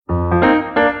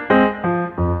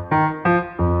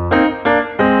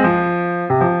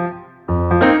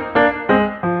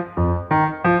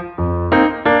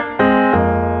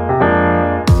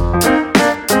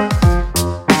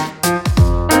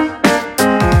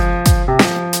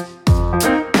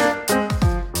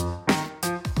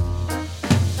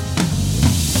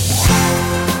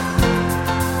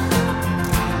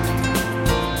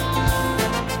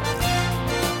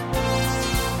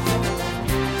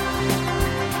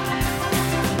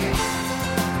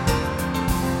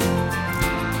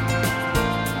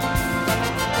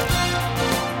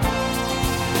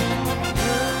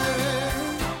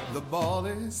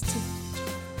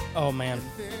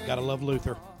Gotta love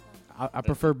Luther. I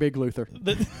prefer Big Luther.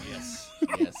 Yes.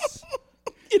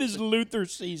 It is Luther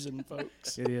season,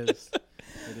 folks. It is.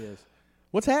 It is.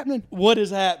 What's happening? What is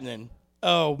happening?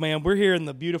 Oh, man, we're here in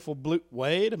the beautiful blue...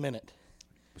 Wait a minute.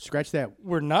 Scratch that.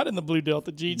 We're not in the Blue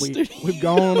Delta Gene studio. We've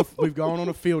gone on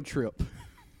a field trip.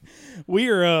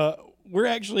 We're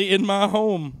actually in my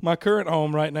home, my current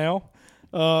home right now.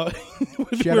 Where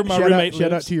my roommate lives.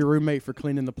 Shout out to your roommate for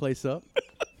cleaning the place up.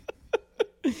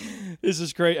 This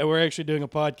is great. We're actually doing a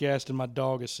podcast, and my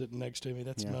dog is sitting next to me.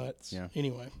 That's nuts. Yeah.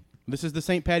 Anyway. This is the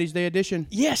St. Patty's Day edition.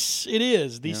 Yes, it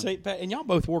is. The St. Pat, and y'all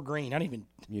both wore green.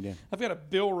 You did. I've got a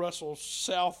Bill Russell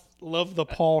South Love the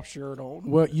Paw shirt on.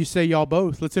 Well, you say y'all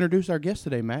both. Let's introduce our guest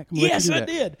today, Mac. Yes, I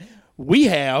did. We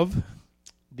have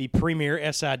the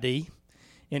premier SID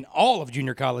in all of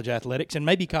junior college athletics, and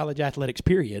maybe college athletics,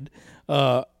 period,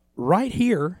 right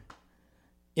here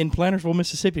in Plantersville,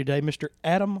 Mississippi today, Mr.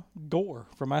 Adam Gore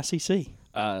from ICC.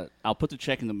 I'll put the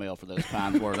check in the mail for those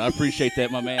kind words. I appreciate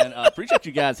that, my man. I appreciate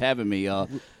you guys having me.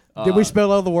 Did we spell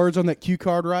all the words on that cue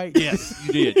card right? Yes,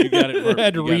 you did. You got it perfect. I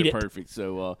had to read it. Perfect.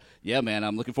 So, yeah, man,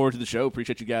 I'm looking forward to the show.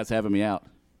 Appreciate you guys having me out.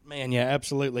 Man, yeah,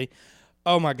 absolutely.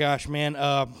 Oh, my gosh, man.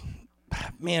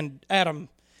 Man, Adam,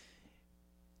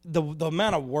 the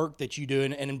amount of work that you do,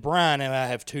 and Brian and I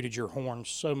have tooted your horn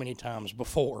so many times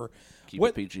before. Keep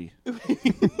it PG.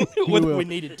 Whether we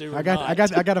needed to or I got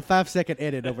a 5-second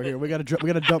edit over here. We got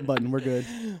a dump button. We're good.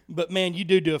 But, man, you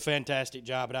do a fantastic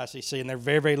job at ICC, and they're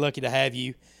very, very lucky to have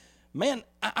you. Man,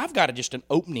 I've got just an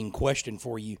opening question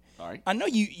for you. All right. I know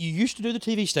you used to do the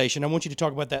TV station. I want you to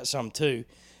talk about that some, too.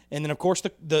 And then, of course,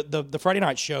 the Friday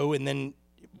night show. And then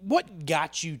what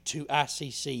got you to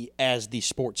ICC as the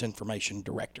sports information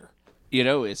director? You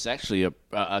know, it's actually a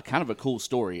kind of a cool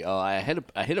story. I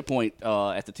hit a point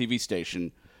at the TV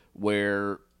station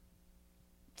where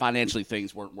financially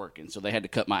things weren't working, so they had to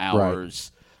cut my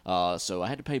hours. Right. So I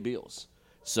had to pay bills.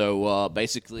 So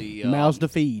basically, mouths to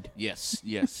feed. Yes.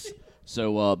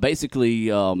 So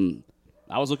basically, I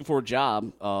was looking for a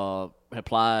job.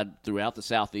 Applied throughout the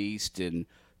Southeast and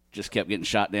just kept getting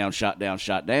shot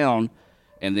down.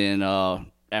 And then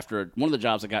after one of the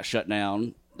jobs that got shut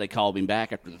down, they called me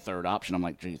back after the third option. I'm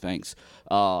like, gee, thanks.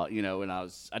 And I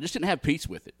just didn't have peace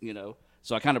with it,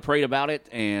 So I kind of prayed about it,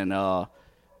 and I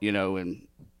know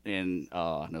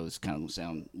this kind of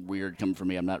sound weird coming from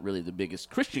me. I'm not really the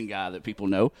biggest Christian guy that people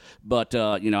know, but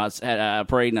I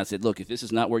prayed and I said, look, if this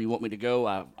is not where you want me to go,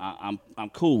 I'm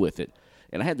cool with it.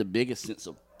 And I had the biggest sense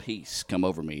of peace come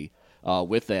over me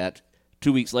with that.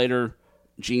 2 weeks later,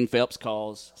 Gene Phelps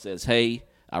calls, says, hey,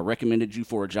 I recommended you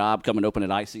for a job coming open at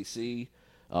ICC.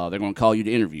 They're going to call you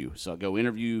to interview. So I go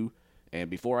interview, and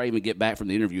before I even get back from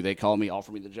the interview, they call me,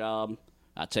 offer me the job.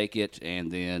 I take it,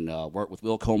 and then work with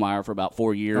Will Kohlmeyer for about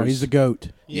 4 years. Oh, he's the GOAT.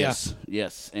 Yes.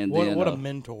 And what a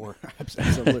mentor.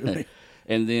 Absolutely.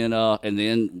 and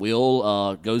then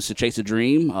Will goes to chase a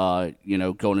dream,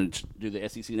 going to do the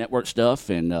SEC Network stuff,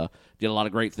 and did a lot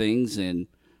of great things, and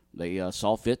they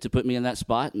saw fit to put me in that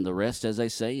spot, and the rest, as they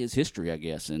say, is history, I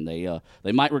guess. And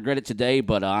they might regret it today,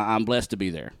 but I'm blessed to be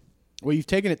there. Well, you've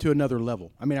taken it to another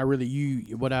level. I mean,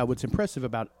 what's impressive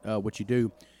about what you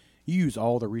do, you use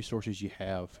all the resources you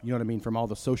have. You know what I mean? From all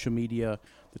the social media,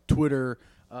 the Twitter,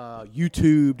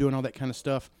 YouTube, doing all that kind of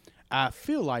stuff. I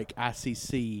feel like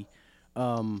ICC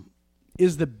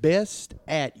is the best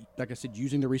at, like I said,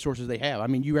 using the resources they have. I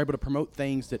mean, you're able to promote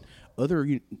things that other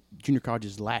junior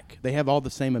colleges lack. They have all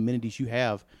the same amenities you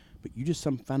have, but you just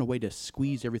find a way to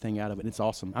squeeze everything out of it. And it's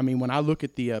awesome. I mean, when I look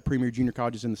at the premier junior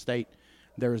colleges in the state,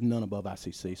 there is none above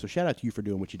ICC. So shout out to you for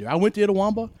doing what you do. I went to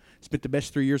Itawamba, spent the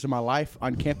best 3 years of my life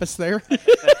on campus there.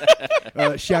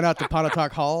 Shout out to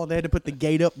Pontotoc Hall. They had to put the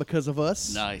gate up because of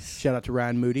us. Nice. Shout out to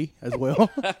Ryan Moody as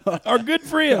well. Our good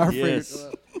friend. Yes.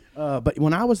 But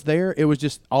when I was there, it was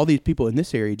just all these people in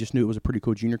this area just knew it was a pretty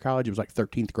cool junior college. It was like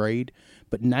 13th grade.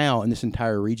 But now in this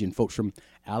entire region, folks from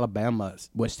Alabama,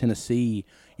 West Tennessee,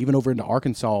 even over into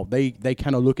Arkansas, they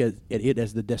kind of look at it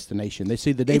as the destination. They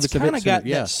see the Davis It's kind Event of got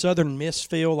Center. that Southern Miss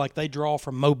feel, like they draw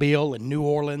from Mobile and New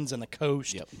Orleans and the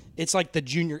coast. Yep. It's like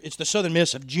it's the Southern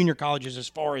Miss of junior colleges as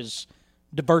far as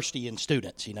diversity in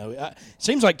students.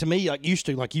 Seems like to me,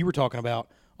 like you were talking about,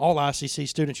 all ICC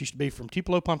students used to be from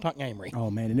Tupelo, Pontotoc, and Amory.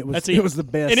 Oh man, and it was the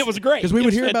best, and it was great because we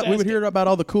would hear about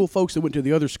all the cool folks that went to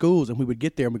the other schools, and we would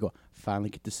get there and we go, finally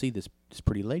get to see this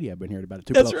pretty lady I've been hearing about at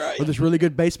Tupelo. That's right. Or this really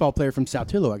good baseball player from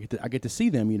Saltillo. I get to see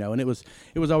them, and it was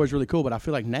always really cool. But I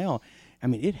feel like now, I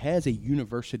mean, it has a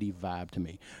university vibe to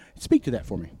me. Speak to that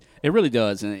for me. It really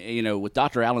does, and with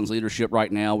Dr. Allen's leadership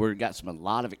right now, we've got a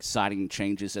lot of exciting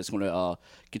changes that's going to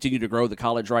continue to grow the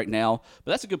college right now.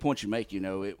 But that's a good point you make.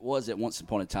 It was at once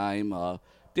upon a time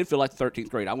did feel like the 13th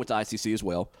grade. I went to ICC as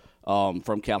well,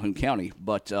 from Calhoun County.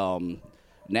 But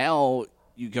now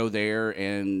you go there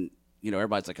and,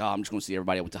 everybody's like, oh, I'm just going to see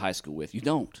everybody I went to high school with. You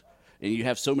don't. And you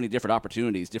have so many different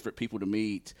opportunities, different people to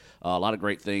meet, a lot of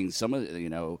great things. Some of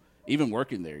even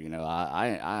working there,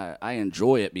 I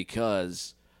enjoy it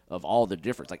because of all the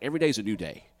difference. Like, every day's a new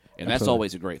day. And that's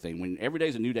always a great thing. When every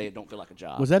day's a new day, it don't feel like a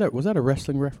job. Was that a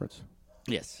wrestling reference?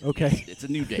 Yes. Okay. Yes, it's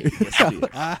a new day. Yes, it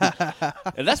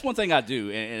is. And that's one thing I do,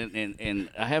 and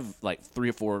I have like 3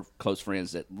 or 4 close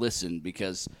friends that listen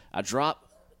because I drop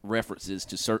references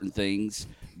to certain things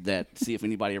that see if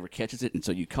anybody ever catches it, and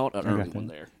so you caught an early one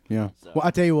there. Yeah. So. Well,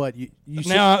 I tell you what, you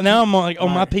now I'm like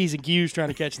on my P's and Q's trying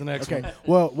to catch the next one.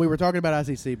 Well, we were talking about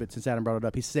ICC, but since Adam brought it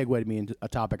up, he segued me into a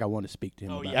topic I wanted to speak to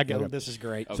him about. Yeah, I go. This is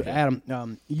great. So,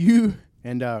 Adam, you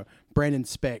and Brandon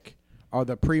Speck are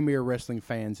the premier wrestling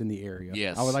fans in the area.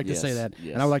 Yes. I would like to say that.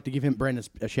 Yes. And I would like to give Brandon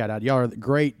a shout out. Y'all are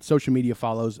great social media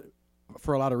follows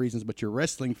for a lot of reasons, but your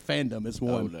wrestling fandom is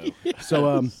one. Oh, no. So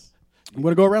I'm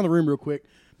going to go around the room real quick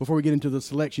before we get into the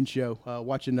selection show.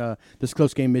 Watching this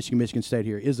close game, Michigan State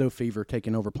here. Izzo Fever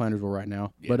taking over Plantersville right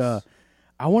now. Yes. But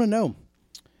I want to know,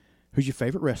 who's your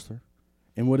favorite wrestler,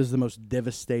 and what is the most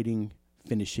devastating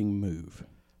finishing move?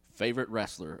 Favorite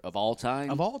wrestler of all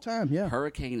time? Of all time, yeah.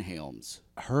 Hurricane Helms.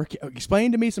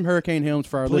 Explain to me some Hurricane Helms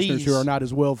for our listeners who Please. are not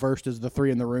as well versed as the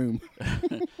 3 in the room.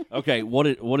 Okay, what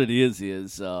it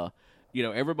is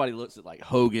everybody looks at like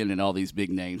Hogan and all these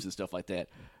big names and stuff like that.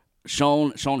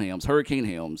 Sean Helms, Hurricane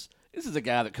Helms. This is a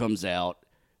guy that comes out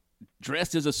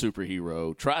dressed as a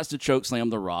superhero, tries to choke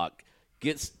slam The Rock,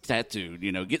 gets tattooed,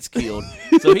 gets killed.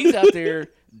 So he's out there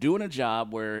doing a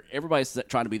job where everybody's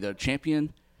trying to be the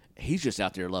champion. He's just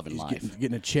out there loving life.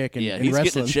 Getting a check and, he's wrestling.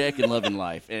 getting a check and loving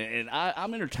life. And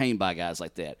I'm entertained by guys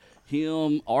like that.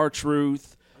 Him,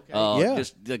 R-Truth.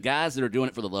 Just the guys that are doing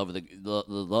it for the love of the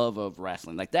love of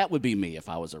wrestling. Like, that would be me if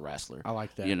I was a wrestler. I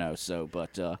like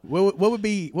that. What would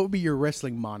be your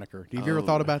wrestling moniker? Have you ever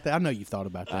thought about that? I know you've thought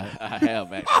about that. I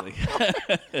have, actually.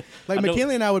 Like,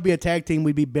 McKinley and I would be a tag team.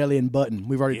 We'd be Belly and Button.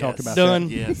 We've already talked about Done.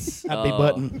 that. Yes. I'd be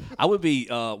Button. I would be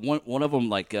one of them,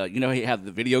 like, you have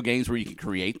the video games where you can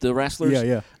create the wrestlers?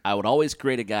 Yeah. I would always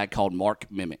create a guy called Mark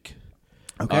Mimic.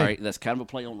 Okay. All right, that's kind of a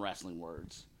play on wrestling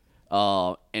words.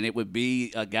 And it would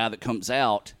be a guy that comes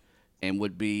out and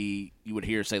you would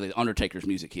hear, say, the Undertaker's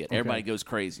music hit. Everybody goes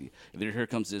crazy. And then here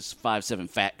comes this 5'7"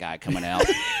 fat guy coming out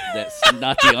that's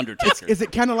not the Undertaker. Is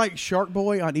it kind of like Shark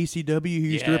Boy on ECW who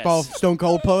used to rip off Stone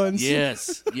Cold puns?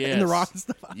 Yes. And The Rock and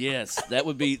stuff? Yes, that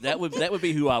would be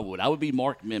who I would. I would be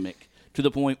Mark Mimic to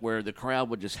the point where the crowd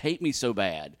would just hate me so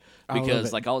bad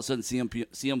because, like, all of a sudden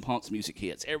CM Punk's music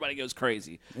hits. Everybody goes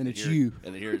crazy. And it's you.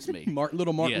 And then here it's me.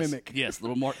 Little Mark yes, Mimic. Yes,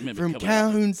 little Mark Mimic. From coming out.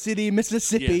 Calhoun City,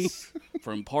 Mississippi. Yes,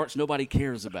 from parts nobody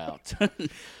cares about.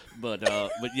 But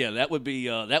yeah, that would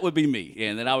be me.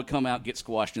 And then I would come out, get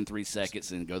squashed in 3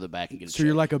 seconds, and go to the back and get a So check.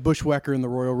 you're like a bushwhacker in the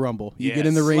Royal Rumble. You Yes. get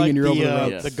in the ring Like and you're over the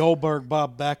the, ropes. the Goldberg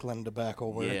Bob Backlund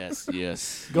debacle where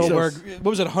Yes. Goldberg, what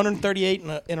was it, 138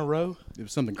 in a row It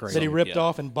was something crazy. that he ripped Yeah.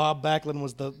 off, and Bob Backlund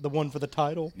was the one for the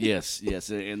title? Yes.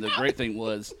 And the great thing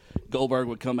was Goldberg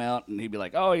would come out and he'd be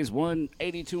like, "Oh, he's won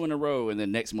 82 in a row," and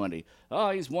then next Monday, "Oh,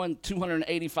 he's won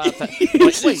 285."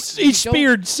 He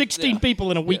speared 16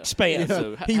 people in a week span.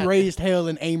 So, He raised hell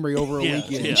in Amory over a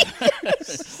weekend.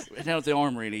 down at the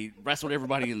Armory, and he wrestled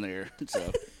everybody in there.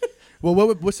 So, Well,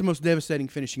 what's the most devastating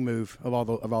finishing move of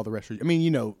all the wrestlers? I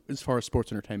mean, as far as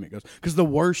sports entertainment goes, because the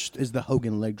worst is the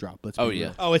Hogan leg drop. Let's be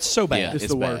real. Oh, it's so bad. Yeah. It's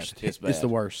It's the bad. worst. It's It's the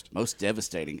bad. worst. most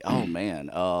devastating. Oh man,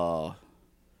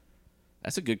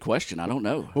 that's a good question. I don't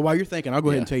know. Well, while you're thinking, I'll go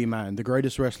ahead and Yeah. tell you mine. The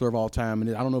greatest wrestler of all time,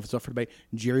 and I don't know if it's up for debate,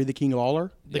 Jerry the King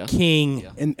Lawler. The Yeah. king.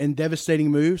 Yeah. And devastating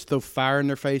moves, throw fire in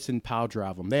their face and pile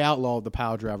drive them. They outlawed the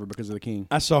pile driver because of the King.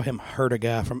 I saw him hurt a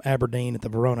guy from Aberdeen at the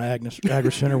Verona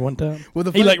Agri Center one time. Well,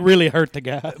 the he funny- really hurt the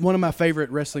guy. One of my favorite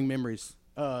wrestling memories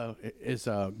is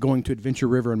going to Adventure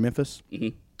River in Memphis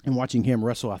and watching him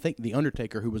wrestle. I think the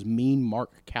Undertaker, who was Mean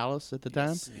Mark Callis at the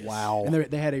time. Wow. And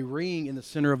they had a ring in the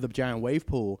center of the giant wave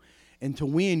pool. And to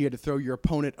win, you had to throw your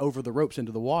opponent over the ropes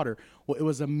into the water. Well, it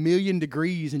was 1,000,000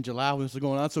 degrees in July when this was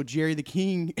going on. So Jerry the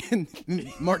King and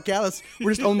Mark Callis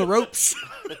were just on the ropes.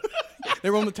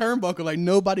 They were on the turnbuckle. Like,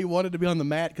 nobody wanted to be on the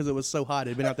mat because it was so hot. It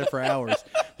had been out there for hours.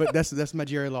 But that's my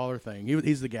Jerry Lawler thing.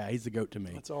 He's the guy. He's the GOAT to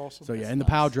me. That's awesome. So, yeah, and the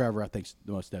pile driver, I think, is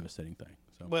the most devastating thing.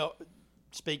 So. Well,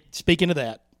 speaking of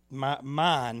that,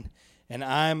 mine, and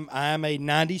I'm a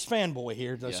 '90s fanboy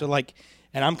here. So like,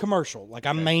 and I'm commercial. Like,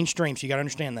 I'm mainstream. So you got to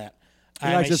understand that. He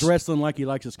likes his wrestling like he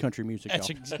likes his country music. That's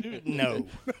y'all. no,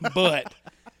 but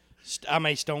I'm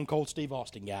a Stone Cold Steve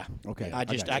Austin guy. Okay, I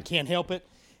got you. can't help it.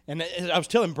 And I was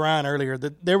telling Brian earlier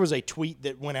that there was a tweet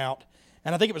that went out,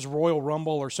 and I think it was Royal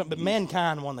Rumble or something, but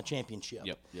Mankind won the championship.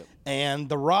 Yep. And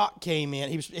The Rock came in.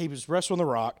 He was wrestling The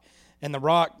Rock, and The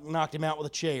Rock knocked him out with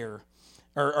a chair.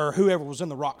 Or whoever was in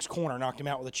The Rock's corner knocked him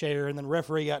out with a chair, and then the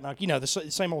referee got knocked. The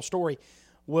same old story.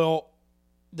 Well,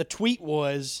 the tweet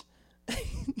was,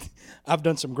 I've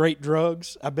done some great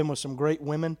drugs, I've been with some great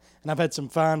women, and I've had some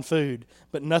fine food,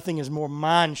 but nothing is more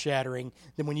mind-shattering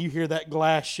than when you hear that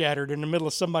glass shattered in the middle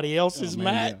of somebody else's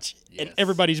match, and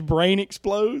everybody's brain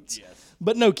explodes. Yes.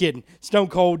 But no kidding. Stone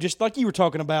Cold, just like you were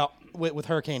talking about with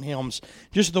Hurricane Helms,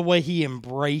 just the way he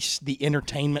embraced the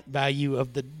entertainment value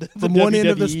of the from one end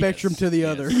of the spectrum to the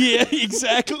other. Yeah,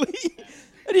 exactly.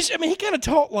 He kind of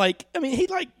taught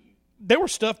there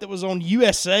was stuff that was on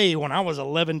USA when I was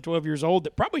 11, 12 years old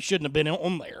that probably shouldn't have been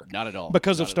on there. Not at all.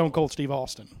 Because of Stone Cold Steve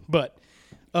Austin. But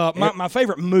my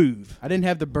favorite move. I didn't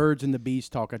have the birds and the bees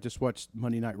talk. I just watched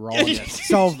Monday Night Raw.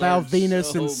 Saw Val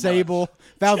Venus and Sable.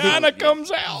 China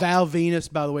comes out. Val Venus,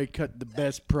 by the way, cut the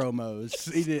best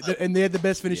promos. He did. And they had the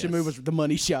best finishing move was the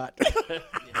money shot.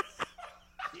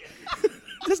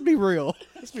 Let's be real.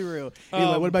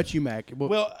 Anyway, what about you, Mac?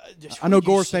 Well, I know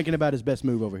Gore's thinking about his best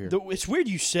move over here. It's weird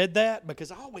you said that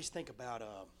because I always think about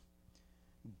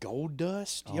Gold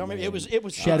Dust. You know what I mean? It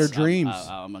was Shattered Dreams.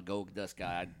 I'm a Gold Dust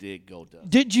guy. I dig Gold Dust.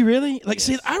 Did you really?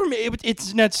 See, I remember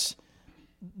that's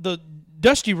the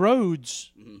Dusty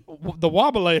Rhodes, the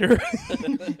Wobblator.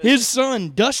 His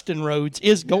son Dustin Rhodes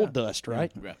is Gold Dust,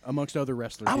 right? Yeah. Amongst other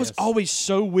wrestlers. I was always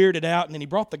so weirded out, and then he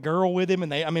brought the girl with him,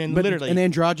 and literally an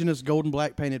androgynous gold and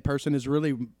black painted person is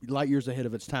really light years ahead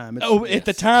of its time. At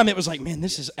the time it was like, man,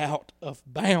 this is out of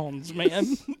bounds,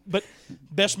 man. But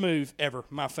best move ever,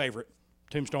 my favorite,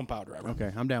 Tombstone Pile Driver.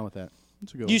 Okay, I'm down with that.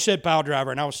 That's a good You one. said Pile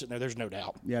Driver, and I was sitting there. There's no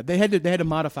doubt. Yeah, they had to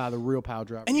modify the real Pile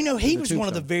Driver. And he was one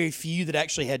of the very few that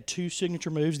actually had two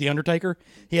signature moves. The Undertaker,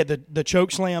 he had the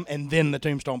choke slam and then the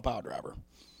Tombstone Pile Driver.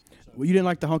 Well, you didn't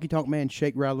like the Honky Tonk Man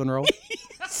shake, rattle, and roll?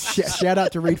 Shout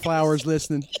out to Reed Flowers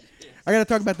listening. I got to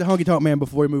talk about the Honky Tonk Man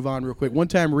before we move on real quick. One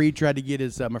time, Reed tried to get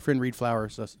his my friend Reed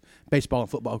Flowers, baseball and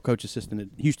football coach assistant at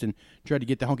Houston, tried to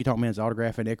get the Honky Tonk Man's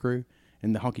autograph in Ecru,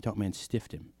 and the Honky Tonk Man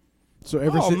stiffed him. So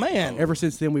ever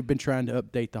since then, we've been trying to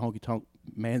update the Honky Tonk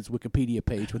Man's Wikipedia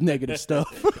page with negative stuff.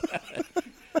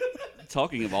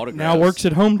 Talking of autographs, now works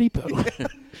at Home Depot.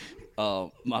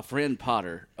 My friend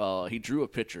Potter, he drew a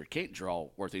picture. Can't draw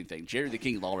worth anything. Jerry the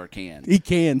King Lawler can. He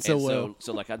can so and well.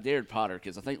 So I dared Potter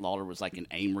because I think Lawler was like in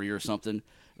Amory or something,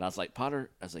 and I was like,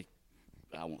 Potter,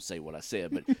 I won't say what I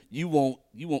said, but you won't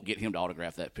get him to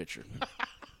autograph that picture.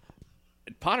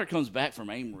 And Potter comes back from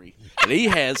Amory, and he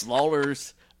has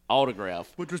Lawler's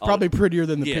autograph, which was probably prettier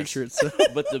than the picture itself.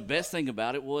 But the best thing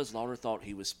about it was Lawler thought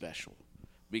he was special.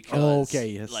 Because,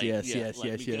 yes.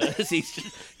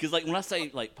 Because like when I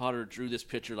say like Potter drew this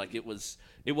picture, like it wasn't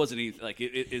anything. Like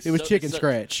it was chicken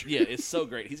scratch. Yeah, it's so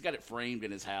great. He's got it framed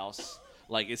in his house.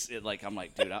 Like I'm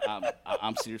like, dude,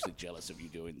 I'm seriously jealous of you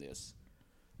doing this.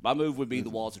 My move would be the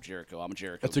Walls of Jericho. I'm a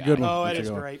Jericho. That's a good one. Oh, that is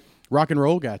great. Rock and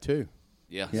roll guy too.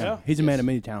 Yeah. He's a man of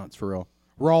many talents for real.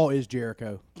 Raw is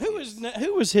Jericho.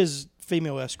 Who was his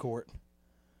female escort?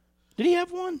 Did he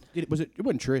have one? It wasn't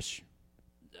Trish.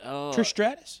 Trish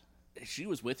Stratus? She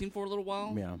was with him for a little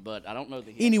while. Yeah. But I don't know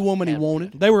that any woman he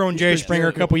wanted. They were on Jerry Springer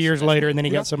a couple years later, and then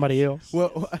he got somebody else.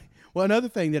 Well, another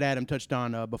thing that Adam touched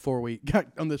on before we got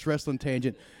on this wrestling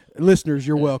tangent, listeners,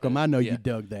 you're welcome. I know you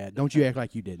dug that. Don't you act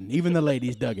like you didn't. Even the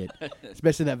ladies dug it,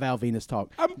 especially that Val Venus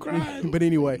talk. I'm crying. But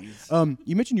anyway,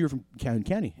 you mentioned you were from Calhoun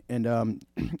County, and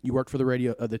you worked for the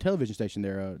radio, the television station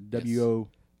there, WO.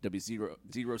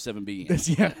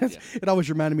 W07B. Yeah. It always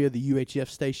reminded me of the UHF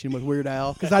station with Weird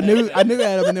Al because I knew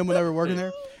Adam and them when they were working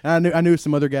there, and I knew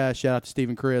some other guys. Shout out to Steve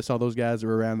and Chris, all those guys that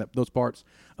were around those parts.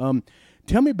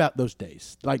 Tell me about those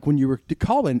days, like when you were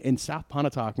calling in South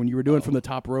Pontotoc, when you were doing from the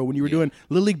top row, when you were doing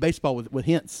Little League baseball with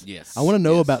Hints. Yes, I want to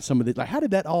know about some of it. Like, how did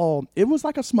that all? It was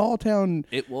like a small town.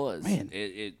 It was. Man.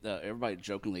 Everybody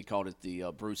jokingly called it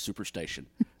the Bruce Superstation,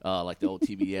 like the old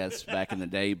TBS back in the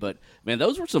day. But man,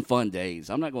 those were some fun days.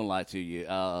 I'm not going to lie to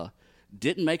you.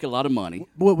 Didn't make a lot of money.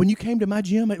 Well, when you came to my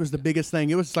gym, it was the biggest thing.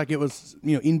 It was like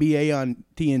NBA on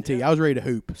TNT. Yeah. I was ready to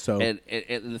hoop. So and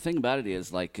the thing about it is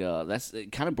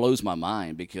it kind of blows my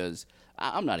mind because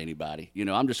I'm not anybody.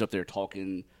 I'm just up there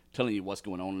talking telling you what's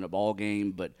going on in a ball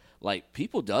game, but like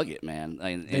people dug it, man,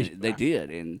 and they did.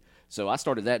 And so I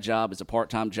started that job as a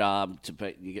part-time job to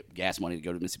pay, you get gas money to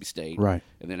go to Mississippi State. Right.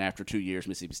 And then after 2 years,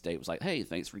 Mississippi State was like, hey,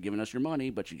 thanks for giving us your money,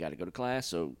 but you got to go to class,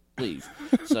 so leave.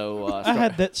 So I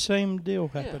had that same deal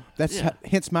happen. That's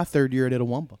hence my third year at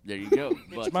Itawamba. There you go.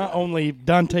 It's my only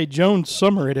Dante Jones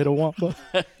summer at Itawamba.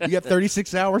 You got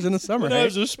 36 hours in the summer. When it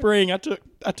was the spring, I took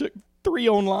 3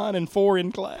 online and 4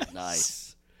 in class.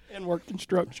 Nice. And work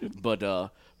construction.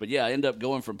 But yeah, I ended up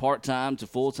going from part-time to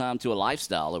full-time to a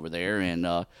lifestyle over there,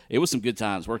 and it was some good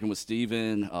times working with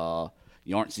Steven,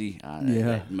 Yarnsey.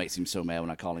 It makes him so mad when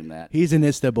I call him that. He's in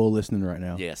Istanbul listening right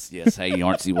now. Yes. Hey,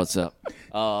 Yarnsey, what's up?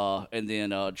 And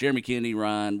then Jeremy Kennedy,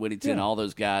 Ryan Whittington, all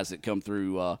those guys that come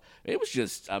through. It was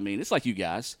just, I mean, it's like you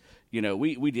guys. You know,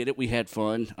 we did it. We had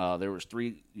fun. There was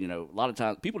 3, you know, a lot of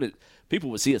times people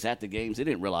would see us at the games. They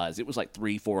didn't realize it was like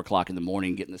 3, 4 o'clock in the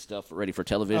morning getting the stuff ready for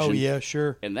television. Oh, yeah,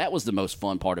 sure. And that was the most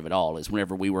fun part of it all, is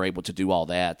whenever we were able to do all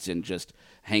that and just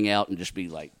hang out and just be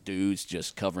like dudes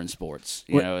just covering sports,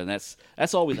 you know, and that's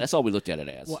all we looked at it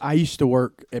as. Well, I used to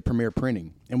work at Premier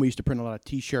Printing, and we used to print a lot of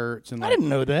T-shirts. And I didn't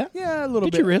know that. Yeah, a little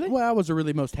bit. Did you really? Well, I was the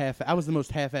most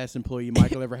half-assed employee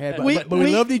Michael ever had, but we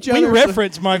loved each We other.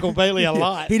 reference Michael Bailey a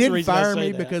lot. He That's the didn't reason I fire say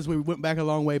me that. because we went back a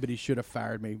long way, but he should have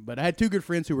fired me. But I had 2 good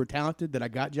friends who were talented that I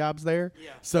got jobs there.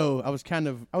 Yeah. So I was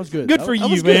good. Good for I you,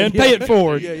 was man. good. Pay it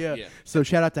forward. Yeah. So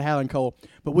shout out to Hal and Cole.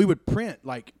 But we would print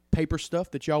like paper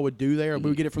stuff that y'all would do there. We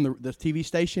would get it from the TV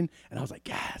station, and I was like,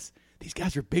 guys, these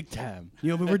guys are big time.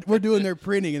 You know, we're doing their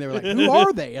printing, and they were like, who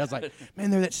are they? And I was like,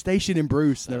 man, they're that station in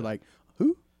Bruce. And they're like,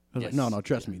 who? I was like, no,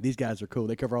 trust me. These guys are cool.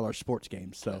 They cover all our sports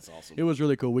games. So That's awesome. It was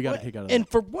really cool. We got a kick out of that. And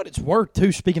for what it's worth,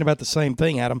 too, speaking about the same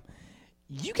thing, Adam,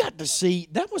 you got to see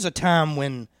that was a time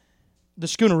when the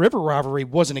Schooner River rivalry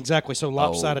wasn't exactly so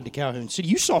lopsided to Calhoun City.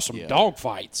 You saw some dog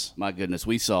fights. My goodness,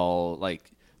 we saw like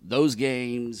those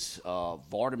games.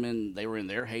 Vardaman, they were in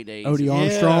their heydays. Odie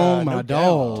Armstrong, no my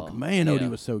doubt. dog. Man, Odie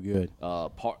was so good.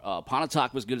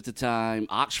 Pontotoc was good at the time.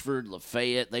 Oxford,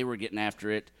 Lafayette, they were getting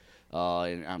after it.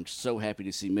 And I'm so happy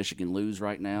to see Michigan lose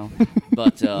right now.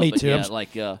 But Me too. Yeah,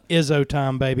 like Izzo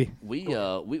time, baby.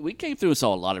 we came through and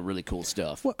saw a lot of really cool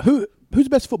stuff. Well, who's the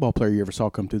best football player you ever saw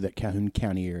come through that Calhoun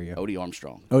County area? Odie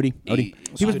Armstrong. Odie.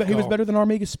 He was good he was call. better than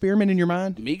Armiga Spearman in your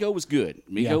mind? Migo was good.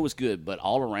 Yeah. Was good, but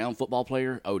all around football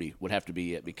player, Odie would have to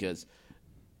be it because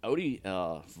Odie.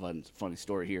 Funny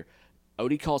story here.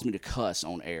 Odie calls me to cuss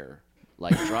on air,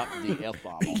 like drop the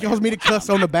F-bomb. He calls me to cuss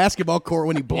on the basketball court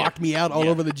when he blocked me out all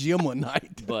over the gym one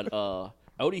night. But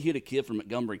Odie hit a kid from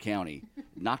Montgomery County,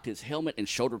 knocked his helmet and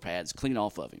shoulder pads clean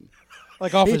off of him.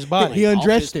 Like off his body. He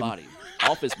undressed him.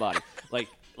 Off his body.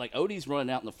 Like Odie's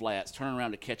running out in the flats, turning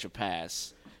around to catch a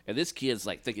pass, and this kid's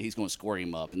like thinking he's going to square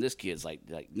him up, and this kid's like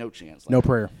no chance. Like, No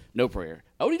prayer. No prayer.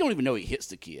 Odie don't even know he hits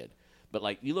the kid. But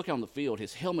like you look on the field,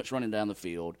 his helmet's running down the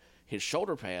field, his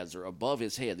shoulder pads are above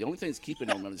his head. The only thing that's keeping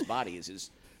him on his body is his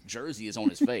jersey is on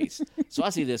his face. So I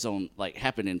see this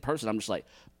happen in person. I'm just like,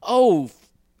 oh.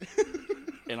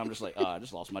 And I'm just like, I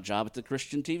just lost my job at the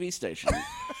Christian TV station.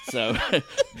 So,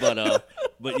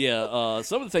 but yeah,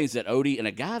 some of the things that Odie and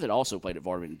a guy that also played at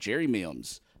Vardaman, Jerry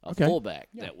Mims, a fullback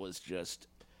that was just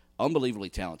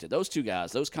unbelievably talented. Those 2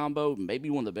 guys, those combo, maybe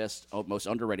one of the best, most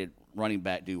underrated running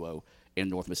back duo in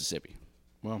North Mississippi.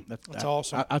 Well, That's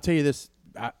awesome. I'll tell you this.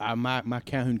 My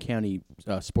Calhoun County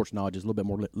sports knowledge is a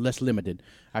little bit less limited.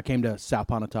 I came to South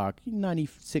Pontotoc in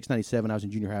 96, 97. I was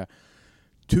in junior high.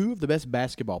 2 of the best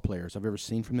basketball players I've ever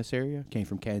seen from this area came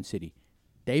from Kansas City.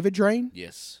 David Drain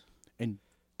Yes. and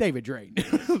David Drain,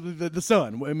 the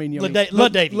son. I mean,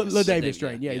 LaDavius. LaDavius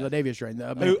Drain. Yeah, LaDavius Drain.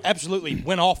 Who absolutely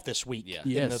went off this week in the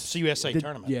Yes. CUSA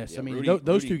tournament. Yes, I mean, Rudy-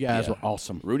 those Rudy- 2 guys yeah. were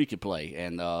awesome. Rudy could play,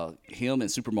 and him and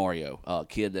Super Mario,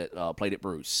 kid that played at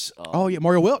Bruce.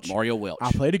 Mario Welch. Mario Welch.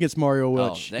 I played against Mario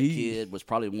Welch. That kid was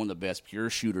probably one of the best pure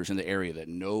shooters in the area that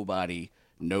nobody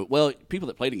know. Well, people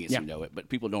that played against him know it, but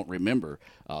people don't remember.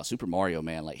 Super Mario,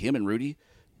 man, like him and Rudy,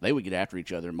 they would get after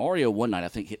each other. Mario one night, I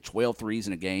think, hit 12 threes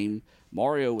in a game.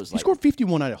 Mario was He like scored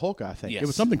 51 night at Hawkeye, I think. Yes. It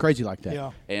was something crazy like that.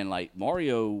 Yeah. and like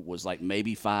Mario was like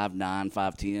maybe 5'9",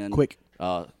 5'10". Quick.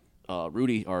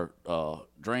 Rudy or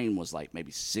Drain was like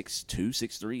maybe 6'2",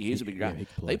 6'3". He was a big guy. he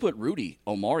could play. They put Rudy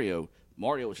on Mario.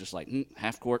 Mario was just like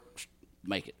half court,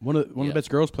 make it. One of the best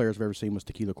girls players I've ever seen was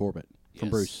Tequila Corbett from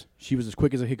Yes. Bruce. She was as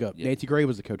quick as a hiccup. Nancy Gray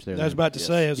was the coach there. I was about to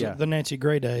say, it was Yeah. the Nancy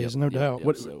Gray days, no doubt.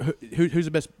 What, so- who's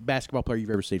the best basketball player you've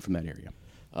ever seen from that area?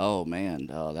 Oh man,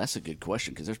 that's a good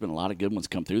question because there's been a lot of good ones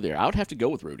come through there. I would have to go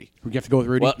with Rudy. We have to go with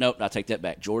Rudy. Well, no, I take that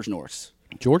back. George Norris.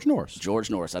 George Norris. George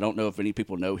Norris. I don't know if any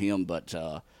people know him, but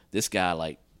this guy,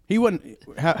 like, He wasn't.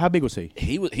 How big was he?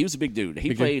 he was a big dude.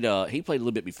 He played a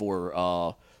little bit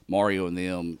before Mario and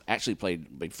them actually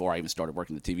played before I even started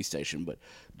working the TV station. But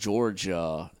George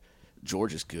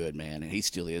is good, man, and he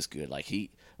still is good. Like he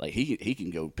can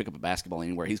go pick up a basketball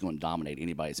anywhere. He's going to dominate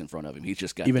anybody that's in front of him. He's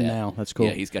just got Even that, now. That's cool.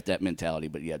 Yeah, he's got that mentality.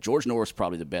 But yeah, George Norris is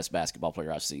probably the best basketball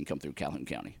player I've seen come through Calhoun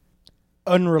County.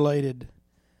 Unrelated.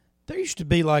 There used to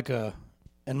be like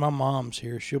and my mom's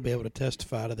here. She'll be able to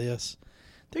testify to this.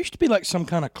 There used to be like some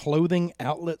kind of clothing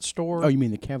outlet store. Oh, you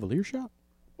mean the Cavalier Shop?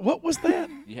 What was that?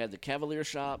 You had the Cavalier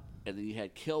Shop, and then you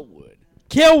had Kelwood.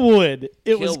 Kelwood.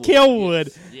 It was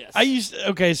Kelwood. Yes.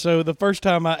 Okay, so the first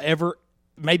time I ever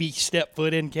maybe step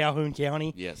foot in Calhoun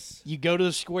County. Yes. You go to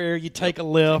the square, you take a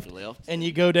left, and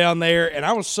you go down there. And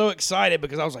I was so excited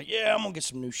because I was like, yeah, I'm going to get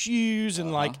some new shoes.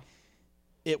 And, like,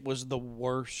 it was the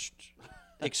worst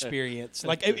experience.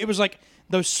 Like, it was like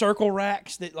those circle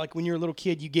racks that, like, when you're a little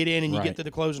kid, you get in and you get to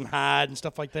the clothes and hide and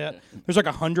stuff like that. There's like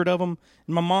 100 of them.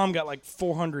 And my mom got like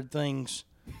 400 things.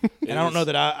 And I don't know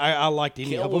that I liked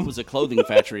any of them. Kelwood was a clothing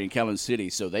factory in Calhoun City,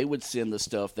 so they would send the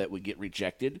stuff that would get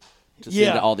rejected to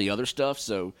send to all the other stuff.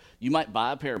 So you might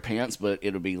buy a pair of pants, but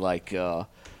it'll be like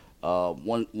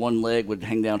one leg would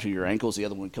hang down to your ankles, the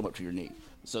other one would come up to your knee.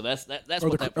 So that's what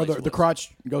that place was. The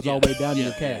crotch goes all the way down to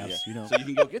your calves. You know? So you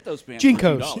can go get those pants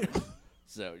Jinkos. for $2.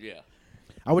 So yeah.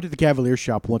 I went to the Cavalier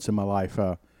Shop once in my life.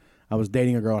 I was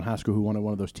dating a girl in high school who wanted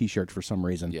one of those T-shirts for some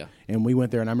reason. Yeah. And we went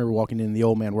there, and I remember walking in, the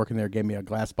old man working there gave me a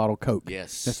glass bottle Coke.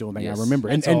 Yes. That's the only thing Yes. I remember.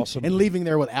 That's and awesome. And leaving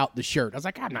there without the shirt. I was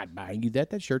like, I'm not buying you that.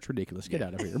 That shirt's ridiculous. Get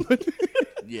out of here.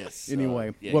 Yes.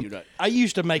 Anyway. Yeah, Well, you're right. I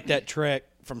used to make that trek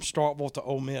from Starkville to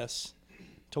Ole Miss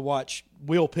to watch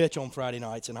Will pitch on Friday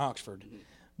nights in Oxford.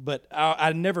 But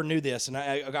I never knew this, and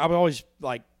I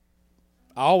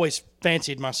always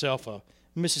fancied myself a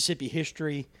Mississippi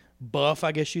history buff,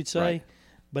 I guess you'd say. Right.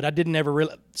 But I didn't ever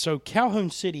really. So Calhoun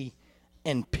City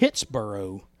and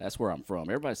Pittsboro. That's where I'm from.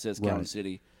 Everybody says Calhoun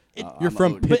City. You're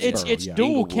from Pittsburgh. But Pittsburgh. it's yeah. dual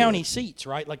Inglewood. county seats,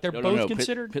 right? Like they're both No.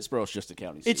 considered. Pittsburgh's just a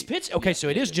county seat. It's Pitts. Okay, so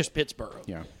it is just Pittsboro.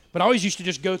 Yeah. But I always used to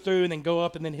just go through and then go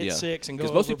up and then hit 6 and go.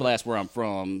 Because most over. people ask where I'm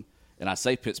from, and I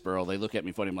say Pittsburgh, they look at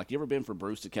me funny. I'm like, you ever been from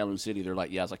Bruce to Calhoun City? They're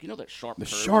like, yeah. I was like, you know that sharp curve?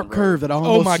 Sharp in the road? curve that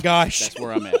almost. Oh my gosh! That's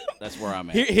where I'm at. That's where I'm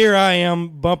at. Here I am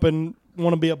bumping.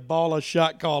 Want to be a baller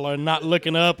shot caller and not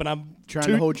looking up, and I'm Trying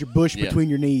to hold your bush Yeah. between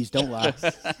your knees. Don't lie.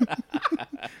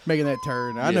 Making that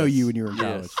turn. I know Yes. you when you were in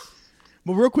college. Yes.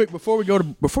 Well, real quick before we go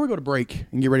to break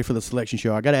and get ready for the selection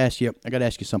show, I got to ask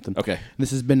you something. Okay.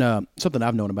 This has been something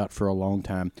I've known about for a long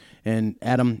time. And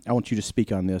Adam, I want you to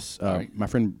speak on this. right. My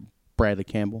friend Bradley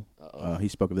Campbell, he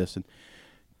spoke of this. And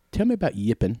tell me about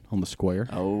yipping on the square.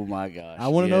 Oh my gosh! I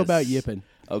want to know yes. about yipping.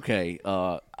 Okay,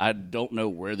 I don't know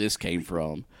where this came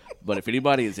from, but if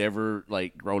anybody has ever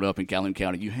like grown up in Calhoun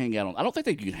County, you hang out on. I don't think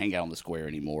you can hang out on the square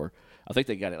anymore. I think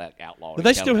they got it like outlawed. Do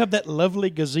they still have that lovely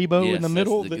gazebo Yes, in the that's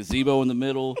middle? The that- gazebo in the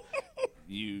middle.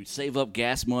 You save up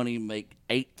gas money, make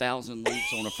 8,000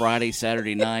 loops on a Friday,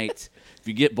 Saturday night. If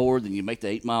you get bored, then you make the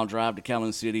 8-mile drive to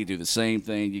Calhoun City, do the same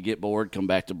thing. You get bored, come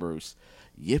back to Bruce.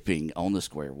 Yipping on the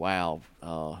square. Wow.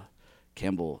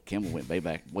 Campbell went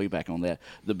way back on that.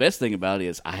 The best thing about it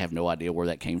is I have no idea where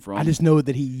that came from. I just know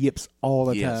that he yips all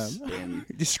the Yes, time. and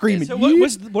Just screaming. So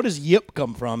 "Yip!" what does yip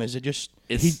come from? Is it just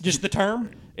just the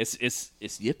term?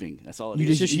 it's yipping. That's all it You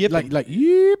is. just yipping. like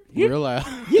yip, real loud.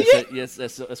 Yes,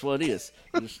 that's what it is.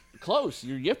 It's close.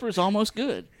 Your yipper's almost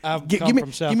good. I've Give come me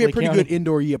from South give me a Lee pretty County. good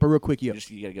indoor yip, a real quick yip.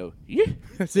 You gotta go. Yeah,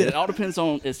 That's it. It all depends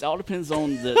on the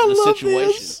love situation.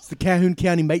 this. It's the Calhoun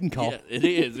County mating call. Yeah,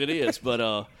 it is.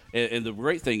 But and the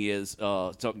great thing is,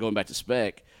 going back to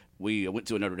spec, we went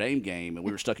to a Notre Dame game and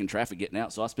we were stuck in traffic getting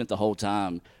out. So I spent the whole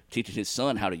time teaching his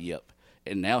son how to yip,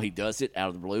 and now he does it out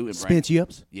of the blue. And Spence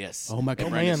yips. yes. Oh, my God.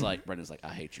 And Oh, Brandon's like,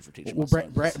 I hate you for teaching Well,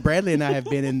 my son. Bradley and I have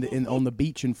been on the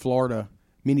beach in Florida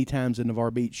many times in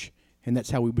Navarre Beach, and that's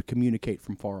how we would communicate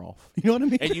from far off. You know what I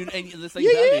mean? And the thing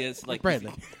about it is, like,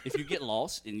 Bradley. if you get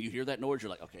lost and you hear that noise, you're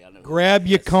like, okay, I know. Grab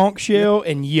your conch shell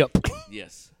and yip.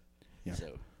 Yes. Yeah.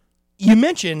 So You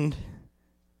mentioned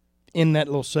in that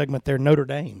little segment there Notre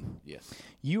Dame. yes,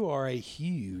 You are a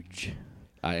huge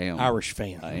I am Irish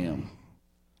fan. I am.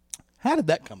 How did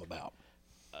that come about?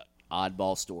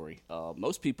 Oddball story.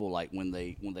 Most people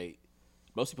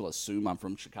most people assume I'm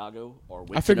from Chicago or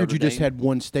went I to figured Notre you just Dame. had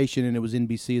one station and it was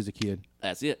NBC as a kid.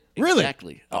 That's it. Really?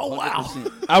 Exactly. Oh, wow.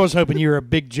 100%. I was hoping you were a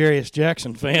big Jarius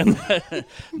Jackson fan.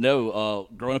 No,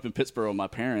 growing up in Pittsburgh, my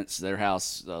parents, their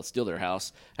house, still their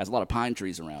house, has a lot of pine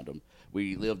trees around them.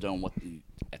 we lived on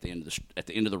at the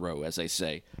end of the row, as they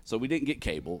say. So we didn't get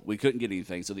cable. We couldn't get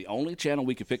anything. So the only channel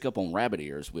we could pick up on rabbit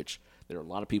ears, which there are a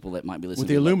lot of people that might be listening With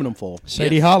the to aluminum foil.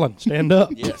 Sadie Holland, stand up.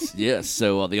 Yes.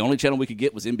 So the only channel we could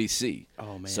get was NBC.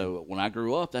 Oh, man. So when I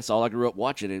grew up, that's all I grew up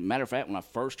watching. And matter of fact, when I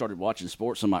first started watching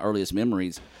sports, some of my earliest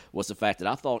memories was the fact that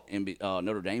I thought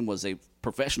Notre Dame was a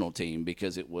professional team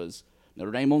because it was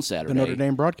Notre Dame on Saturday, The Notre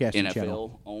Dame broadcasting NFL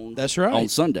channel. on That's right. on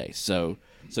Sunday. So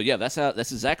yeah, that's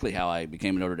exactly how I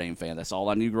became a Notre Dame fan. That's all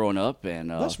I knew growing up, and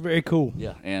That's very cool.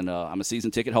 yeah, and I'm a season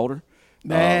ticket holder.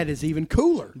 That is even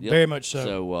cooler. Yep. Very much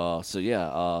so. So yeah,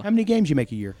 How many games you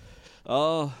make a year? 3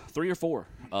 or 4.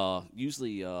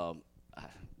 Usually, I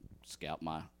scout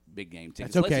my big game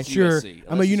tickets. That's okay. Unless it's Sure. USC. I'm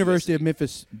a Unless it's University USC. of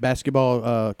Memphis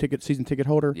basketball season ticket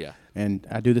holder. Yeah. And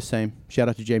I do the same. Shout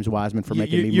out to James Wiseman for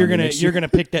making me You're money gonna next you're year. gonna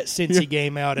pick that Cincy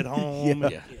game out at home.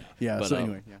 Yeah. Yeah. But, So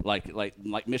anyway, yeah.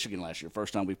 like Michigan last year,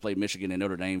 first time we played Michigan and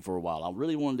Notre Dame for a while. I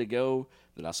really wanted to go,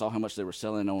 but I saw how much they were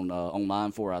selling on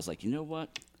online for. I was like, you know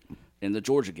what? In the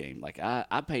Georgia game, like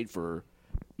I paid for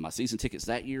my season tickets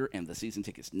that year and the season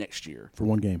tickets next year For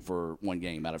one game.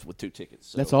 with 2 tickets.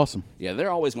 So, That's awesome. Yeah, they're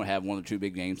always going to have 1 or 2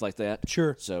 big games like that.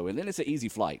 Sure. So and then it's an easy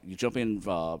flight. You jump in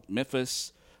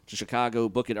Memphis to Chicago,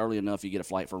 book it early enough, you get a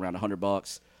flight for around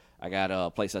 $100. I got a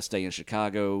place I stay in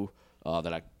Chicago.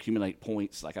 That I accumulate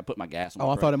points. Like I put my gas on Oh,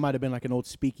 my I truck. thought it might have been like an old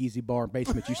speakeasy bar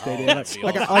basement you stayed in. that'd be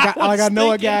Like awesome. I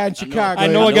know a guy in Chicago. I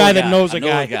know a guy that knows a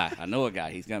guy. I know a guy.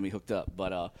 He's got me hooked up.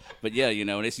 But yeah,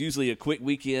 and it's usually a quick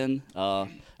weekend.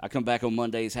 I come back on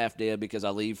Mondays half dead because I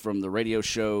leave from the radio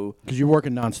show. Because you're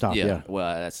working nonstop. Yeah.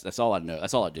 Well, that's all I know.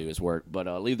 That's all I do is work. But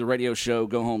leave the radio show,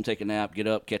 go home, take a nap, get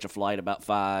up, catch a flight about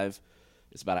 5.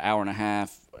 It's about an hour and a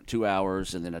half, 2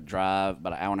 hours, and then a drive,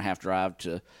 about an hour and a half drive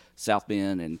to South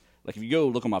Bend. And like if you go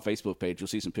look on my Facebook page, you'll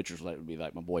see some pictures that would be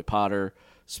like my boy Potter,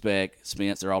 Speck,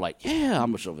 Spence. They're all like, yeah,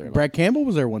 I'm just over there. Like, Brad Campbell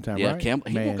was there one time, yeah, right? Campbell.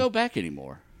 He Man. won't go back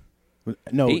anymore.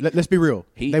 No, He- let's be real.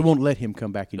 he- They won't let him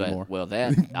come back anymore. Well,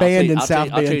 that Banned in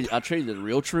South Bend. I'll tell you the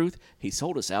real truth. He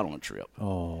sold us out on a trip.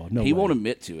 Oh, no He way. won't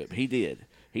admit to it, but he did.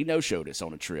 He no-showed us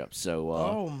on a trip. So,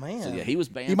 Oh, man. So yeah, he was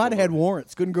banned. He might have for- had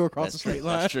warrants. Couldn't go across the That's state true.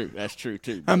 line. That's true. That's true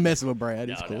too. I'm messing with Brad.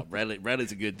 No, It's cool. no,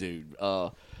 Bradley's a good dude.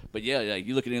 But yeah,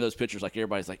 you look at any of those pictures, like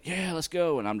everybody's like, yeah, let's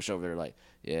go, and I'm just over there like,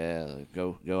 yeah,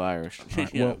 go Irish.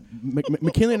 You know? Well,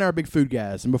 McKinley and I are big food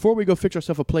guys, and before we go fix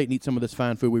ourselves a plate and eat some of this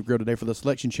fine food we've grilled today for the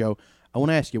selection show, I want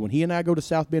to ask you: when he and I go to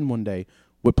South Bend one day,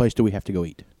 what place do we have to go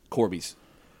eat? Corby's.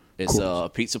 It's a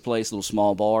pizza place, a little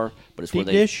small bar, but it's where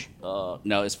Deep they dish? No,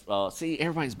 it's see,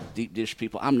 everybody's deep dish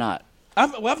people. I'm not.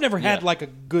 I've never had Yeah. like a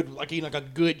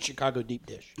good Chicago deep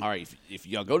dish. All right, if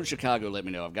y'all go to Chicago, let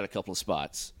me know. I've got a couple of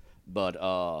spots, but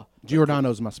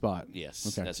Giordano's my spot. yes,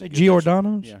 Okay. that's a good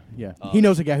Giordano's. Yeah. He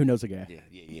knows a guy who knows a guy.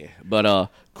 Yeah. But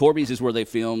Corby's is where they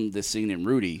filmed this scene in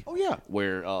Rudy. Oh, yeah.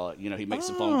 Where he makes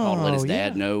a phone call to let his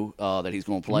dad know that he's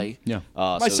going to play. Yeah.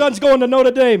 My son's going to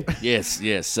Notre Dame. Yes.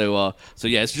 So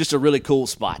yeah, it's just a really cool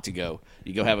spot to go.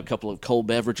 You go have a couple of cold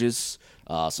beverages,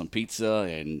 some pizza,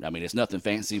 and I mean it's nothing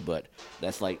fancy, but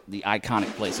that's like the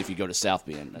iconic place if you go to South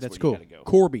Bend. That's where cool. You gotta go.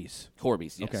 Corby's.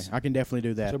 Corby's. Yes. Okay, I can definitely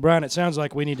do that. So Brian, it sounds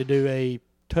like we need to do a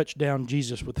Touchdown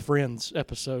Jesus with Friends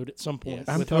episode at some point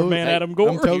Yes. with our man Hey, Adam Gore.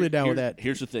 I'm totally down with that.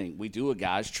 Here's the thing: we do a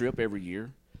guys trip every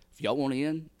year. If y'all want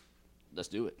in, let's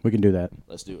do it. We can do that.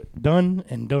 Let's do it. Done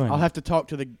and done. I'll have to talk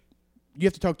to you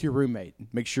have to talk to your roommate.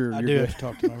 Make sure I you're do good. have to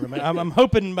talk to my roommate. I'm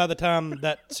hoping by the time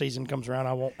that season comes around,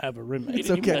 I won't have a roommate It's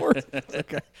okay. anymore.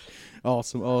 Okay.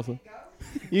 Awesome.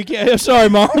 You can't. Sorry,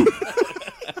 Mom.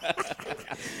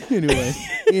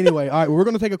 Anyway, all right. We're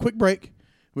going to take a quick break.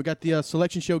 We got the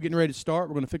selection show getting ready to start.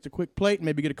 We're going to fix a quick plate, and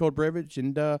maybe get a cold beverage,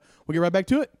 and we'll get right back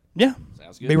to it. Yeah.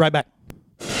 Sounds good. Be right back.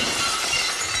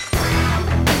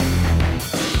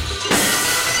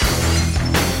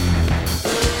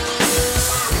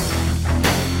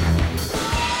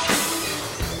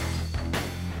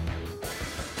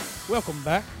 Welcome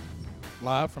back,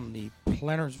 live from the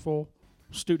Plannersville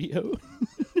studio.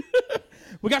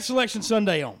 We got Selection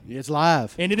Sunday on, It's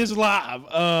live. and it is live.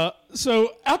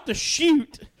 So out the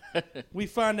chute, we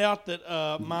find out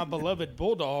that my beloved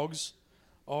Bulldogs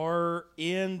are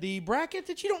in the bracket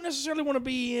that you don't necessarily want to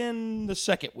be in the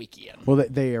second weekend. Well,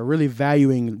 they are really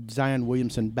valuing Zion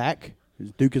Williamson back.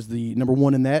 Duke is the number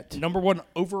one in that. Number one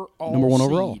overall. Number one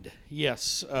overall. seed.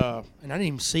 Yes, and I didn't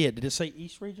even see it. Did it say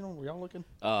East Regional? Were y'all looking?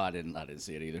 I didn't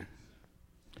see it either.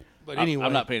 But anyway,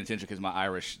 I'm not paying attention because my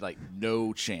Irish,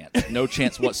 no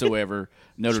chance whatsoever.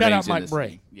 Notre Shout Dame's out Mike in this Bray.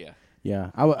 thing. Yeah.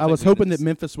 Yeah, I was hoping that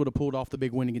Memphis would have pulled off the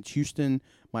big win against Houston.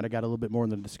 Might have got a little bit more in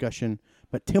the discussion.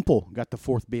 But Temple got the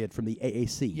 4th bid from the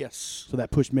AAC. Yes. So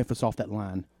that pushed Memphis off that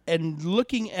line. And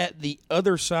looking at the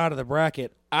other side of the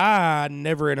bracket, I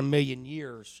never in a million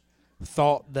years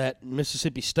thought that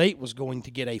Mississippi State was going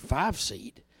to get a 5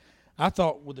 seed. I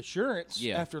thought with assurance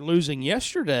after losing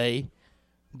yesterday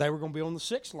they were going to be on the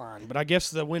 6th line. But I guess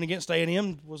the win against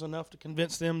A&M was enough to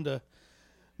convince them to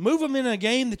move them in a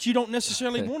game that you don't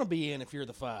necessarily want to be in if you're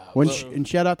the 5. And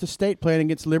shout out to State playing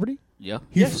against Liberty. Yeah.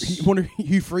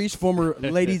 Hugh Freeze, former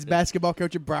ladies basketball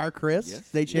coach at Briarcrest,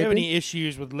 state champion. If you have any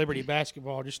issues with Liberty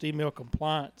basketball, just email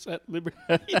compliance at Liberty.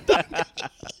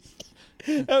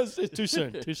 It's too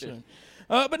soon.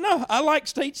 But no, I like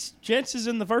State's chances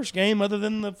in the first game other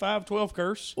than the 5-12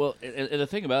 curse. Well, and the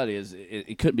thing about it is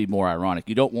it couldn't be more ironic.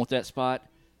 You don't want that spot,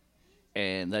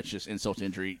 and that's just insult to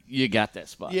injury. You got that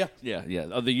spot. Yeah.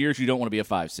 Of the years you don't want to be a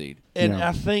 5 seed. And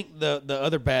I think the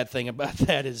other bad thing about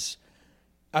that is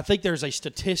I think there's a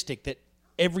statistic that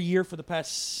every year for the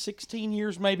past 16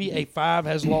 years maybe a 5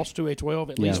 has lost to a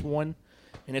 12, at least one.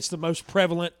 And it's the most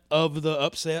prevalent of the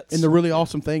upsets. And the really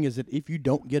awesome thing is that if you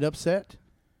don't get upset,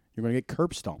 you're going to get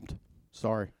curb stomped.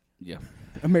 Sorry. Yeah.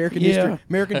 American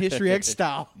History X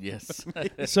style. Yes.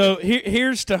 So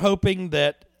here's to hoping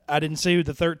that I didn't see who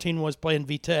the 13 was playing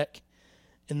VTech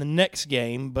in the next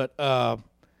game, but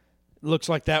looks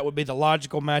like that would be the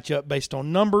logical matchup based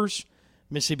on numbers.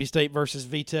 Mississippi State versus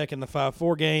VTech in the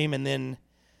 5-4 game, and then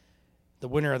the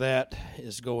winner of that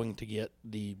is going to get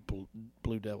the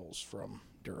Blue Devils from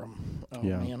Durham. Oh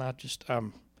man,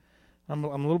 I'm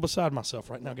a little beside myself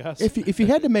right now, guys. If you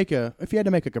had to make a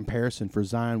comparison for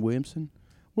Zion Williamson,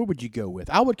 what would you go with?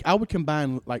 I would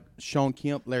combine like Sean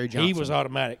Kemp, Larry Johnson. He was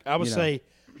automatic. I would say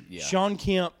Sean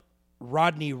Kemp,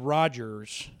 Rodney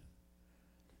Rogers.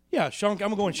 Yeah, I'm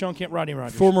going Sean Kemp, Rodney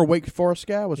Rogers. Former Wake Forest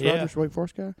guy was Rogers, Wake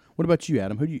Forest guy. What about you,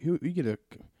 Adam? Who you get a?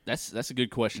 That's a good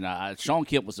question. Sean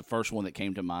Kemp was the first one that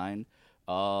came to mind.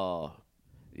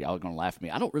 Y'all are gonna laugh at me.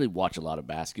 I don't really watch a lot of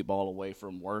basketball away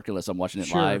from work unless I'm watching it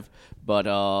live. But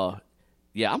I'm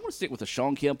gonna stick with a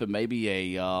Sean Kemp and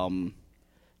maybe a I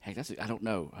don't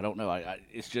know.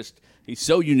 It's just he's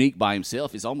so unique by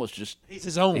himself. He's almost just he's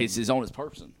his own. He's his own as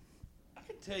person. I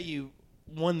can tell you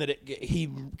one that he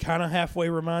kind of halfway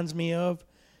reminds me of,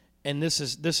 and this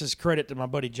is credit to my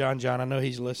buddy John. I know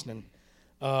he's listening.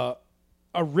 A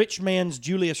rich man's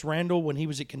Julius Randle when he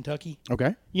was at Kentucky.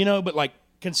 Okay. But like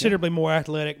considerably more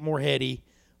athletic, more heady.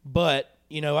 But,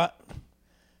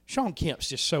 Sean Kemp's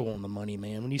just so on the money,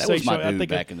 man. When you say Sean,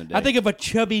 back in the day. I think of a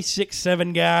chubby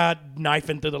 6'7" guy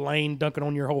knifing through the lane, dunking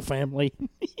on your whole family.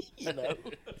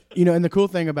 And the cool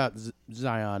thing about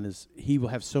Zion is he will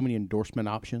have so many endorsement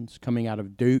options coming out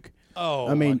of Duke.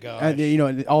 Oh, my gosh.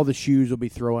 All the shoes will be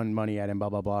throwing money at him, blah,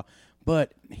 blah, blah.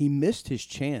 But he missed his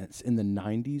chance in the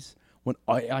 90s when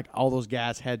all those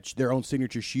guys had their own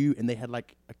signature shoe, and they had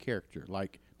like a character,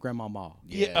 like Grandma Ma.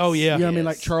 Yes. Oh, yeah. You know what I mean?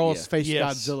 Like Charles faced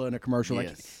Godzilla in a commercial.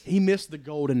 Like he missed the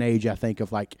golden age, I think,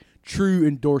 of like true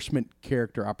endorsement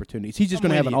character opportunities. He's just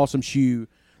going to have an awesome shoe.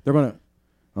 They're going to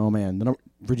 – oh, man.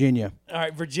 Virginia. All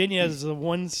right, Virginia is the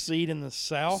 1 seed in the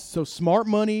South. So smart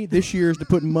money this year is to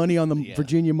put money on the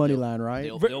Virginia money line,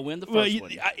 right? They'll win the first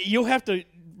one. You'll have to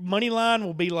 – money line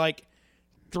will be like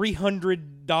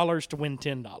 $300 to win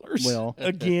 $10. Well.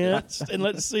 Against. And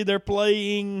let's see, they're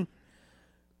playing –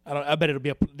 I bet it'll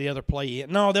be the other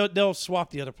play-in. No, they'll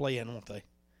swap the other play-in, won't they?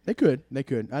 They could.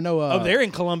 I know. They're in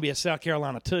Columbia, South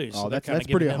Carolina, too. So that's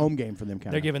pretty a home game for them.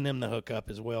 They're giving them the hookup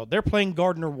as well. They're playing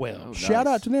Gardner-Webb. Shout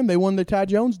out to them. They won the Ty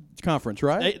Jones conference,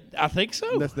 right? I think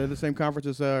so. They're the same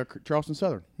conference as Charleston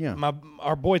Southern. Yeah.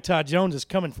 Our boy Ty Jones is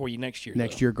coming for you next year.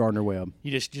 Next year, Gardner-Webb.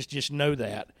 You just know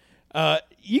that.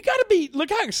 You got to be – look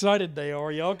how excited they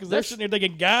are, y'all, because they're sitting there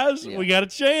thinking, guys, we got a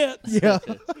chance. Yeah.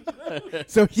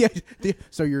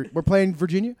 We're playing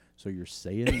Virginia, so you're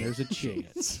saying there's a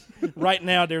chance. Right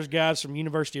now, there's guys from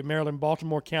University of Maryland,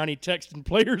 Baltimore County texting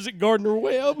players at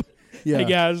Gardner-Webb. Yeah. Hey,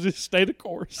 guys, just stay the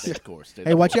course. Of course.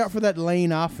 Hey, watch out for that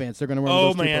lane offense. They're going to run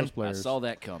those two post players. I saw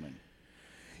that coming.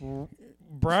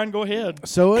 Brian, go ahead.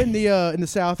 So in the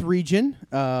South region,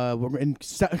 we're in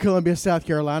Columbia, South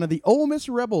Carolina, the Ole Miss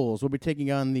Rebels will be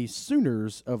taking on the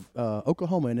Sooners of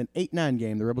Oklahoma in an 8-9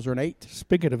 game. The Rebels are an 8.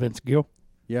 Speaking of Vince Gill.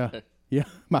 Yeah.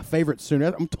 My favorite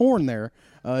Sooner. I'm torn there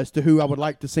as to who I would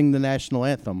like to sing the national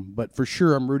anthem, but for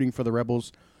sure I'm rooting for the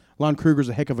Rebels. Lon Kruger's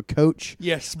a heck of a coach.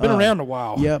 Yes, it's been around a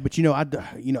while. Yeah, but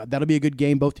that'll be a good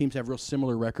game. Both teams have real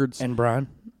similar records. And Brian,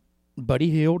 Buddy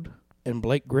Hield and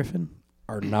Blake Griffin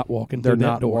are not walking through that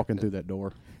door. They're not walking through that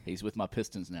door. He's with my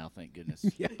Pistons now, thank goodness.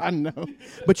 Yeah, I know.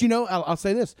 But, I'll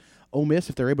say this. Ole Miss,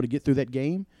 if they're able to get through that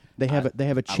game, They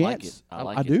have a I chance. like it. I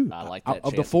like it. do. I like that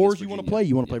Of the chance fours against you want to Virginia. play,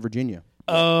 you want to Yeah. play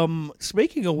Virginia.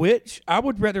 Speaking of which, I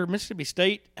would rather Mississippi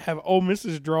State have Ole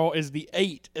Miss's draw as the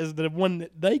 8 as the one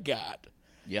that they got.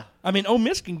 Yeah. I mean, Ole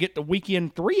Miss can get the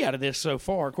weekend 3 out of this so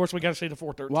far. Of course, we got to see the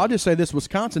 4-13. Well, I'll just say this: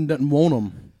 Wisconsin doesn't want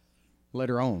them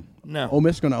later on. No. Ole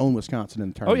Miss is going to own Wisconsin in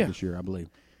the tournament yeah. this year, I believe.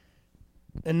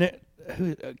 And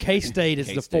K-State is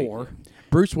the K-State. 4.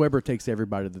 Bruce Weber takes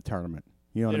everybody to the tournament.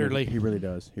 You know what I Literally. mean? He really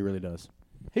does. He really does.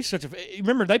 He's such a.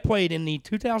 Remember, they played in the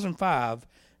 2005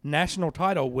 national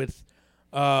title with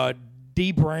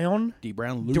D. Brown, D.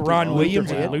 Brown, Deron Williams,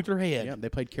 Luther and Head. Luther Head. Yeah, they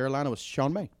played Carolina with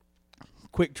Sean May.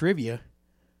 Quick trivia: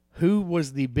 who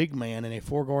was the big man in a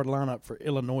 4-guard lineup for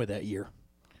Illinois that year?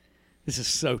 This is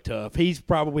so tough. He's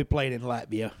probably played in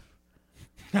Latvia.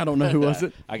 I don't know who was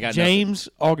it. I got James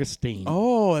Augustine.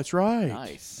 Oh, that's right.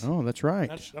 Nice. Oh, that's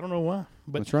right. I don't know why,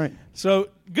 but That's right. So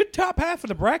good top half of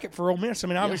the bracket for Ole Miss. I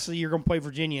mean, obviously you're going to play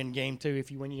Virginia in game 2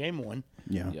 if you win game 1.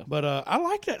 Yeah. Yeah. But I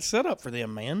like that setup for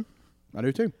them, man. I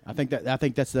do too. I think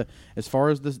that's the as far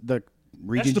as the That's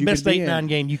regions the you best could be 8-9 in.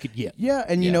 game you could get. Yeah,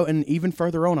 and you Yeah. know, and even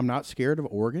further on, I'm not scared of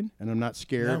Oregon, and I'm not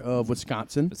scared of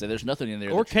Wisconsin. So there's nothing in there.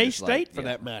 Or that you're just K-State like, for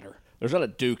that matter. There's not a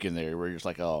Duke in there where you're just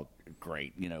like, oh,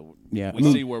 great. Yeah.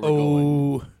 We see where we're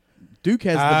going. Oh, Duke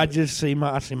has I the just see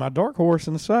my dark horse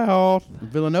in the South.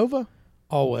 Villanova.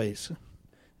 Always.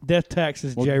 Death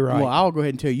taxes, Jay Wright. Well, I'll go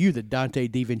ahead and tell you that Dante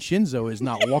DiVincenzo is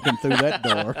not walking through that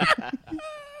door.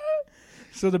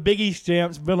 So the Big East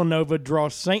champs, Villanova,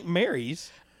 draws St.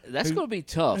 Mary's, That's going to be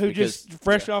tough. who because, just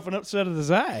fresh off an upset of the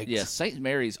Zags. Yeah, St.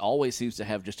 Mary's always seems to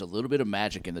have just a little bit of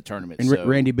magic in the tournament. And so,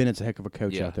 Randy Bennett's a heck of a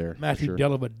coach Yeah. out there. for Matthew sure.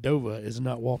 Dellavedova is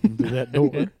not walking through that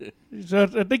door. So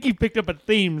I think he picked up a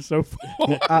theme so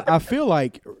far. I feel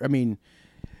like, I mean,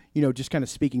 you know, just kind of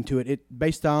speaking to it,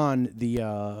 based on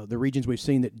the regions we've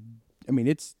seen that, I mean,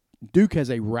 it's Duke has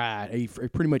a ride, a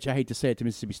pretty much. I hate to say it to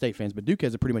Mississippi State fans, but Duke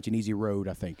has a pretty much an easy road.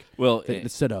 I think. Well, the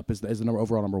setup is the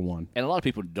overall number one. and a lot of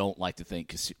people don't like to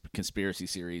think conspiracy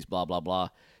series, blah, blah, blah.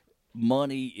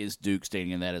 Money is Duke staying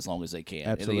in that as long as they can.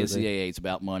 Absolutely. And the NCAA, it's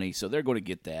about money, so they're going to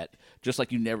get that. Just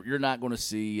like you're not going to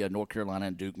see North Carolina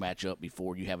and Duke match up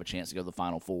before you have a chance to go to the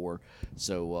Final Four.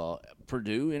 So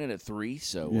Purdue in it at 3.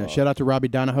 So Yeah, shout out to Robbie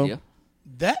Donahoe. yeah,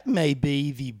 That may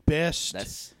be the best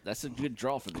that's a good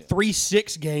draw for them.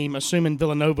 3-6 game, assuming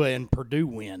Villanova and Purdue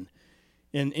win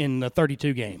in the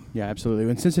 32 game. Yeah, absolutely.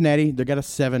 In Cincinnati, they got a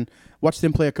 7. Watched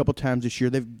them play a couple times this year.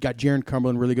 They've got Jaron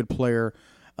Cumberland, really good player.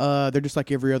 They're just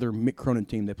like every other Mick Cronin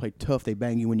team. They play tough. They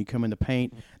bang you when you come in the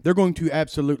paint. They're going to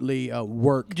absolutely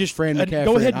work. Just Fran McCaffrey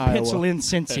go ahead in and Iowa. pencil in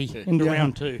Cincy into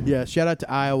round 2. Yeah, shout out to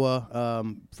Iowa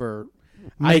for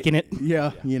Making it.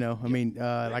 Yeah, you know, I mean,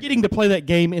 like Getting to play that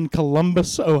game in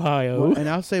Columbus, Ohio. Well, and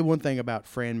I'll say one thing about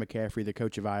Fran McCaffrey, the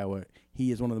coach of Iowa.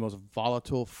 He is one of the most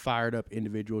volatile, fired up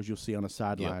individuals you'll see on a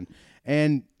sideline.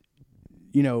 And,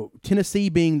 you know, Tennessee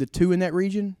being the 2 in that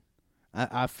region,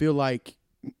 I feel like,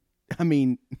 I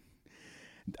mean,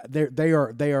 they're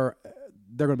going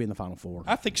to be in the Final Four.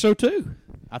 I think so too.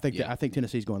 I think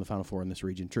Tennessee's going to the Final Four in this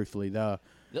region. Truthfully,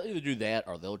 They'll either do that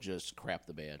or they'll just crap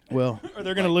the bed. well, Or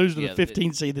they're going to lose to yeah, the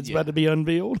 15 seed that's yeah. about to be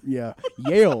unveiled. yeah,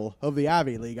 Yale of the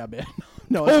Ivy League. I bet.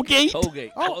 No, Colgate.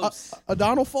 Colgate, close.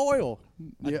 O'Donnell Foyle.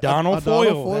 Yeah, O'Donnell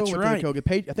Foyle, that's went to the right.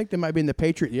 Colgate. I think they might be in the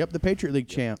Patriot. Yep, the Patriot League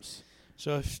champs.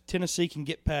 So if Tennessee can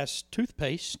get past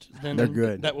toothpaste, then They're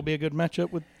good. That will be a good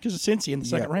matchup with because of Cincy in the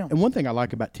second round. And one thing I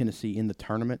like about Tennessee in the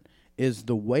tournament is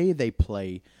the way they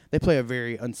play. They play a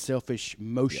very unselfish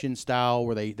motion style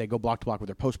where they go block to block with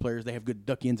their post players. They have good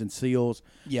duck ins and seals.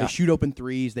 Yeah. They shoot open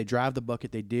threes. They drive the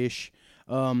bucket. They dish.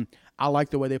 I like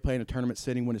the way they play in a tournament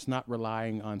setting when it's not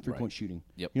relying on 3-point shooting.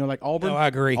 Yep. You know, like Auburn. No, I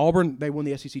agree. Auburn, they won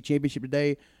the SEC championship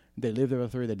today. They live there by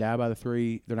the 3. They die by the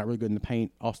 3. They're not really good in the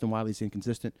paint. Austin Wiley's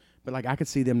inconsistent. But, like, I could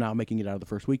see them not making it out of the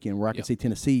first weekend where I could see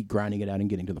Tennessee grinding it out and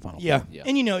getting to the final. Yeah. Four. Yeah.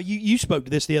 And you know, you spoke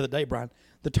to this the other day, Brian.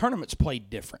 The tournament's played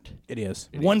different. It is.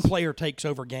 One player takes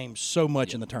over games so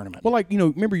much in the tournament. Well, like, you know,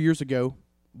 remember years ago,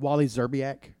 Wally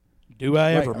Zerbiak? Do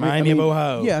I ever? Like, Miami of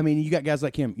Ohio. Yeah, I mean, you got guys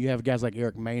like him. You have guys like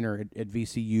Eric Maynor at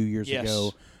VCU years Yes.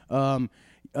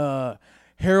 ago.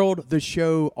 Harold the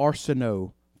Show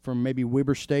Arsenault from maybe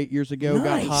Weber State years ago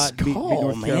Nice got hot, beat call,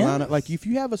 North man. Carolina. Like, if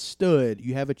you have a stud,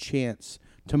 you have a chance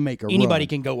to make a Anybody run.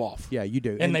 can go off. Yeah, you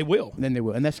do. And they will. And they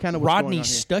will. And that's kind of what's Rodney going on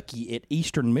here. Stuckey at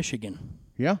Eastern Michigan.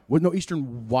 Yeah? Well, no,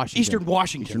 Eastern Washington. Eastern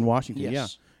Washington. Eastern Washington,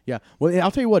 Yes. yeah. Well,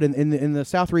 I'll tell you what, in the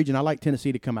South region, I like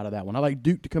Tennessee to come out of that one. I like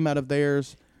Duke to come out of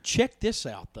theirs. Check this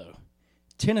out, though.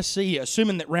 Tennessee,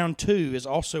 assuming that round 2 is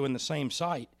also in the same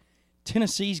site,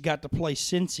 Tennessee's got to play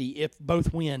Cincy if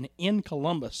both win in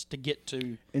Columbus to get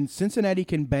to. And Cincinnati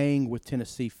can bang with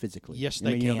Tennessee physically. Yes,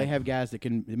 they You know, can. they have guys that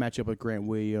can match up with Grant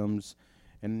Williams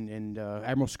and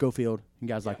Admiral Schofield and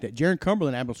guys like that. Jaron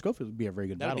Cumberland and Admiral Schofield would be a very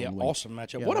good That'd battle. be in an the league. awesome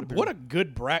matchup. Yeah, What a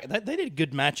good bracket. They did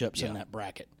good matchups in that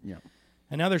bracket. Yeah.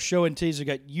 And now they're showing teams. They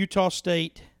got Utah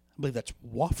State. I believe that's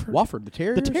Wofford. Wofford, the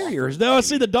Terriers. The Terriers. No, I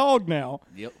see the dog now.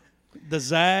 Yep. The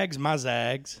Zags, my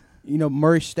Zags. You know,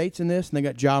 Murray State's in this, and they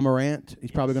got Ja Morant. He's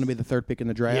probably going to be the third pick in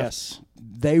the draft. Yes.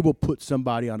 They will put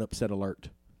somebody on upset alert.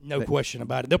 No question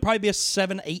about it. There'll probably be a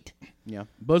 7-8. Yeah.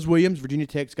 Buzz Williams, Virginia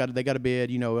Tech's got a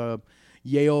bid. You know,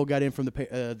 Yale got in from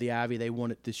the Ivy. They won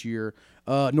it this year.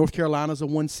 North Carolina's a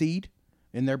 1 seed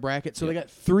in their bracket. So they got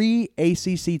 3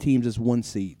 ACC teams as 1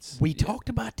 seeds. We talked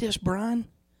about this, Brian.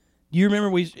 Do you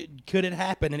remember could it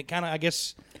happen? And it kind of, I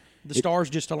guess, the stars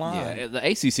just aligned. Yeah,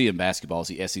 the ACC in basketball is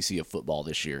the SEC of football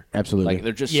this year. Absolutely. Like,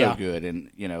 they're just so good.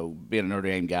 And, you know, being a Notre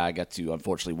Dame guy, I got to,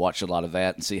 unfortunately, watch a lot of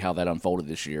that and see how that unfolded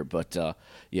this year. But,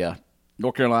 yeah,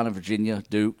 North Carolina, Virginia,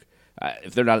 Duke,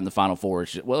 if they're not in the Final Four,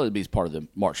 it'd be part of the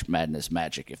March Madness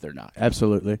magic if they're not.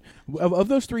 Absolutely. Of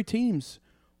those 3 teams,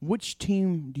 which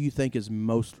team do you think is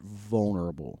most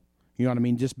vulnerable? You know what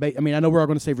I mean? I know we're all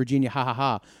going to say Virginia, ha, ha,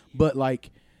 ha. But, like,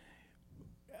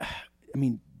 I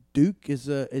mean, Duke is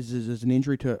an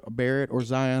injury to Barrett or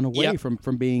Zion away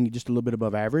from being just a little bit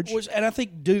above average. And I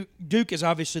think Duke is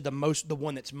obviously the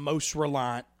one that's most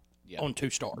reliant on 2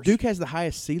 stars. Duke has the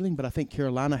highest ceiling, but I think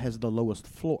Carolina has the lowest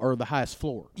floor or the highest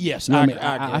floor. Yes, you know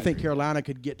I I think Carolina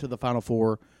could get to the Final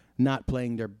Four not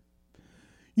playing their.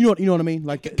 You know what I mean?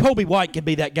 Like Kobe White could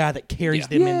be that guy that carries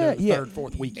them into the third,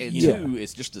 fourth week. And two,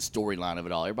 it's just the storyline of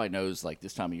it all. Everybody knows, like,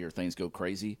 this time of year things go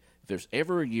crazy. If there's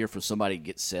ever a year for somebody to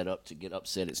get set up to get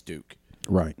upset, it's Duke.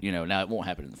 Right. You know, now it won't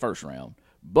happen in the first round,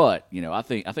 but you know, I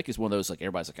think it's one of those, like,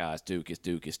 everybody's like, it's Duke, it's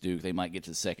Duke, it's Duke. They might get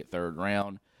to the second, third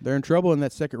round. They're in trouble in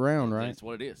that second round, right? That's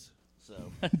what it is. So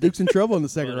Duke's in trouble in the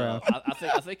second round.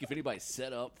 I think if anybody's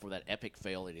set up for that epic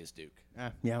fail, it is Duke.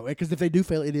 Yeah, because if they do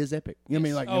fail, it is epic. You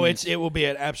know what I mean? It will be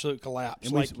an absolute collapse.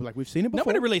 We've seen it before.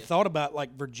 Nobody really thought about,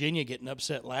 like, Virginia getting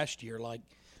upset last year. Like,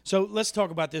 so let's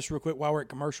talk about this real quick while we're at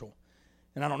commercial.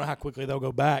 And I don't know how quickly they'll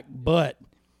go back, but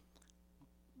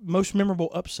most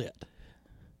memorable upset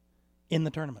in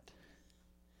the tournament.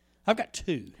 I've got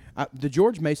 2. The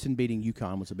George Mason beating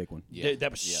UConn was a big one. Yeah.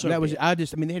 That was so that was.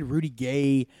 big. They had Rudy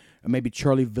Gay, maybe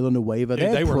Charlie Villanueva.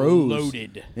 Dude, they were pros.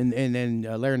 loaded. And then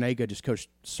Larinaga just coached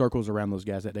circles around those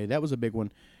guys that day. That was a big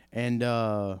one. And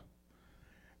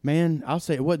man, I'll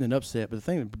say it wasn't an upset, but the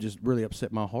thing that just really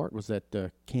upset my heart was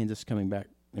that Kansas coming back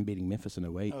and beating Memphis in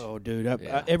 08. Oh, dude.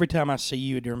 Every time I see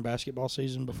you during basketball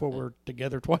season before we're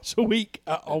together twice a week,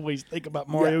 I always think about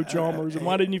Mario Chalmers and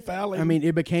why didn't you foul him? I mean,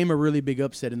 it became a really big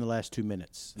upset in the last 2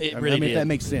 minutes. It I really mean, did. if that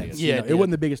makes sense. Yeah, it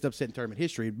wasn't the biggest upset in tournament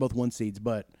history, both 1 seeds,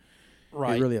 but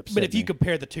right. it really upset But if me. you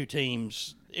compare the 2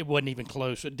 teams, it wasn't even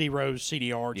close. D Rose,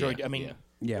 CDR, Joy, I mean,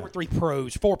 Yeah. there were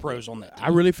 4 pros on that team. I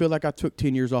really feel like I took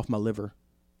 10 years off my liver.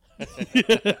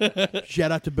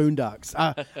 Shout out to Boondocks.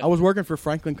 I was working for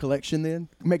Franklin Collection then,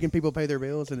 making people pay their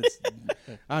bills, and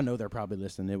I know they're probably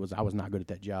listening. I was not good at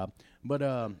that job, but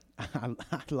I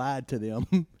lied to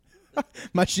them.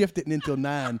 My shift didn't until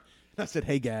 9. I said,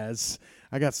 "Hey guys,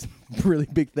 I got some really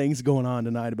big things going on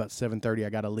tonight. About 7:30, I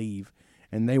got to leave."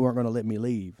 And they weren't going to let me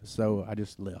leave, so I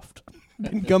just left.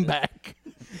 Didn't come back.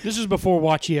 This is before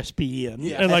Watch ESPN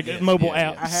and mobile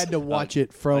apps. I had to watch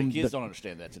it from. Like, kids don't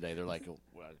understand that today. They're like,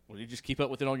 "Well, you just keep up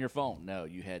with it on your phone." No,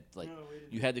 you had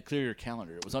to clear your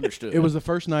calendar. It was understood. It was the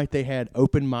first night they had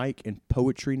open mic and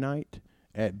poetry night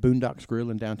at Boondocks Grill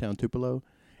in downtown Tupelo,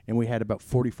 and we had about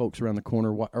 40 folks around the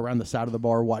corner, around the side of the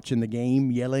bar, watching the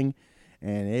game, yelling.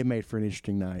 And it made for an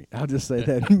interesting night. I'll just say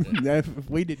that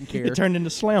we didn't care. It turned into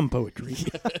slam poetry.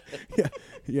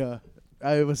 Yeah.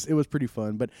 It was pretty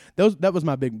fun. But that was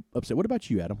my big upset. What about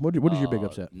you, Adam? What is your big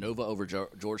upset? Nova over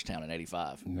Georgetown in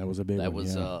 '85. That was a big one. That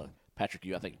was Patrick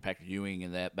Ewing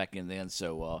and that back in then.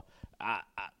 So I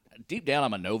deep down,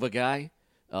 I'm a Nova guy.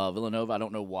 Villanova, I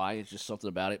don't know why. It's just something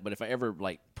about it. But if I ever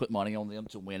put money on them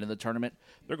to win in the tournament,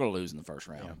 they're going to lose in the first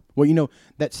round. Yeah. Well,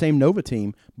 that same Nova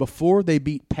team, before they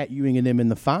beat Pat Ewing and them in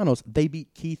the finals, they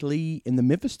beat Keith Lee in the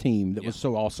Memphis team that was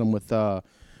so awesome with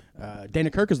Dana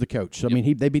Kirk as the coach. So, I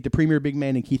mean, they beat the premier big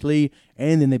man in Keith Lee,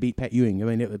 and then they beat Pat Ewing.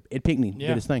 I mean, Ed Pinckney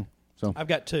did his thing. So I've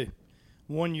got 2.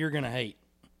 One you're going to hate.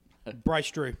 Bryce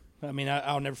Drew. I mean,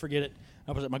 I'll never forget it.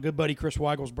 I was at my good buddy Chris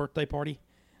Weigel's birthday party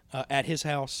at his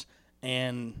house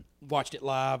and watched it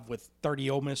live with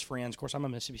 30 Ole Miss friends. Of course, I'm a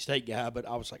Mississippi State guy, but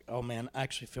I was like, oh, man, I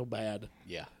actually feel bad.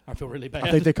 Yeah. I feel really bad. I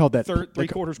think they called that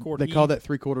three-quarters court. They call that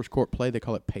three-quarters court play. They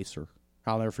call it pacer.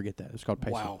 I'll never forget that. It's called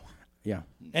pacer. Wow. Yeah.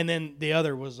 And then the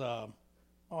other was a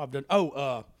lot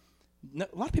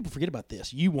of people forget about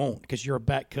this. You won't because you're a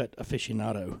back cut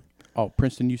aficionado. Oh,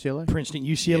 Princeton, UCLA? Princeton,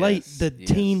 UCLA, Yes, the yes.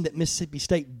 team that Mississippi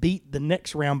State beat the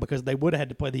next round because they would have had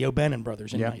to play the O'Bannon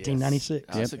brothers in Yeah. 1996.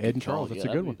 Yep, That's a Ed good and call. Charles, that's a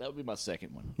that'd good be- one. That would be my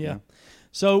second one. Yeah.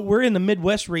 So we're in the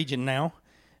Midwest region now,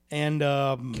 and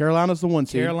Carolina's the one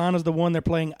seed. Carolina's the one they're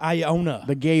playing Iona.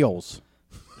 The Gales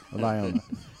of Iona.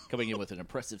 Coming in with an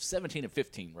impressive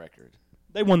 17-15 record.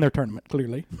 They won their tournament,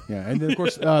 clearly. Yeah, and then, of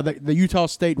course, the Utah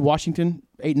State-Washington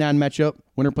 8-9 matchup.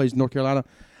 Winner plays North Carolina.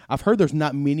 I've heard there's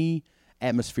not many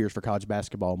atmospheres for college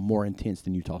basketball more intense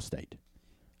than Utah State.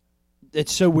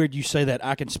 It's so weird you say that.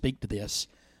 I can speak to this.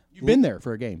 You've been there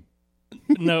for a game.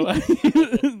 No,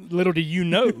 little do you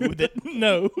know that.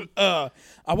 No,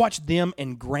 I watched them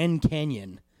in Grand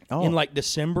Canyon in like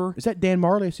December. Is that Dan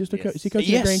Marley? Is he coaching at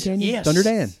Yes, Grand Canyon? yes. Thunder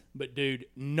Dan. But dude,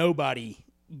 nobody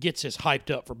gets as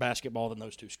hyped up for basketball than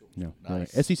those two schools. No.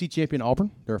 Nice. SEC champion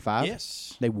Auburn. They're a 5.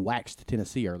 Yes. They waxed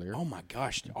Tennessee earlier. Oh my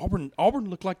gosh, Auburn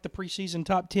looked like the preseason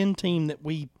top 10 team that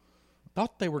we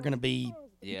thought they were going to be.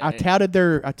 Yeah, I touted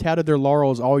their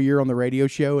laurels all year on the radio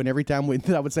show, and every time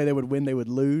I would say they would win, they would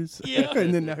lose. Yeah.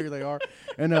 And then now here they are.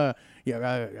 And I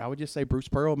would just say Bruce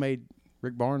Pearl made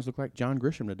Rick Barnes look like John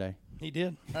Grisham today. He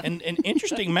did. And an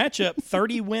interesting matchup: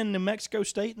 30-win New Mexico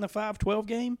State in the 5-12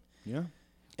 game, Yeah.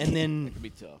 and then It'd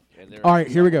be tough. And they're All right,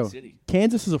 here we Salt go. Lake City.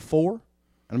 Kansas is a 4, and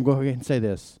I'm going to go ahead and say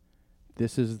this.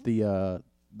 This is the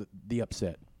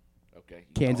upset. Okay.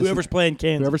 Kansas. whoever's playing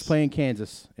Kansas. Whoever's playing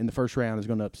Kansas in the first round is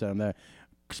going to upset them there.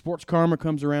 Sports Karma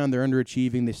comes around. They're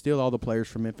underachieving. They steal all the players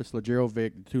from Memphis. LaGero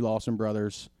Vic, the 2 Lawson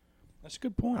brothers. That's a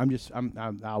good point.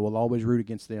 I will always root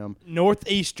against them.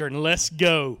 Northeastern, let's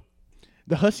go.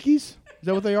 The Huskies? Is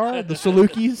that what they are? The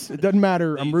Salukis? It doesn't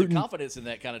matter. I'm The rooting. confidence in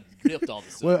that kind of dipped all of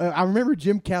a sudden. Well, I remember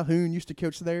Jim Calhoun used to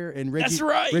coach there, and Reggie, That's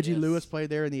right. Reggie Yes. Lewis played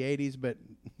there in the 80s. But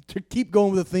to keep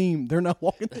going with the theme, they're not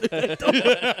walking through.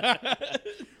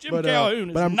 Jim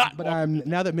Calhoun is not. I'm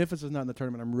now that Memphis is not in the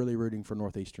tournament, I'm really rooting for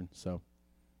Northeastern. So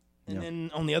And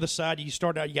then on the other side, you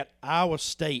start out. You got Iowa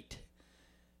State.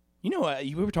 You know,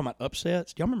 we were talking about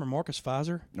upsets. Do y'all remember Marcus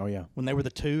Pfizer oh yeah, when they were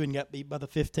the 2 and got beat by the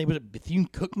 15? Was it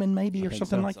Bethune-Cookman maybe or think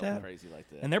something so. like Something that? crazy like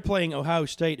that. And they're playing Ohio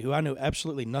State, who I know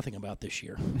absolutely nothing about this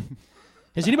year.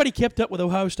 Has anybody kept up with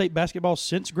Ohio State basketball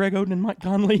since Greg Oden and Mike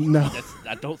Conley? no.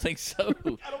 I don't think so.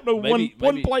 I don't know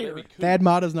one player. maybe Thad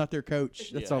Mata's not their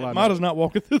coach. That's all I know. Mata's not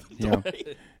walking through the Yeah. door.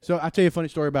 So I'll tell you a funny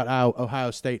story about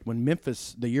Ohio State. When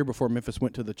Memphis, the year before Memphis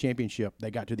went to the championship, they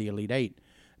got to the Elite Eight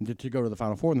to go to the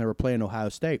Final Four, and they were playing Ohio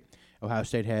State. Ohio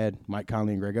State had Mike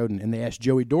Conley and Greg Oden, and they asked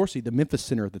Joey Dorsey, the Memphis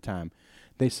center at the time,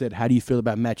 they said, how do you feel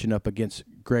about matching up against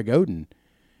Greg Oden?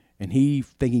 And he,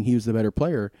 thinking he was the better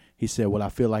player, he said, well, I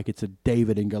feel like it's a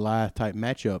David and Goliath type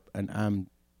matchup, and I'm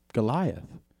Goliath.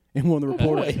 And one of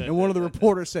the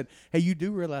reporters said, hey, you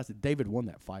do realize that David won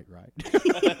that fight, right?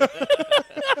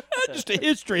 Just a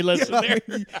history lesson there.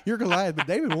 You're Goliath, but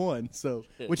David won. So,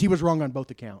 which he was wrong on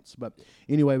both accounts. But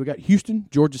anyway, we got Houston,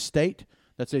 Georgia State.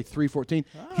 That's a 3-14.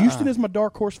 Houston is my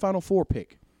dark horse Final Four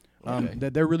pick.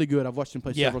 They're really good. I've watched him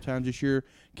play several times this year.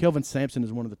 Kelvin Sampson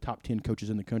is one of the top 10 coaches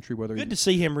in the country. Good to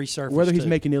see him resurface. Whether he's too.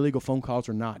 making illegal phone calls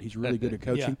or not, he's really good at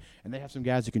coaching. And they have some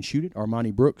guys that can shoot it.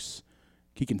 Armani Brooks,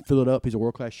 he can fill it up. He's a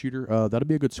world-class shooter. That'll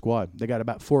be a good squad. They got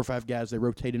about 4 or 5 guys they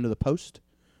rotate into the post.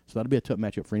 So that'll be a tough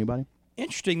matchup for anybody.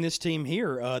 Interesting, this team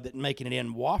here that making it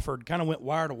in Wofford kind of went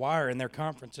wire to wire in their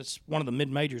conference. It's one of the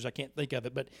mid-majors. I can't think of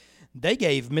it, but they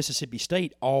gave Mississippi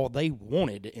State all they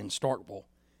wanted in Starkville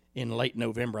in late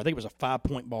November. I think it was a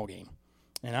 5-point ball game,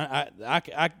 and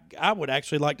I would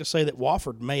actually like to say that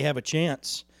Wofford may have a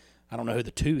chance. I don't know who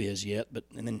the 2 is yet, but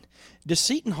and then does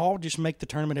Seton Hall just make the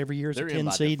tournament every year as They're a in 10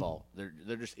 by seed? default.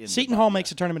 They're just in Seton Hall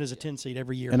makes a tournament as a 10 seed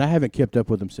every year. And I haven't kept up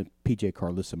with them since P.J.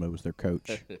 Carlissimo was their coach.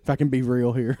 If I can be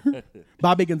real here,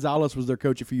 Bobby Gonzalez was their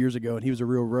coach a few years ago, and he was a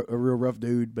real rough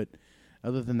dude. But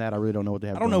other than that, I really don't know what they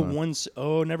have. I don't know going on.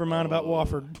 Oh, never mind about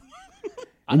Wofford.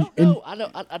 I don't know.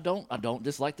 I don't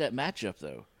dislike that matchup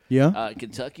though. Yeah,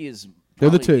 Kentucky is They're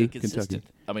the probably 2, inconsistent.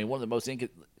 Kentucky. I mean, one of the most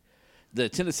the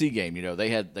Tennessee game. You know, they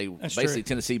basically true.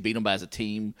 Tennessee beat them as a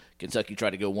team. Kentucky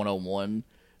tried to go 1-on-1.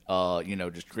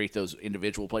 Just create those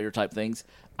individual player type things.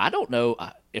 I don't know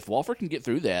if Wofford can get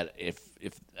through that. If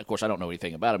of course I don't know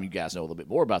anything about them. You guys know a little bit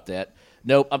more about that.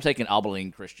 Nope, I'm taking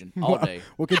Abilene Christian all day.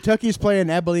 Well, Kentucky's playing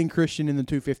Abilene Christian in the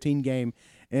 2-15 game,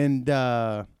 and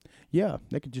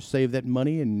they could just save that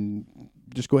money and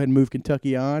just go ahead and move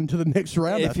Kentucky on to the next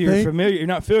round. If you're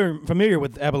not familiar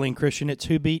with Abilene Christian, it's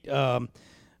who beat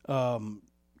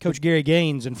Coach Gary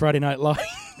Gaines in Friday Night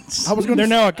Lights. I was gonna They're say-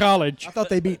 now at college. I thought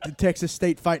they beat the Texas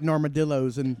State fighting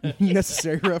armadillos and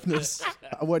necessary roughness.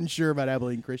 I wasn't sure about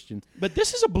Abilene Christian. But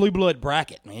this is a blue blood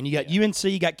bracket, man. You got UNC,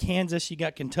 you got Kansas, you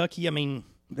got Kentucky. I mean,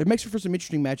 It makes for some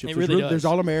interesting matchups. It really does. There's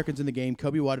All-Americans in the game.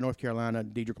 Kobe White at North Carolina,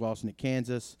 Dedrick Lawson at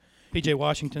Kansas. PJ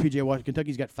Washington. PJ Washington.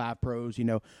 Kentucky's got 5 pros,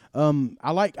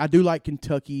 I do like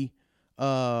Kentucky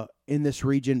in this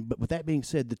region, but with that being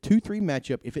said, the 2-3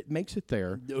 matchup, if it makes it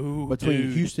there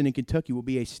between Houston and Kentucky, will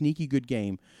be a sneaky good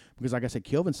game because, like I said,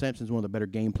 Kelvin Sampson's one of the better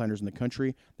game planners in the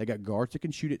country. They got guards that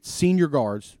can shoot it, senior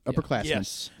guards, upperclassmen.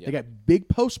 Yes. They got big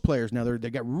post players now. They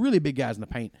got really big guys in the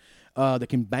paint that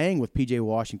can bang with PJ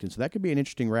Washington. So that could be an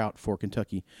interesting route for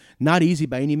Kentucky. Not easy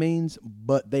by any means,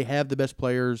 but they have the best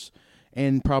players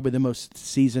and probably the most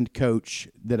seasoned coach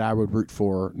that I would root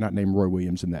for, not named Roy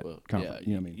Williams in that conference.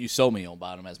 You know what I mean? You sold me on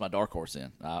buying them as my dark horse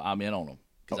in. I'm in on them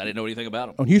because I didn't know anything about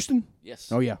them. On Houston? Yes.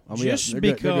 Oh, yeah. Just They're good.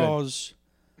 They're good. because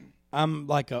I'm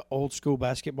like an old school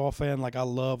basketball fan. Like I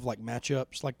love like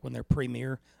matchups. Like when they're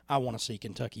premier, I want to see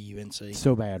Kentucky UNC.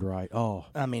 So bad, right? Oh,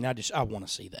 I mean, I want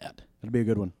to see that. that'd be a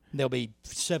good one. There'll be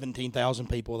 17,000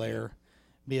 people there.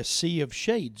 Be a sea of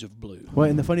shades of blue. Well,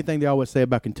 and the funny thing they always say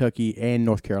about Kentucky and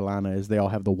North Carolina is they all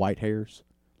have the white hairs.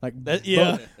 Like That-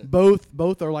 yeah.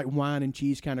 both are like wine and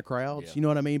cheese kind of crowds. Yeah. You know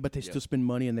what I mean? But they still spend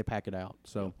money and they pack it out.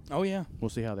 So Oh yeah. we'll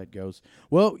see how that goes.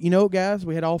 Well, guys,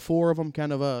 we had all 4 of them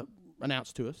kind of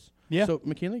announced to us. Yeah. So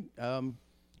McKinley, give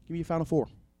me your final 4.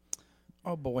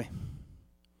 Oh boy.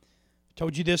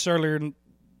 Told you this earlier,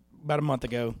 about a month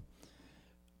ago.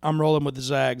 I'm rolling with the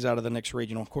Zags out of the next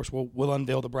regional. Of course, we'll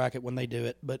unveil the bracket when they do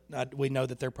it, but we know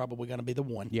that they're probably going to be the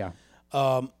one. Yeah.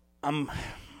 I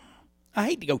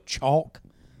hate to go chalk.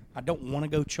 I don't want to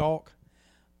go chalk.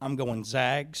 I'm going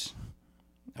Zags.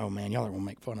 Oh man, y'all are going to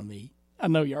make fun of me. I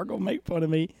know y'all are going to make fun of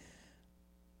me.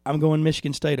 I'm going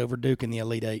Michigan State over Duke in the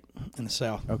Elite Eight in the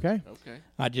South. Okay. Okay.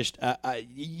 I just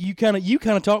you kind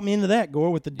of talked me into that,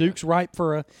 Gore, with the Duke's ripe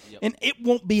for a, and it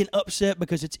won't be an upset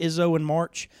because it's Izzo in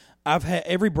March. I've had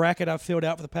every bracket I've filled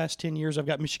out for the past 10 years. I've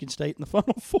got Michigan State in the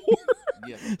Final Four,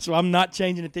 so I'm not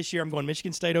changing it this year. I'm going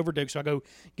Michigan State over Duke. So I go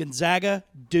Gonzaga,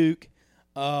 Duke.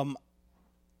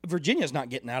 Virginia's not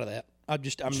getting out of that.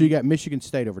 So you got Michigan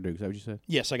State over Duke. Is that what you said?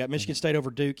 Yes, I got Michigan State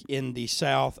over Duke in the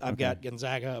South. I've got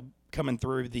Gonzaga coming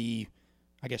through the,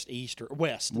 I guess, East or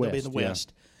West. They'll be in the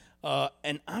West.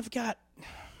 And I've got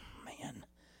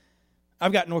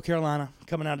North Carolina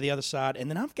coming out of the other side.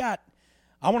 And then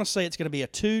I want to say it's going to be a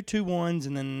 2-2-1s,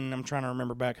 and then I'm trying to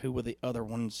remember back who were the other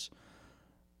ones.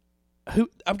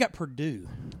 I've got Purdue.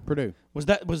 Purdue. Was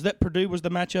that Purdue was the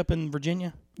matchup in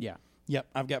Virginia? Yeah. Yep,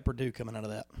 I've got Purdue coming out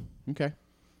of that. Okay.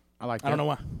 I like that. I don't know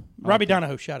why. Robbie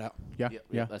Donahoe, shout out. Yeah.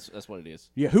 Yeah. That's what it is.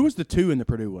 Yeah. Who was the 2 in the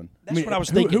Purdue one? That's what I was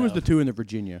thinking Who was of. the 2 in the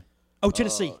Virginia? Oh,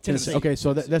 Tennessee. Okay,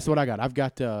 so that's what I got. I've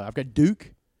got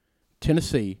Duke,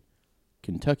 Tennessee,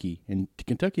 Kentucky and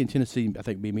Tennessee. I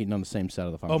think be meeting on the same side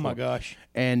of the final. Oh my four. gosh.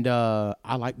 And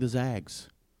I like the Zags.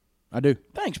 I do.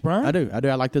 Thanks, Brian. I do.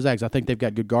 I like the Zags. I think they've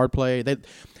got good guard play.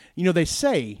 They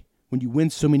say when you win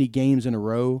so many games in a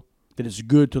row that it's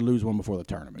good to lose one before the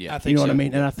tournament. Yeah, I think what so. I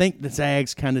mean. And I think the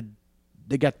Zags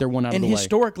they got their one out And of the way.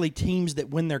 historically, teams that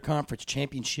win their conference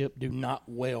championship do not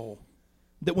well.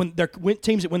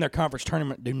 Teams that win their conference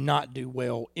tournament do not do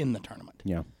well in the tournament.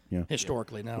 Yeah.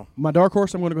 Historically, no. My dark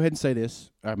horse, I'm going to go ahead and say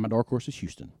this. My dark horse is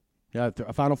Houston. Yeah,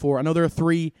 a Final Four. I know there are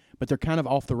 3, but they're kind of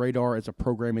off the radar as a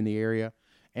program in the area.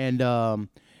 And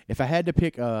if I had to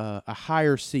pick a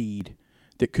higher seed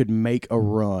that could make a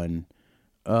run,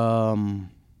 I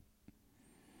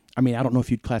don't know if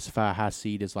you'd classify a high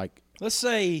seed as like. Let's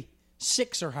say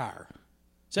 6 or higher.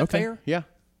 Is that Okay, fair? yeah.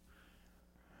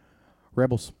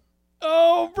 Rebels.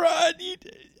 Oh, Brian.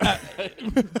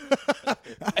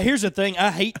 Here's the thing.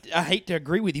 I hate to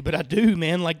agree with you, but I do,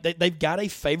 man. Like they've got a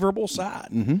favorable side.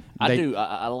 Mm-hmm. I do.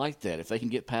 I like that. If they can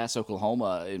get past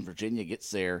Oklahoma and Virginia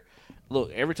gets there,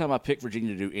 look. Every time I pick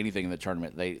Virginia to do anything in the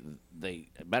tournament, they.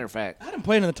 Matter of fact, I had them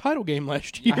playing in the title game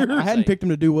last year. I hadn't picked them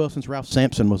to do well since Ralph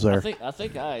Sampson was there. I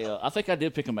think I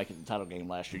did pick them making the title game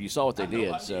last year. You saw what they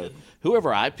did. So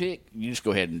whoever I pick, you just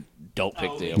go ahead and don't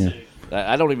pick them.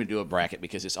 I don't even do a bracket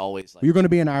because it's always like. You're going to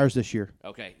be in ours this year.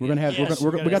 Okay. We're going to have. Yes, we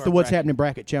we're got the What's Happening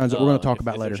bracket challenge that we're going to talk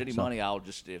about if later. If there's any so. money, I'll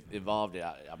just if involved.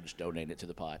 I'm just donating it to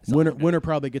the pot. Winner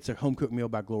probably gets a home cooked meal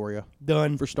by Gloria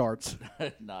Done. for starts.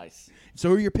 Nice. So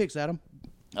who are your picks, Adam?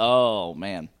 Oh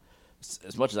man,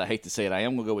 as much as I hate to say it, I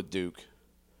am gonna go with Duke,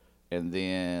 and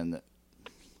then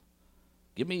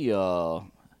give me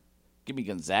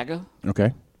Gonzaga,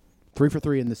 Okay, 3 for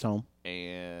 3 in this home.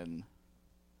 and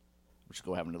we're just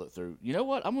go having to look through. You know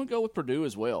what? I'm gonna go with Purdue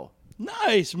as well.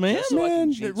 Nice, man. So I can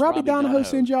Man, jinx Robbie Donahoe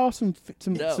send y'all some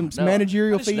No.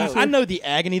 managerial fees. I know the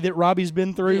agony that Robbie's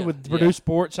been through with Purdue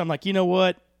sports. I'm like, you know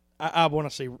what? I want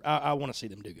to see. I want to see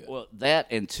them do good. Well, that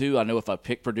and two, I know if I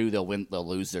pick Purdue, they'll win. They'll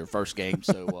lose their first game.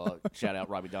 So shout out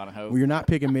Robbie Donahoe. Well, you're not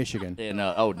picking Michigan. And no,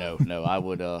 I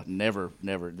would never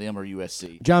them or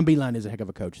USC. John Beilein is a heck of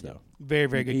a coach, though. Very,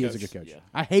 very good He coach. is a good coach. Yeah.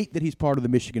 I hate that he's part of the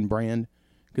Michigan brand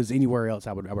because anywhere else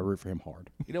I would root for him hard.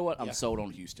 You know what? I'm sold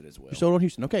on Houston as well. You're sold on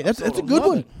Houston. Okay, that's a sold good on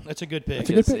one. That's a good pick.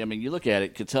 a good pick. I mean, you look at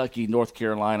it, Kentucky, North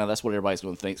Carolina, that's what everybody's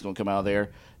going to think is going to come out of there.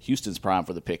 Houston's prime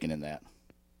for the picking in that.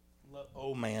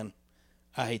 Oh man,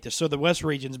 I hate this. So the West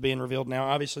region's being revealed now.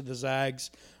 Obviously, the Zags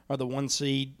are the 1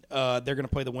 seed. They're going to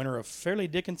play the winner of Fairleigh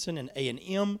Dickinson and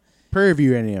A&M. Prairie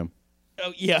View A&M.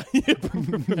 Oh yeah,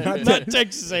 not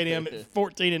Texas A&M at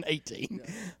 14 and 18.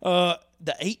 The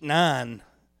 8-9,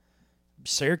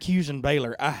 Syracuse and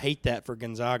Baylor. I hate that for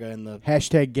Gonzaga and the.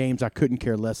 Hashtag games I couldn't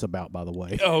care less about, by the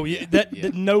way. Oh yeah,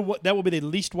 that will be the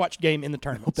least watched game in the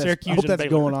tournament. Syracuse I hope and that's Baylor.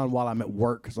 going on while I'm at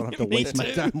work because I don't have to Me waste my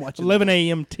too. time watching. 11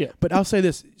 a.m. tip. But I'll say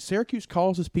this: Syracuse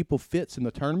causes people fits in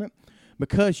the tournament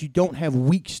because you don't have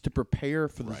weeks to prepare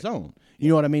for the zone. You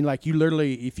know what I mean? Like you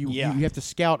literally, if you have to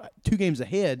scout 2 games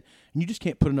ahead, and you just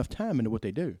can't put enough time into what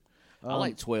they do. I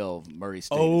like 12 Murray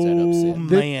State. Oh Is that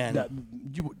upset? man,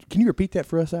 Can you repeat that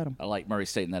for us, Adam? I like Murray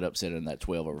State in that upset in that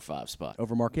 12/5 spot.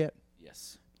 Over Marquette?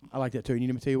 Yes. I like that too. You need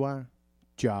me to tell you why?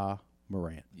 Ja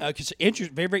Morant. Because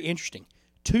very, very interesting.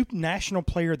 2 National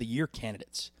Player of the Year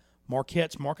candidates: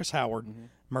 Marquette's Marcus Howard,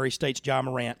 Murray State's Ja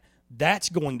Morant. That's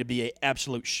going to be an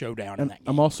absolute showdown in that game.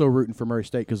 I'm also rooting for Murray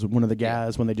State because one of the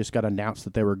guys, when they just got announced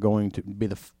that they were going to be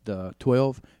the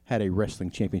 12, had a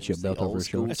wrestling championship belt over his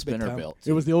shoulder. That's a big Spinner time. belt.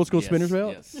 It was the old school Yes, spinner's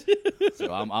belt? Yes.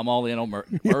 So I'm all in on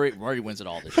Murray. Murray wins it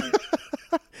all this year.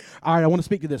 All right, I want to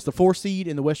speak to this. The 4 seed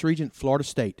in the West region, Florida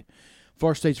State.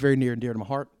 Florida State's very near and dear to my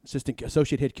heart.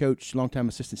 Associate head coach, longtime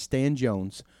assistant Stan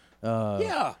Jones.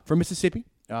 From Mississippi.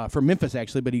 From Memphis,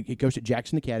 actually, but he coached at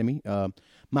Jackson Academy.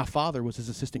 My father was his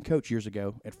assistant coach years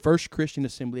ago at First Christian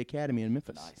Assembly Academy in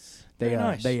Memphis. Nice.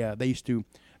 They used to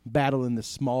battle in the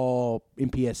small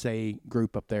MPSA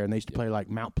group up there, and they used to play like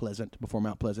Mount Pleasant before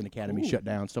Mount Pleasant Academy shut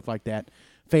down, stuff like that.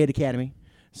 Fayette Academy.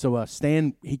 So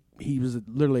Stan, he was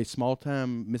literally a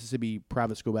small-time Mississippi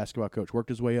private school basketball coach. Worked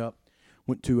his way up,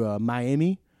 went to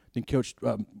Miami, then coached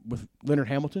with Leonard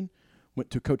Hamilton. Went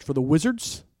to coach for the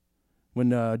Wizards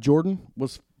when Jordan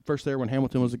was first there, when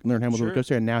Leonard Hamilton was coach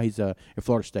there, and now he's at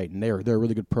Florida State, and they're a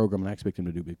really good program, and I expect him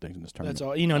to do big things in this tournament. That's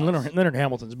all. You know, and Leonard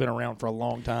Hamilton's been around for a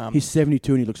long time. He's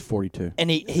 72 and he looks 42. And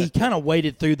he kind of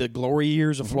waded through the glory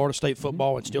years of Florida State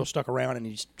football and still stuck around, and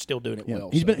he's still doing it well.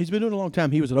 He's been doing it a long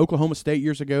time. He was at Oklahoma State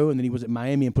years ago, and then he was at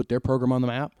Miami and put their program on the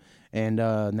map. And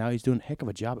now he's doing a heck of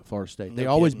a job at Florida State. They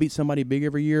always beat somebody big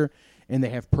every year, and they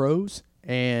have pros.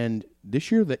 And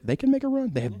this year they can make a run.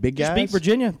 They have big guys. Just beat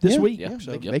Virginia this week. Yeah.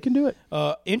 So. They can do it.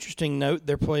 Interesting note: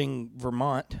 they're playing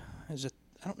Vermont. Is it?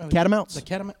 I don't know. Catamounts? The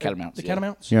Catamounts. Catamounts, The yeah.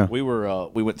 Catamounts. Yeah. We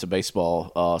went to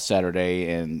baseball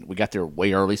Saturday, and we got there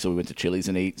way early, so we went to Chili's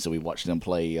and eat. So we watched them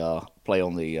play on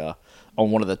the on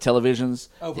one of the televisions.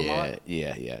 Oh, Vermont.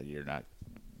 Yeah. You're not.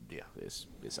 Yeah, it's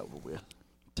over with.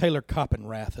 Taylor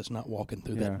Coppenrath is not walking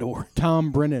through that door.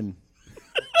 Tom Brennan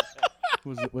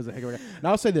was a heck of a guy.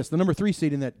 Now I'll say this: the number 3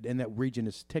 seed in that region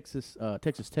is Texas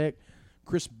Tech.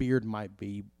 Chris Beard might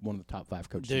be one of the top 5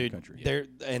 coaches in the country.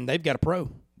 They've got a pro,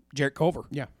 Jarrett Culver.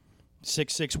 Yeah.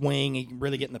 6'6" wing. He can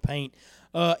really get in the paint.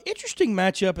 Interesting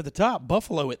matchup at the top.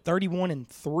 Buffalo at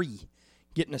 31-3,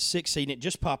 getting a 6 seed. And it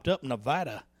just popped up.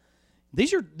 Nevada.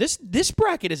 This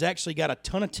bracket has actually got a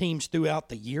ton of teams throughout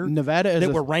the year. Nevada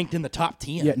that were ranked in the top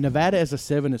 10. Yeah, Nevada as a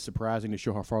 7 is surprising to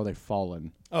show how far they've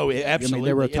fallen. Oh, yeah, absolutely. I mean,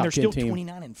 they were a top and they're 10 still team.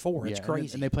 29-4. It's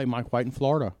crazy. And they play Mike White in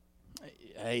Florida.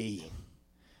 Hey.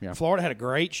 Yeah. Florida had a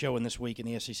great showing this week in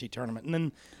the SEC tournament. And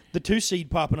then the 2 seed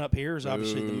popping up here is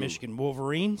obviously the Michigan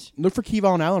Wolverines. Look for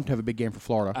Kevon Allen to have a big game for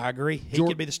Florida. I agree. He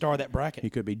could be the star of that bracket. He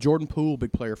could be. Jordan Poole,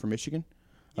 big player for Michigan.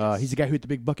 He's the guy who hit the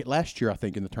big bucket last year, I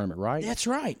think, in the tournament, right? That's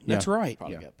right. That's right.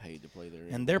 Probably got paid to play there.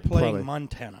 And they're playing Probably.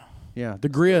 Montana. Yeah, the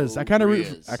Grizz. I kind of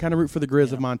Grizz. root for the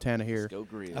Grizz of Montana here. Go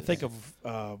Grizz. I think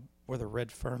of where the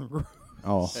red fern grew.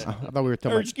 Oh, I thought we were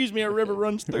talking Or, about excuse me, a river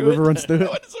runs through river runs through it.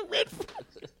 What is a red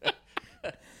fern?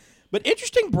 But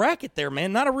interesting bracket there,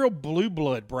 man. Not a real blue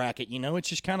blood bracket, you know. It's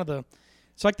just kind of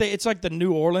it's like the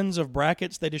New Orleans of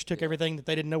brackets. They just took everything that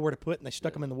they didn't know where to put and they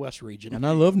stuck them in the West region. And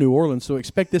I love New Orleans, so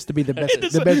expect this to be the best.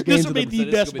 This the best games will of be the.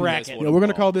 the best bracket. You know, we're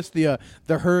going to call this the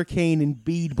Hurricane and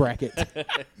Bede bracket.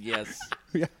 Yes.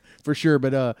 Yeah, for sure.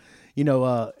 But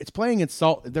it's playing in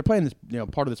Salt. They're playing this,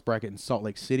 part of this bracket in Salt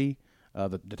Lake City.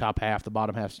 The top half, the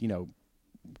bottom half,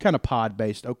 kind of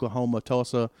pod-based, Oklahoma,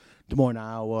 Tulsa, Des Moines,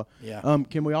 Iowa. Yeah.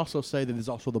 Can we also say that it's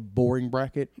also the boring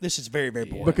bracket? This is very, very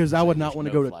boring. Because I would not want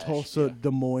to no go to flash, Tulsa,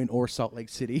 Des Moines, or Salt Lake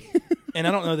City. And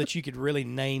I don't know that you could really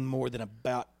name more than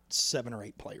about 7 or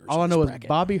 8 players. All I in this know bracket. is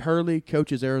Bobby Hurley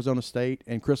coaches Arizona State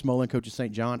and Chris Mullen coaches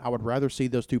St. John. I would rather see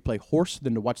those two play horse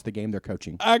than to watch the game they're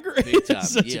coaching. I agree. Big time.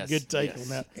 Such Yes, a good take yes. on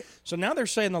that. So now they're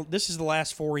saying this is the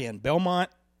last 4 in. Belmont,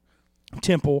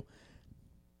 Temple.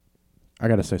 I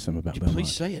got to say something about Belmont.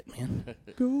 Please say it, man.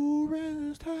 Go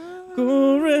rest high.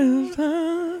 Go rest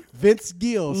high. Vince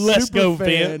Gill, Let's super go, fan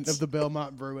Vince. of the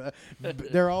Belmont Brew.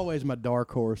 They're always my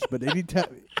dark horse, but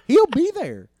anytime he'll be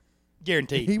there.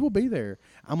 Guaranteed. He will be there.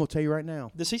 I'm gonna tell you right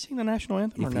now. Does he sing the national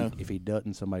anthem or If, no? if he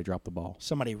doesn't, somebody drop the ball.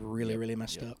 Somebody really, really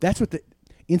messed up. That's what the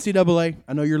NCAA.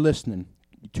 I know you're listening.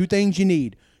 2 things you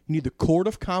need. You need the court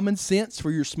of common sense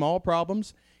for your small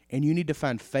problems, and you need to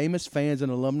find famous fans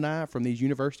and alumni from these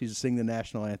universities to sing the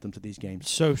national anthem to these games.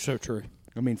 So true.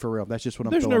 I mean, for real. That's just what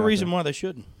I'm. There's no throwing out reason there. why they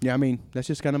shouldn't. Yeah, I mean, that's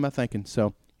just kind of my thinking.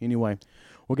 So, anyway.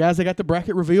 Well, guys, I got the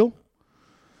bracket reveal.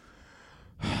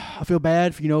 I feel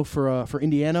bad, for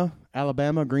Indiana,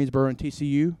 Alabama, Greensboro, and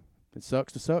TCU. It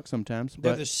sucks to suck sometimes.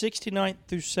 They're But the 69th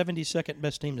through 72nd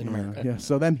best teams in America. yeah,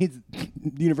 so that means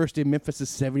the University of Memphis is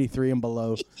 73 and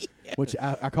below, which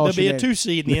I call There'll be a shenanigans. 2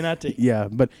 seed in the NIT. Yeah,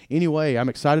 but anyway, I'm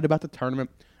excited about the tournament.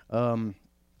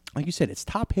 Like you said, it's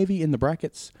top heavy in the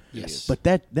brackets. Yes. But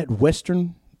that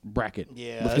Western bracket,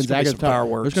 Yeah, with there's gonna be Gonzaga some at the top,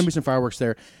 fireworks. There's going to be some fireworks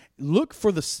there. Look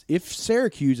for if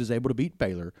Syracuse is able to beat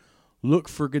Baylor, look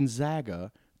for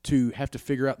Gonzaga to have to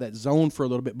figure out that zone for a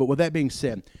little bit. But with that being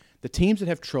said, the teams that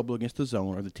have trouble against the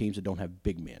zone are the teams that don't have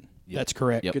big men. That's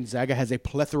correct. Yep. Gonzaga has a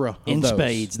plethora of In those.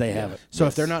 spades, they have it. So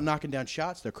if they're not knocking down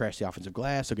shots, they'll crash the offensive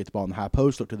glass. They'll get the ball in the high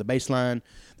post, look to the baseline.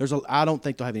 I don't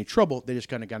think they'll have any trouble. They're just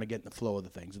kind of get in the flow of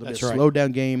the things. It'll That's be a right. slow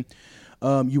down game.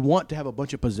 You want to have a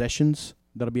bunch of possessions.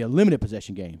 That'll be a limited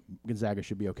possession game. Gonzaga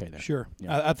should be okay there. Sure,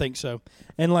 Yeah. I think so.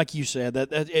 And like you said,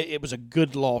 that it was a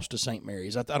good loss to St.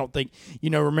 Mary's. I don't think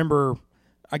remember.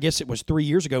 I guess it was 3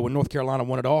 years ago when North Carolina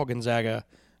won it all. Gonzaga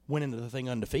went into the thing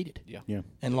undefeated. Yeah.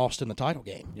 And lost in the title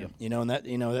game. Yeah. And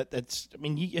that's.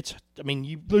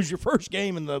 You lose your first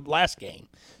game in the last game.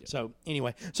 Yeah. So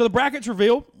anyway, the brackets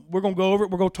revealed. We're gonna go over it.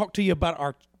 We're gonna talk to you about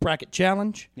our bracket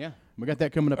challenge. Yeah. We got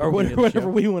that coming up. Or at the end of the whatever show.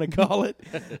 we want to call it.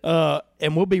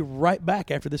 And we'll be right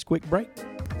back after this quick break.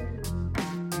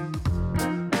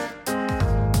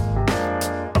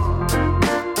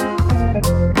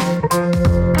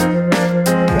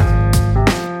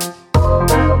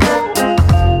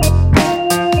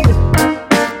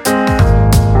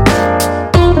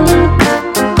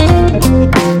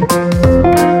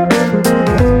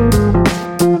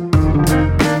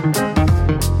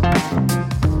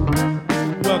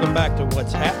 Welcome back to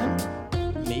What's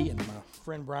Happening. Me and my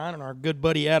friend Brian and our good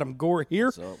buddy Adam Gore here.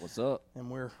 What's up? What's up? And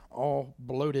we're all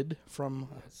bloated from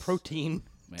protein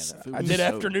Man, that food was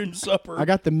mid-afternoon supper. I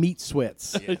got the meat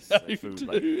sweats. Yes, that food,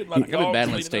 like, Dude, my I've been dog's battling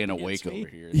cleaning staying up awake against me. over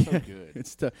here.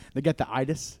 It's so good. They got the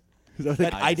itis.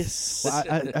 That itis.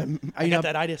 Well, I got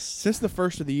that itis. Since the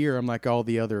first of the year, I'm like all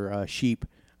the other sheep,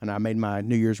 and I made my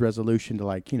New Year's resolution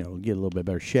to get a little bit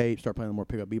better shape, start playing a little more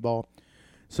pickup b-ball.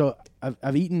 So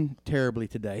I've eaten terribly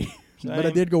today, but I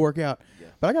Same. did go work out. Yeah.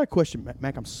 But I got a question,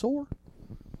 Mac. I'm sore.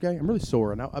 Okay, I'm really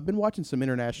sore. Now I've been watching some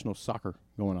international soccer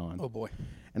going on. Oh, boy.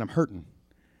 And I'm hurting.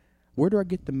 Where do I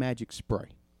get the magic spray?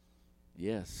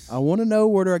 Yes. I want to know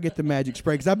where do I get the magic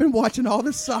spray because I've been watching all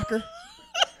this soccer.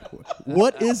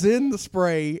 What is in the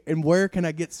spray and where can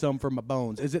I get some for my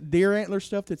bones? Is it deer antler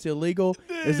stuff that's illegal?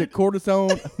 Is it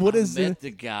cortisone? What is I met it? the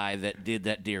guy that did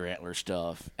that deer antler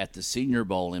stuff at the Senior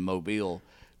Bowl in Mobile.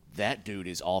 That dude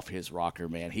is off his rocker,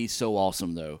 man. He's so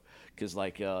awesome though, because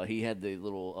he had the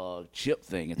little chip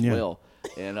thing as well.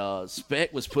 And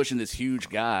Speck was pushing this huge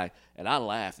guy, and I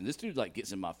laughed. And this dude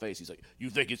gets in my face. He's like, "You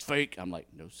think it's fake?" I'm like,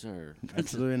 "No, sir."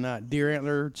 Absolutely not. Deer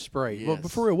antler spray. Yes.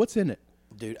 But for real, what's in it?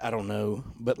 Dude, I don't know,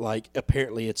 but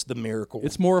apparently it's the miracle.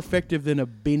 It's more effective than a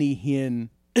Benny Hinn.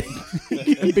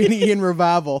 Benny Hinn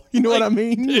revival. You know what I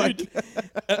mean? Dude,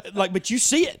 but you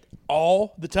see it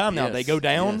all the time now. Yes, They go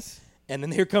down, yes. and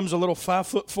then here comes a little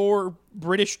 5'4"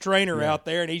 British trainer out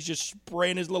there, and he's just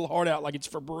spraying his little heart out like it's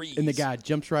Febreze. And the guy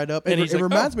jumps right up. And And he's it like,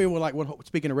 reminds me of when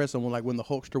speaking of wrestling, when the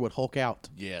Hulkster would Hulk out.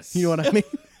 Yes. You know what I mean?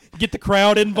 get the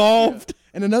crowd involved.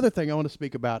 And another thing I want to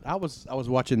speak about, I was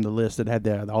watching the list that had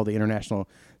all the international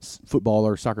football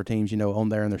or soccer teams, on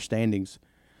there in their standings.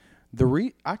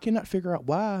 I cannot figure out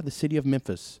why the city of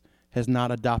Memphis has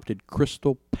not adopted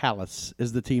Crystal Palace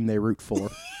as the team they root for.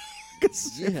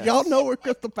 If y'all know where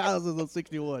Crystal Palace is on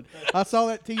 61, I saw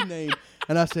that team name.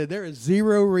 And I said, there is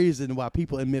zero reason why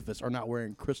people in Memphis are not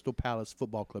wearing Crystal Palace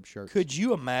Football Club shirts. Could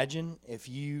you imagine if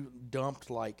you dumped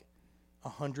like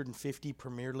 150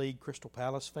 Premier League Crystal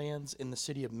Palace fans in the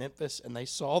city of Memphis, and they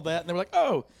saw that and they were like,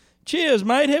 "Oh, cheers,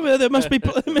 mate! Hey, well, they must be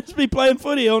playing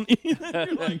footy on." You're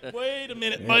like, "Wait a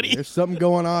minute, buddy." There's something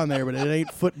going on there, but it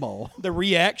ain't football. The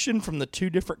reaction from the two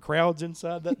different crowds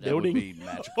inside that building would be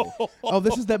magical. Oh,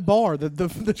 this is that bar,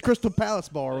 the Crystal Palace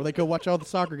bar where they go watch all the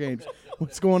soccer games.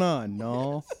 What's going on?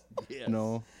 No, Yes.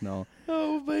 no.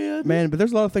 Oh man, Man, but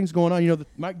there's a lot of things going on. You know,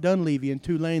 Mike Dunleavy and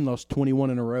Tulane lost 21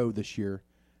 in a row this year.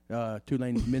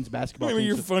 Tulane men's basketball remember team.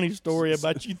 your funny story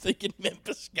about you thinking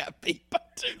Memphis got beat by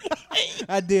Tulane?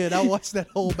 I did. I watched that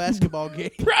whole basketball game.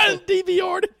 Brian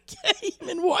DVR'd a game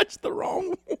and watched the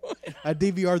wrong one. I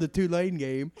DVR'd the Tulane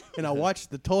game, and I watched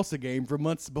the Tulsa game for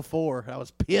months before. I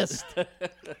was pissed.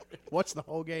 Watched the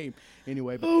whole game.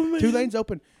 Anyway, but Tulane's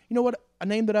open. You know what? A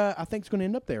name that I think is going to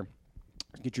end up there.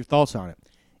 Get your thoughts on it.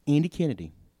 Andy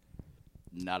Kennedy.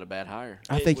 Not a bad hire.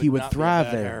 I It think he would would not be a thrive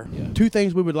bad there. hire. Yeah. Two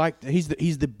things we would like. He's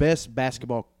the best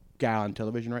basketball guy on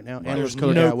television right now. Analyst, There's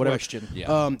color no guy, whatever. question.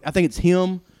 Yeah. I think it's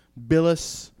him,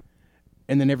 Billis,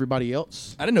 and then everybody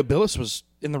else. I didn't know Billis was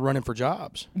in the running for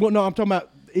jobs. Well, no, I'm talking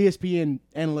about ESPN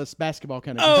analyst basketball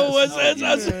kind of. Oh,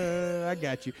 guys. I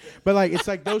got you. But like, it's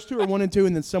like those two are 1 and 2,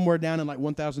 and then somewhere down in like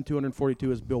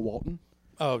 1,242 is Bill Walton.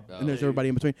 Oh, And there's everybody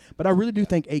in between. But I really do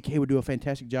think AK would do a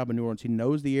fantastic job in New Orleans. He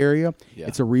knows the area. Yeah.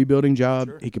 It's a rebuilding job.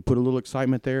 He could put a little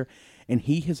excitement there. And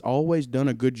he has always done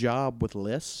a good job with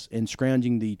less in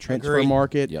scrounging the transfer Agreed.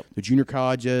 market, Yep. the junior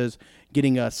colleges,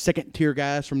 getting second-tier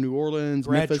guys from New Orleans,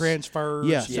 grad Memphis. transfers.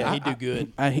 Yes, Yeah, he'd do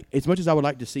good. As much as I would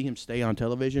like to see him stay on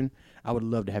television, I would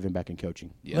love to have him back in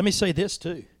coaching. Yeah. Let me say this,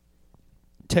 too.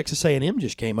 Texas A&M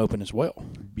just came open as well.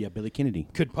 Yeah, Billy Kennedy.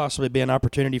 Could possibly be an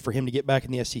opportunity for him to get back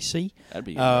in the SEC. That'd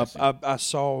be interesting. I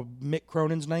saw Mick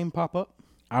Cronin's name pop up.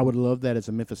 I would love that as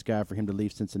a Memphis guy for him to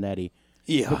leave Cincinnati.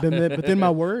 Yeah. But then my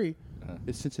worry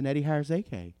is Cincinnati hires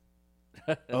AK.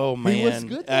 Oh, man. He was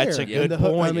good That's there. a good And the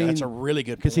hook- point. I mean, That's a really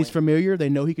good point. Because he's familiar, they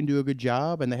know he can do a good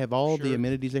job, and they have all the Sure.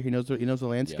 amenities there. He knows the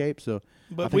landscape. So,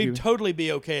 I But think we'd totally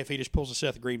be okay if he just pulls a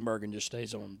Seth Greenberg and just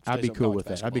stays on. I'd be stays on cool college with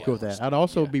that. I'd be basketball cool with that. analyst. I'd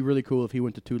also be really cool if he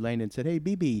went to Tulane and said, "Hey,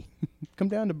 BB, come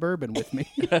down to Bourbon with me.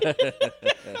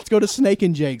 Let's go to Snake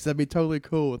and Jake's." I'd be totally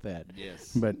cool with that.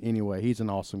 Yes. But anyway, he's an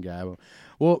awesome guy.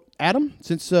 Well, Adam,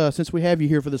 since we have you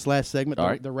here for this last segment, All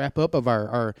right. the wrap up of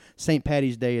our St.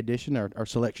 Patty's Day edition, our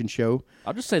selection show.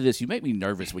 I'll just say this: you make me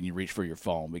nervous when you reach for your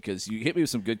phone because you hit me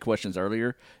with some good questions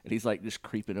earlier, and he's like just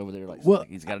creeping over there, like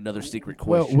he's got another secret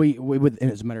Well, question. we would, and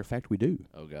as a matter of fact, we do.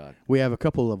 Oh God. We have a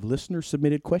couple of listener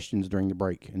submitted questions during the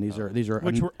break, and these are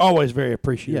Which we're always very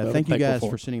appreciative yeah. of Thank you and guys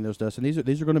thankful for sending those to us, and these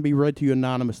are going to be read to you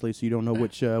anonymously, so you don't know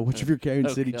which of your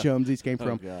Kansas City God. chums these came Oh,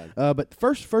 from. God. But the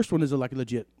first one is a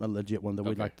legit one that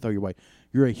we'd Okay. like to throw your way.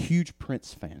 You're a huge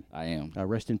Prince fan. I am.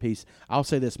 Rest in peace. I'll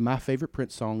say this: my favorite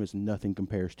Prince song is "Nothing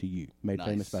Compares to You," made Nice.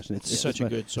 famous by It's such a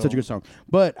good Such a good song.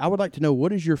 But I would like to know,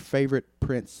 what is your favorite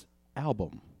Prince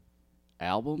album?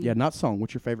 Album? Yeah, not song.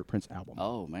 What's your favorite Prince album?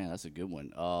 Oh man, that's a good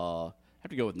one. Have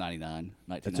to go with 99.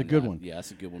 That's a good one. Yeah,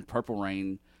 that's a good one. Purple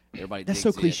Rain. Everybody. That's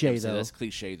digs so cliche, it. though. That's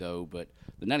cliche though, but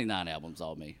the 99 album's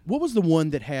all me. What was the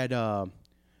one that had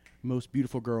 "Most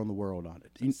Beautiful Girl in the World" on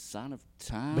it? Sign of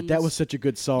Times. But that was such a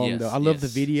good song, Yes, though. I love the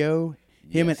yes. video.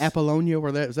 Him and Yes. Apollonia,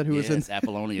 was that who was in? Yes,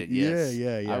 Apollonia. Yes.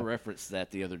 Yeah. I referenced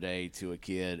that the other day to a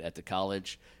kid at the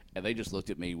college, and they just looked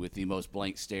at me with the most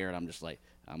blank stare, and I'm just like,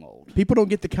 I'm old. People don't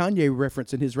get the Kanye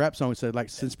reference in his rap song. Said like,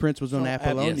 since Prince was on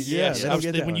Apollonia. yes, Yeah, yes. they I don't was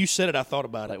get that when one. you said it, I thought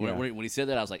about Like it. when he said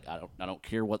that, I was like, I don't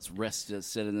care what's rest is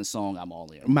said in this song. I'm all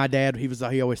in. My dad,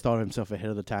 he always thought of himself ahead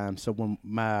of the time. So when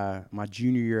my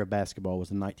junior year of basketball was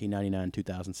the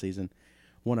 1999-2000 season,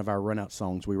 one of our run-out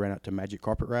songs, we ran out to Magic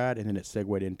Carpet Ride, and then it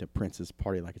segued into Prince's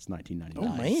Party Like It's 1999.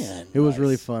 Oh man, It was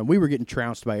really fun. We were getting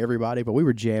trounced by everybody, but we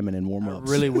were jamming in I warm-ups.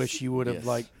 really wish you would have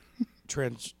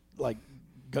Yes.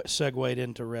 segued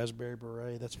into Raspberry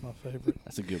Beret. That's my favorite.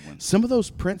 That's a good one. Some of those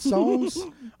Prince songs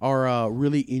are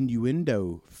really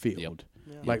innuendo-filled.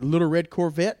 Like Little Red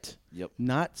Corvette, Yep.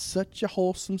 not such a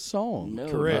wholesome song. No,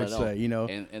 Correct. not at all. You know.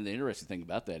 And the interesting thing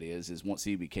about that is once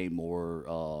he became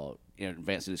more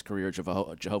advanced in his career as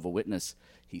a Jehovah Witness,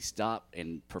 he stopped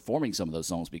in performing some of those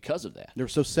songs because of that. They're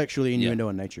so sexually innuendo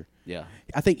in nature. Yeah.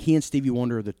 I think he and Stevie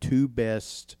Wonder are the two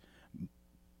best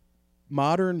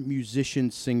modern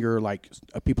musician singer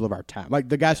people of our time, like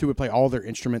the guys who would play all their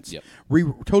instruments. Yep.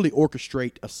 Totally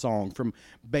orchestrate a song from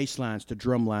bass lines to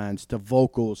drum lines to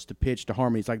vocals to pitch to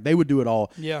harmonies. Like they would do it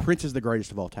all. Yeah. Prince is the greatest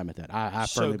of all time at that. I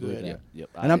So firmly good. believe that. Yep. Yep.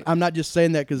 And I'm not just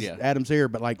saying that because Yeah. Adam's here,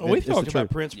 but like Well, we've it's the talked about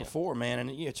truth. Prince before, man, and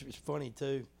it's funny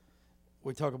too.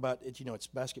 we talk about it. It's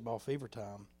basketball fever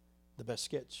time. The best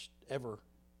sketch ever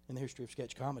in the history of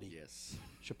sketch comedy. Yes.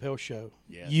 Chappelle Show.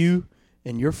 Yes. You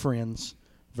and your friends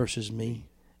versus me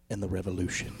and the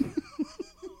revolution.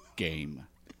 Game.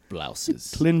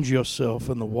 Blouses. Cleanse yourself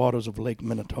in the waters of Lake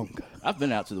Minnetonka. I've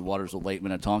been out to the waters of Lake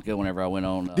Minnetonka whenever I went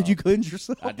on. Did you cleanse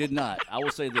yourself? I did not. I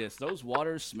will say this. Those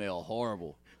waters smell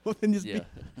horrible. Well, then Yeah.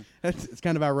 It's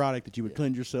kind of ironic that you would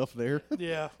cleanse yourself there.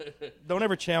 Yeah. Don't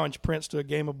ever challenge Prince to a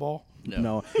game of ball.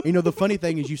 No. The funny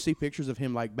thing is you see pictures of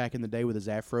him like back in the day with his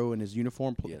afro and his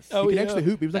uniform. Yes. He Oh, could yeah. actually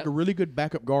hoop. He was like a really good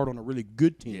backup guard on a really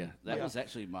good team. Yeah, that was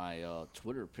actually my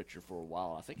Twitter picture for a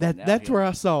while. I think That's where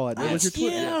I saw it. That was your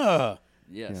Twitter. Yeah.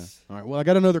 Yes. All right. Well, I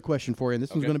got another question for you, and this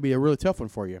one's Okay. going to be a really tough one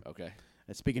for you. Okay.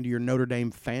 Speaking to your Notre Dame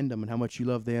fandom and how much you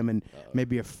love them, and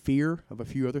maybe a fear of a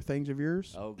few other things of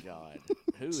yours. Oh God.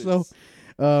 Who is? So,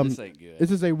 this ain't good.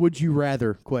 This is a would you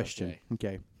rather question.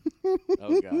 Okay.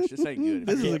 Oh gosh, this ain't good.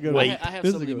 This is a good I, one. I have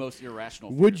This some is of a the good most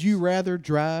irrational. Would fears. you rather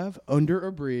drive under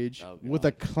a bridge Oh, with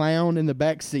a clown in the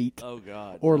back seat, Oh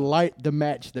God. or light the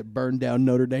match that burned down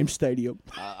Notre Dame Stadium?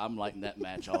 I'm lighting that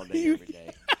match all day, every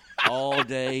day. All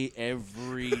day,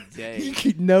 every day.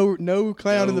 no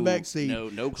clown in the back seat.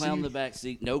 No clown in the back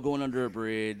seat. No going under a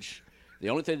bridge. The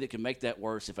only thing that can make that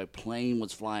worse if a plane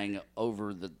was flying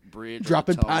over the bridge, or the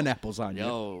Dropping tunnel. pineapples on you.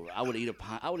 No, I would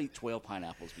eat 12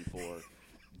 pineapples before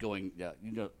going.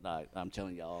 I'm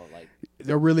telling y'all, like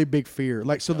They're really big fear.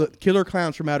 Like, so the Killer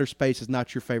Clowns from Outer Space is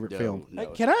not your favorite film. no. Hey,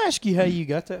 can I ask you how you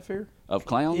got that fear? Of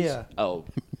clowns? Yeah. Oh,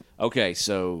 okay.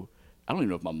 So I don't even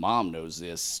know if my mom knows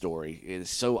this story. It's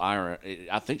so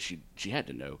I think she had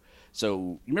to know.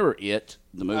 So you remember It,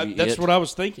 the movie? That's It? what I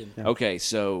was thinking. Okay,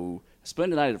 so I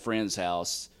spend the night at a friend's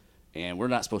house, and we're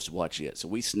not supposed to watch It, so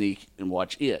we sneak and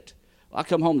watch It. Well, I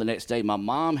come home the next day. My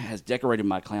mom has decorated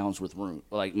my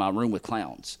my room with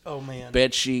clowns. Oh man.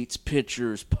 Bed sheets,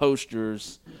 pictures,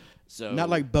 posters. So Not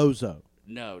like Bozo.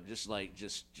 no, just like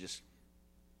just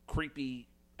creepy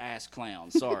ass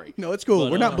clowns. Sorry. No, it's cool.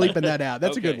 But, We're not bleeping that out.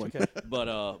 That's a good one. But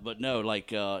no,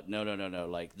 like no,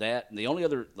 like that. And the only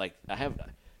other like I have.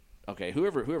 Okay,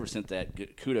 whoever sent that,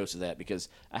 kudos to that, because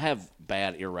I have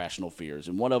bad irrational fears,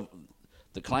 and one of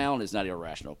the clown is not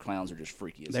irrational. Clowns are just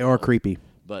freaky as They hell. are creepy.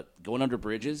 But going under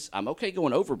bridges, I'm okay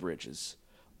going over bridges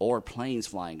or planes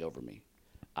flying over me.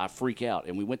 I freak out.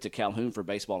 And we went to Calhoun for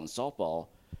baseball and softball,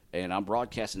 and I'm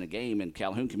broadcasting a game in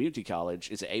Calhoun Community College.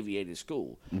 It's an aviated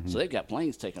school. So they've got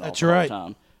planes taking That's off all right. the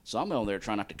time. So I'm on there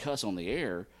trying not to cuss on the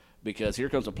air because here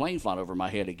comes a plane flying over my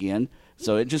head again.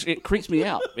 So it creeps me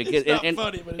out. It's not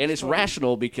funny, but and it's funny.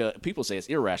 rational because people say it's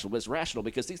irrational, but it's rational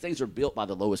because these things are built by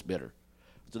the lowest bidder.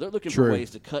 So they're looking True. for ways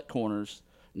to cut corners,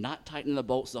 not tighten the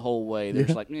bolts the whole way. They're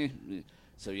just like, eh.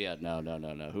 So yeah, no.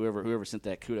 Whoever sent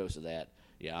that, kudos to that.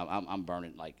 Yeah, I'm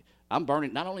burning.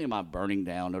 Not only am I burning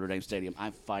down Notre Dame Stadium,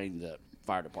 I'm fighting the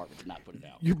fire department to not put it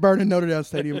out. You're burning Notre Dame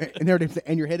Stadium,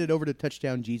 and you're headed over to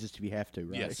Touchdown Jesus if you have to,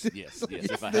 right? Yes.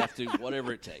 If I have to,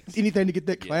 whatever it takes. Anything to get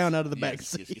that clown Yes, out of the back yes,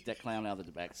 seat. get that clown out of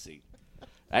the back seat.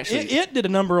 Actually, It did a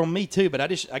number on me too, but I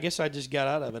guess I just got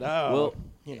out of it. well,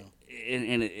 you know.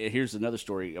 and here's another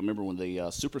story. I remember when the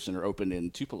Super Center opened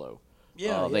in Tupelo.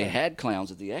 Yeah, They yeah. had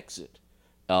clowns at the exit.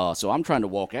 So I'm trying to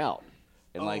walk out,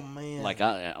 and man.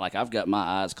 I've got my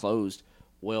eyes closed.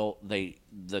 Well, the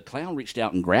clown reached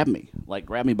out and grabbed me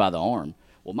by the arm.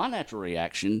 Well, my natural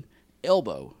reaction,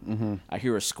 elbow. Mm-hmm. I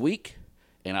hear a squeak,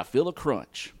 and I feel a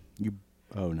crunch.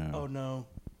 Oh no. Oh no.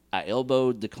 I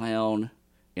elbowed the clown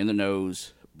in the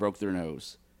nose, broke their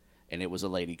nose, and it was a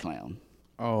lady clown.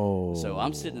 Oh. So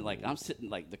I'm sitting like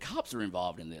the cops are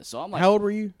involved in this. So I'm like, How old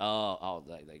were you?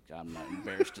 I'm not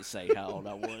embarrassed to say how old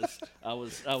I was. I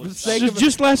was sake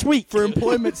Just last week. For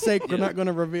employment's sake, we're not going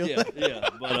to reveal that.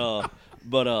 yeah.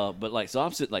 But like, so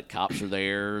I'm sitting like cops are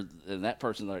there, and that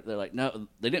person they're like, no,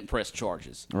 they didn't press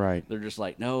charges. Right. They're just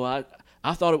like, no,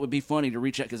 I thought it would be funny to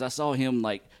reach out because I saw him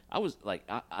like I was like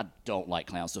I don't like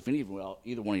clowns. So if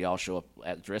either one of y'all show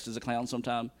up dressed as a clown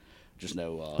sometime, just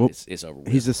know it's over with.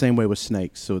 He's the same way with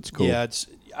snakes, so it's cool. Yeah,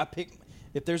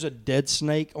 if there's a dead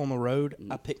snake on the road,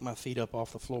 I pick my feet up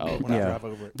off the floor when I drive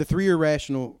over it. The three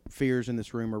irrational fears in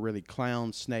this room are really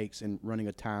clowns, snakes, and running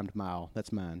a timed mile.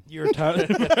 That's mine. You're a time.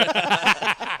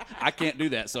 I can't do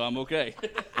that, so I'm okay.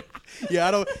 Yeah,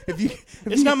 I don't.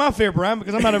 It's not my fear, Brian,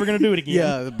 because I'm not ever going to do it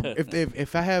again. Yeah,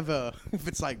 if I have if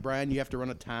it's like Brian, you have to run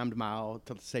a timed mile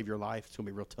to save your life. It's gonna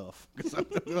be real tough. 'Cause I'm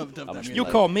gonna have a tough time. You'll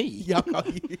call me. Yeah, I'll call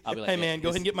you. I'll be like, Hey man, go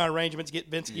ahead and get my arrangements. Get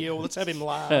Vince Gill. Let's have him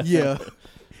live. Yeah.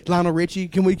 Lionel Richie,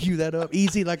 can we cue that up?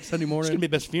 Easy, like Sunday It's morning. gonna be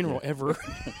the best funeral ever.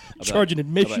 I'll be Charging like,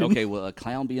 admission. okay, will a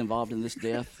clown be involved in this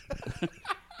death?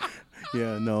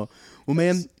 Yeah, no. Well,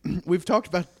 man, we've talked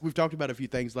about a few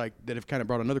things like that have kind of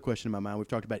brought another question in my mind. We've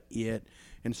talked about it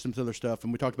and some other stuff,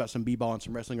 and we talked about some b-ball and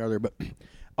some wrestling earlier. But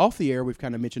off the air, we've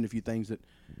kind of mentioned a few things that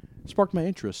sparked my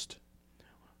interest.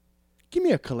 Give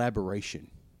me a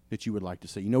collaboration that you would like to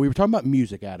see. We were talking about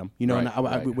music, Adam.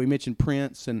 And we mentioned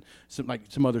Prince and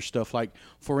some other stuff. Like,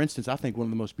 for instance, I think one of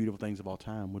the most beautiful things of all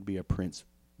time would be a Prince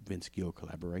Vince Gill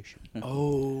collaboration.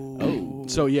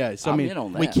 So yeah, I'm in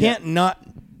on that.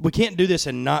 We can't do this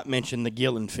and not mention the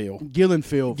Gill and Phil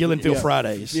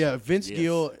Fridays. Yeah, Vince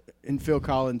Gill and Phil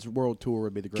Collins World Tour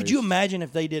would be the greatest. Could you imagine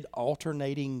if they did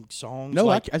alternating songs? No,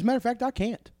 as a matter of fact, I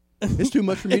can't. It's too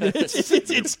much for me to.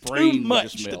 it's too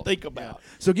much to think about.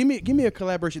 So give me a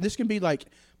collaboration. This can be like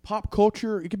pop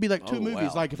culture. It could be like two movies.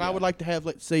 Wow. Like if I would like to have,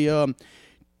 let's say,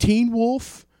 Teen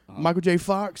Wolf, Michael J.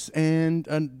 Fox, and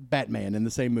Batman in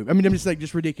the same movie. I mean, I'm just like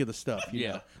ridiculous stuff. You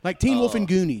know? Like Teen Wolf and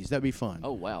Goonies. That'd be fun.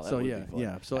 Oh wow, that so would yeah, be fun.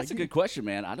 yeah. So that's a good question,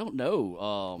 man. I don't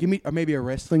know. Give me or maybe a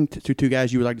wrestling two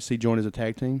guys you would like to see join as a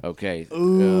tag team. Okay,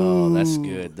 that's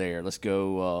good. There, let's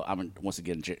go. Once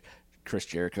again. Chris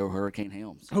Jericho, Hurricane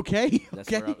Helms. Okay.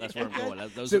 That's where I'm going.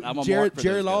 So I'm a Jerry mark for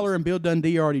those Lawler guys. and Bill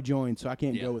Dundee already joined, so I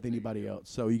can't go with anybody else.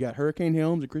 So you got Hurricane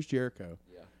Helms and Chris Jericho.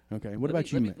 Yeah. Okay. What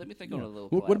about you, Matt? Let me think on a little.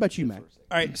 What about you, Matt?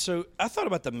 All right, so I thought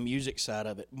about the music side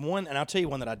of it. One, and I'll tell you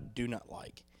one that I do not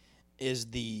like, is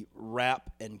the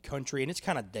rap and country, and it's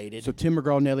kind of dated. So Tim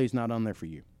McGraw-Nelly's not on there for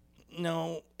you.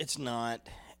 No, it's not.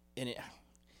 And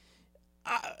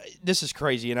this is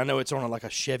crazy, and I know it's on like a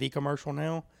Chevy commercial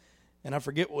now, and I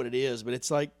forget what it is, but it's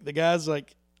like the guy's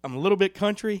like, I'm a little bit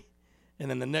country, and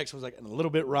then the next one's like a little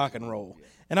bit rock and roll. Yeah.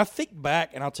 And I think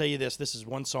back, and I'll tell you this is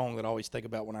one song that I always think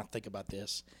about when I think about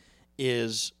this,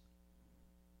 is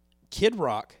Kid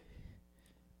Rock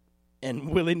and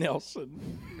Willie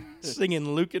Nelson singing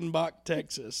Lukenbach,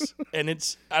 Texas. And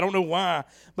it's, I don't know why,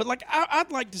 but like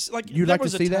I'd like to, like, you'd like to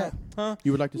see that? Huh?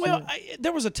 You would like to see that? Well,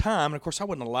 there was a time, and of course I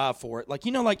wasn't alive for it. Like,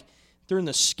 like during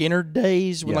the Skinner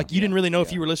days when like you didn't really know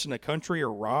if you were listening to country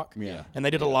or rock. Yeah. And they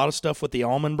did a lot of stuff with the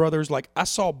Allman Brothers. Like I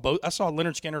saw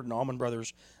Leonard Skinner and Allman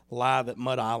Brothers live at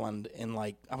Mud Island in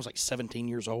I was like 17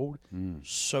 years old.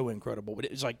 So incredible. But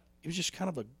it was just kind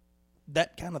of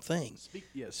that kind of thing.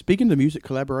 Speaking of music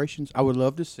collaborations, I would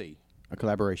love to see a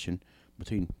collaboration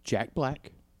between Jack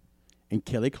Black and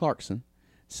Kelly Clarkson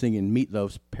singing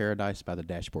Meatloaf's Paradise by the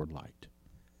Dashboard Light.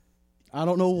 I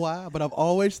don't know why, but I've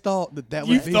always thought that would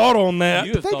be... You thought on that.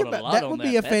 You have thought a lot that on would that.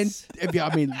 be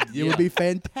it would be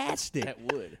fantastic.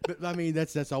 That would. But I mean,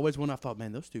 that's always one I thought,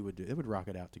 man, those two would rock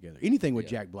it out together. Anything with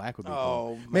Jack Black would be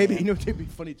Oh, cool. Maybe, man. it'd be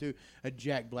funny too, a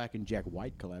Jack Black and Jack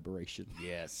White collaboration.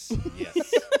 Yes.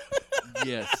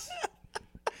 Yes.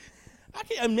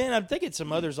 I'm thinking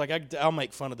some others. Like I'll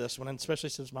make fun of this one, and especially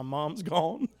since my mom's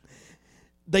gone.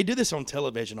 They do this on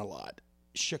television a lot.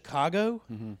 Chicago.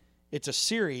 Mm-hmm. It's a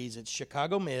series. It's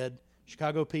Chicago Med,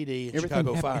 Chicago PD, and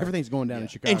Chicago Fire. Everything's going down in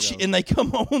Chicago. And they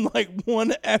come on like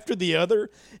one after the other.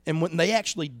 And when they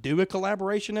actually do a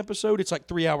collaboration episode, it's like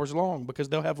 3 hours long because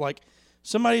they'll have like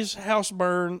somebody's house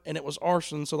burned and it was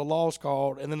arson, so the law's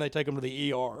called, and then they take them to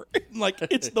the ER. Like,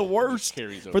 it's the worst.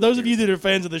 For those of you that are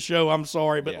fans of the show, I'm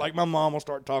sorry, but like my mom will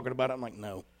start talking about it. I'm like,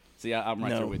 no. See, I'm right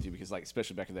there with you because, like,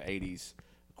 especially back in the 80s,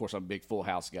 of course, I'm a big Full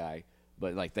House guy,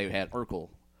 but like they had Urkel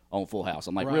on Full House.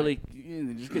 I'm like, really?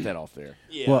 Just get that off there.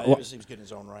 Yeah, it seems good in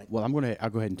his own right. Well, I'll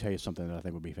go ahead and tell you something that I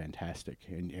think would be fantastic,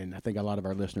 and I think a lot of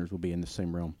our listeners will be in the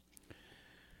same realm.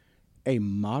 A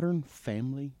Modern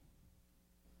Family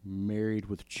Married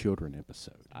with Children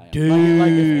episode. Dude.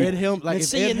 Like if Ed Helms,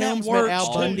 if Ed Helms met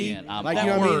Al Bundy, like, you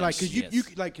know what I mean? Like,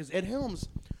 because because Ed Helms,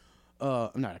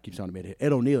 I keep saying him,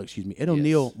 Ed O'Neill, excuse me. Ed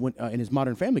O'Neill, in his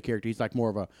Modern Family character, he's like more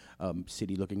of a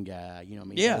city-looking guy. You know what I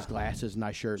mean? Yeah. His glasses,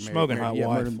 nice shirt, Smoking hot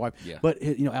wife. Yeah. But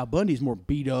Al Bundy's more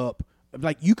beat up.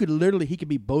 Like he could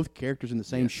be both characters in the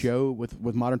same show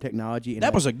with modern technology. And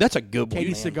that's a good one.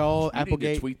 Katie Seagal, You need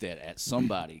Applegate. to tweet that at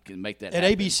somebody can make that At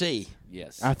happen. ABC.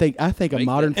 Yes. I think a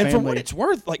Modern Family. And for what it's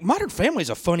worth, like Modern Family is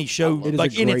a funny show, It is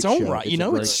like a in its great own show. right. It's a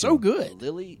It's great so show. good.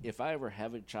 Lily, if I ever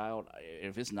have a child,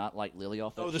 if it's not like Lily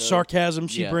off that show, The sarcasm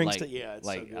she brings like, to it's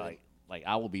like, so good. like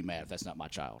I will be mad if that's not my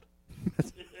child.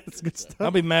 That's good stuff.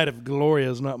 I'll be mad if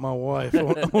Gloria's not my wife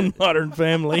on Modern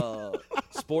Family.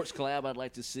 Sports collab I'd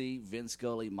like to see Vin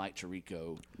Scully, Mike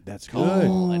Tirico. That's good. At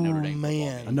Notre Dame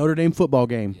man. A Notre Dame football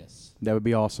game. Yes. That would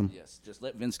be awesome. Yes, just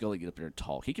let Vin Scully get up there and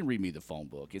talk. He can read me the phone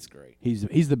book. It's great. He's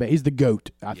the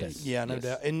goat. I think. Yeah, no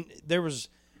doubt. And there was,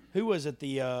 who was at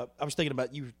the? I was thinking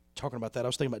about you talking about that. I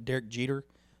was thinking about Derek Jeter.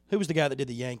 Who was the guy that did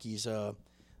the Yankees?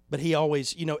 But he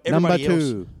always, everybody Number else.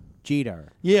 2, Jeter.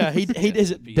 Yeah, he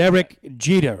is it. Derek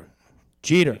Jeter.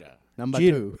 Jeter. Number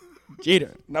Jeter. 2.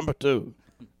 Jeter. Number 2.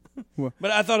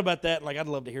 But I thought about that. Like, I'd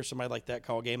love to hear somebody like that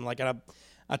call a game. Like,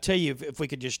 I tell you, if we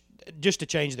could just to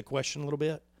change the question a little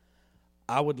bit,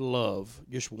 I would love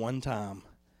just one time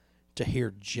to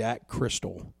hear Jack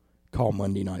Crystal call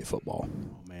Monday Night Football.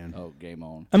 Oh, man. Oh, game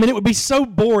on. I mean, it would be so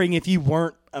boring if you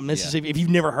weren't a Mississippi, if you've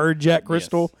never heard Jack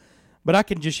Crystal. Yes. But I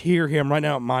can just hear him right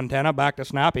now at Montana back to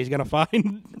snap. He's going to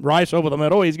find Rice over the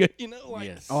middle. He's going to,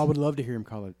 Yes. Oh, I would love to hear him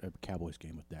call a Cowboys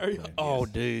game with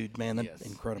that. Dude, man, that's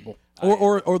incredible.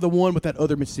 Or the one with that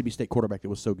other Mississippi State quarterback that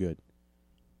was so good.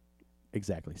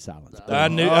 Exactly, silence. I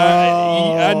knew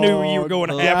you were going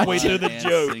halfway through the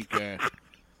joke. I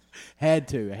had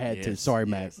to. Sorry,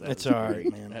 Matt. That's all right,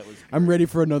 man. I'm ready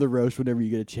for another roast whenever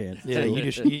you get a chance. Yeah,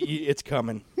 it's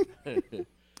coming.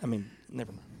 I mean,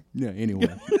 never mind. Yeah, anyway.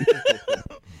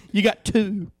 You got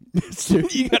two.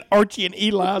 You got Archie and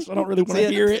Eli, so I don't really want to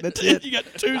hear it. That's it. You got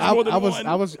two more than one.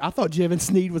 I thought Jevin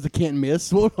Sneed was a can't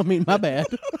miss. Well, I mean, my bad.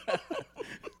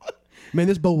 Man,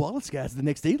 this Bo Wallace guy's the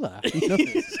next Eli. You know?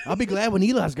 I'll be glad when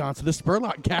Eli's gone, so this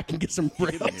Spurlock guy can get some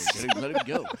reps. Let him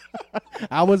go.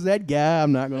 I was that guy.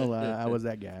 I'm not gonna lie. I was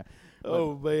that guy.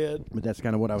 Oh man! But that's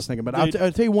kind of what I was thinking. But I'll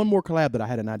tell you one more collab that I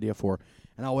had an idea for,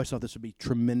 and I always thought this would be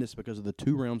tremendous because of the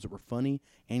two realms that were funny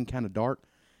and kind of dark.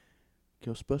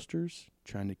 Ghostbusters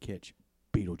trying to catch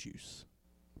Beetlejuice.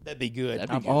 That'd be good.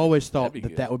 I've always thought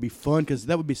that would be fun because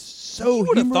that would be so you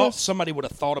would have thought humorous. somebody would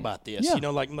have thought about this. Yeah. You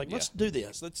know, like let's do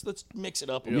this. Let's mix it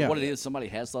up. You know what it is? Somebody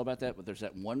has thought about that, but there's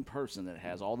that one person that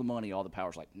has all the money, all the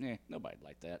powers. Like, nobody'd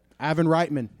like that. Ivan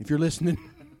Reitman, if you're listening,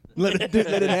 let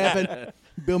it happen.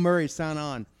 Bill Murray, sign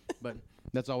on. But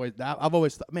that's always I've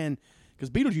always thought, man,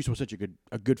 because Beetlejuice was such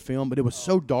a good film, but it was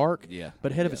so dark. Yeah.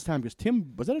 But ahead of its time, because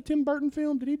was that a Tim Burton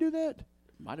film? Did he do that?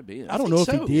 Might have been. I don't know if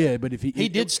he did, but if he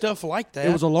did stuff like that.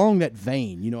 It was along that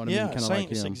vein, you know what I mean? Kind of of like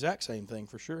it's the him. exact same thing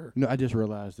for sure. No, I just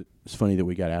realized that it's funny that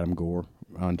we got Adam Gore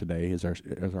on today as our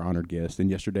honored guest, and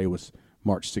yesterday was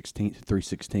March 16th,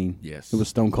 3/16. Yes. It was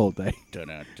Stone Cold Day.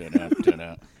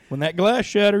 Dun-dun. When that glass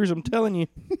shatters, I'm telling you.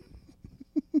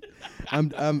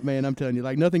 I'm telling you,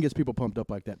 like nothing gets people pumped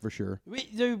up like that for sure.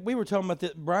 We were talking about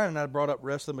that. Brian and I brought up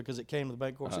wrestling because it came to the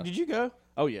bank course. Did you go?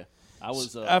 Oh yeah. I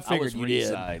was. I figured you did.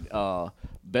 Ringside.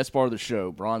 Best part of the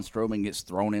show: Braun Strowman gets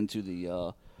thrown into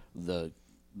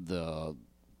the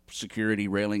security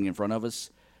railing in front of us,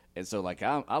 and so like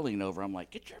I lean over, I'm like,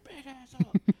 "Get your big ass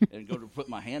up," and go to put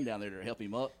my hand down there to help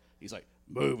him up. He's like,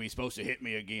 "Move! He's supposed to hit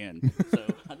me again." So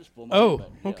I just pull my. hand back.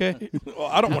 Yeah. Okay. Well,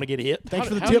 I don't want to get hit. Thanks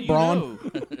for the How tip, do you Braun.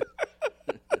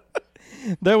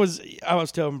 know? I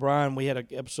was telling Brian we had an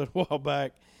episode a while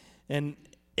back, and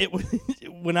it was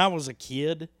when I was a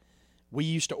kid. We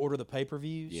used to order the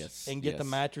pay-per-views and get the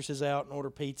mattresses out and order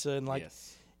pizza and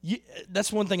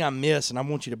that's one thing I miss, and I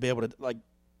want you to be able to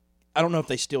I don't know if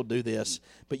they still do this,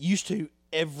 but used to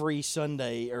every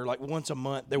Sunday or like once a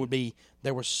month there was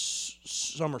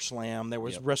SummerSlam, there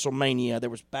was WrestleMania, there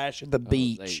was Bash at the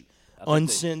Beach,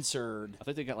 uncensored. I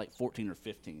think they got like 14 or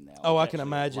 15 now. Oh, I can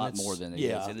imagine a lot it's more than it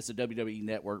is. And it's a WWE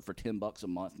network for $10 a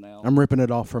month now. I'm ripping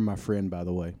it off from my friend, by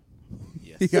the way.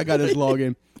 Yes. I got his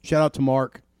login. Shout out to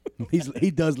Mark.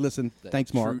 He does listen.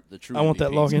 Thanks, Mark. I want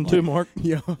that login too, Mark.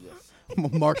 Yeah.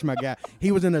 Mark's my guy.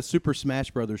 He was in a Super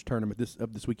Smash Brothers tournament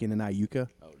this weekend in Iuka.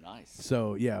 Oh, nice.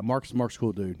 So yeah, Mark's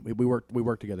cool dude. We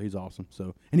work together. He's awesome.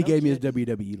 So and he gave me his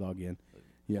WWE login.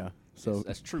 Yeah. So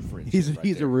that's true friendship.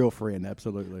 He's a real friend.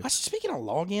 Absolutely. Speaking of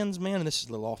logins, man, and this is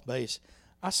a little off base.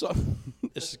 I saw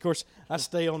this. Of course, I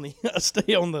stay on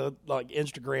the like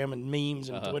Instagram and memes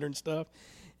and Twitter and stuff,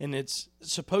 and it's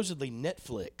supposedly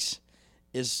Netflix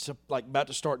is like about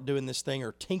to start doing this thing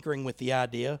or tinkering with the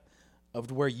idea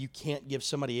of where you can't give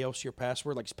somebody else your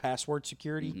password, like it's password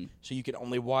security, so you can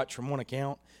only watch from one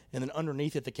account. And then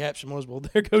underneath it, the caption was, "Well,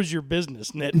 there goes your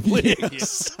business,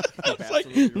 Netflix." I was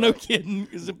like, no kidding,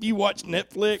 because if you watch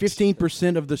Netflix,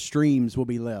 15% of the streams will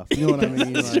be left. You know what I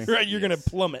mean? Like, right, you're going to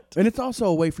plummet. And it's also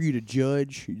a way for you to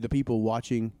judge the people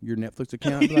watching your Netflix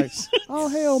account. Like, oh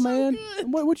hell, man,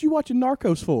 what you watching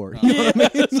Narcos for? You know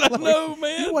what I mean? I know,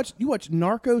 man. You watch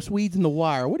Narcos, Weeds, and The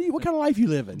Wire. What kind of life you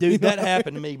living? Dude, that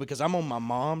happened to me because I'm on my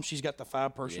mom. She's got the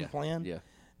 5-person plan. Yeah.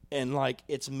 And, like,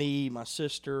 it's me, my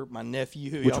sister, my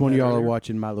nephew. Which one of y'all are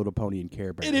watching My Little Pony and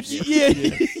Care Bears? And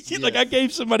if like, I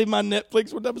gave somebody my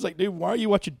Netflix one time. I was like, dude, why are you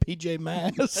watching PJ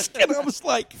Masks? And I was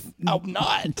like, I'm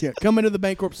not. Yeah, coming to the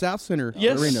Bancorp South Center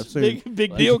arena soon.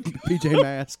 Big deal. PJ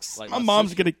Masks. Like my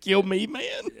mom's going to kill me, man.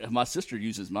 My sister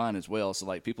uses mine as well. So,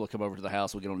 like, people come over to the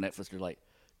house, we'll get on Netflix, they're like,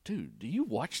 dude, do you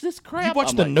watch this crap? You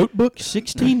watched The Notebook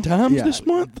 16 times this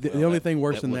month? The only thing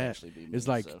worse than would that actually be me, is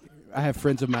like so. I have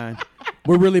friends of mine.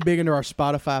 We're really big into our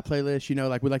Spotify playlist. You know,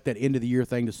 like we like that end of the year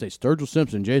thing to say Sturgill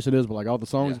Simpson, Jason Isbell, like all the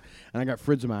songs. Yeah. And I got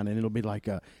friends of mine, and it'll be like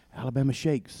Alabama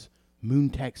Shakes, Moon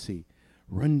Taxi,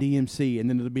 Run DMC, and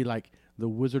then it'll be like the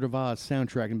Wizard of Oz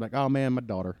soundtrack, and be like, oh man, my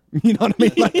daughter. You know what I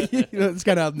mean? Like, it's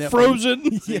kind of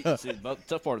Frozen. Yeah. See, the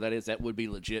tough part of that is that would be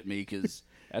legit me because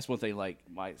that's one thing. Like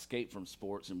my escape from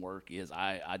sports and work is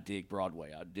I dig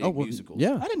Broadway. I dig musicals.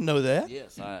 Yeah. I didn't know that.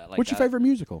 Yes. What's your favorite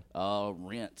musical?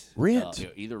 Rent. Rent.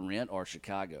 Either Rent or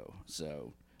Chicago.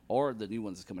 So, or the new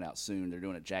one's that's coming out soon. They're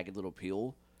doing a Jagged Little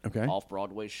Pill. Okay. Off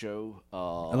Broadway show.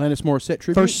 Alanis Morissette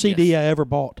tribute. First CD I ever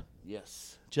bought.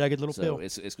 Yes. Jagged Little So Pill.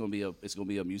 it's gonna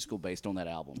be a musical based on that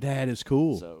album. That is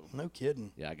cool. So No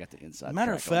kidding. yeah, I got the inside.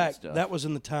 Matter of track on that fact, stuff. that was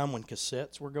in the time when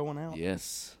cassettes were going out.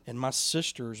 Yes. And my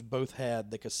sisters both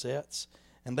had the cassettes.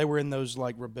 And they were in those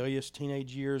like rebellious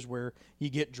teenage years where you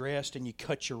get dressed and you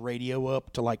cut your radio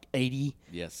up to like 80.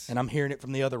 Yes. And I'm hearing it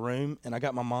from the other room. And I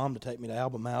got my mom to take me to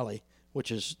Album Alley, which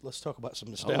is, let's talk about some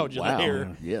nostalgia wow.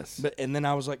 there. Yes. And then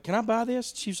I was like, can I buy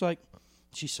this? She was like,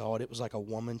 she saw it. It was like a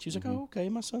woman. She was like, oh, okay,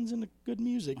 my son's into good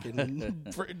music.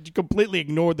 And completely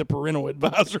ignored the parental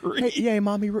advisory. Hey, yeah,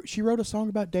 Mommy, she wrote a song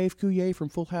about Dave Coulier from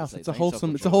Full House. Say It's a thanks, wholesome,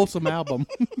 Uncle it's a Joey. wholesome album.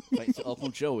 Thanks to Uncle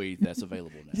Joey, that's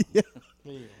available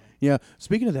now. Yeah.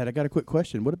 Speaking of that, I got a quick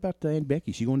question. What about Aunt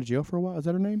Becky? She going to jail for a while? Is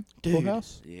that her name? Full Dude.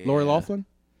 House. Yeah. Lori Loughlin.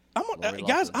 Lori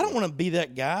Guys, Loughlin, I don't yeah. want to be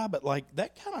that guy, but like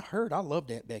that kind of hurt. I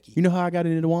loved Aunt Becky. You know how I got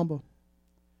into Wamba?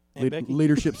 Aunt Becky?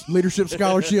 Leadership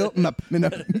scholarship, and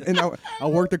I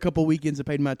worked a couple weekends and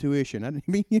paid my tuition. I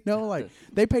mean, you know, like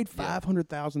they paid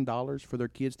 $500,000 for their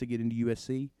kids to get into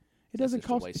USC. It doesn't just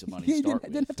a cost. waste of money Yeah, to it start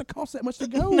didn't have to cost that much to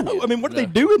go. No, I mean, what are they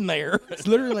doing there? It's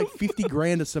literally like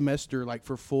 $50,000 a semester, like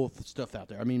for full stuff out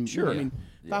there. I mean, Sure. I mean,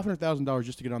 $500,000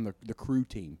 just to get on the crew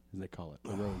team, as they call it,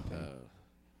 the rowing team.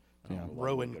 Yeah.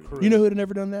 Rowing crew. You know who'd have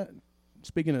never done that?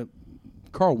 Speaking of,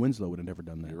 Carl Winslow would have never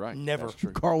done that. You're right. Never. That's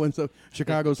true. Carl Winslow,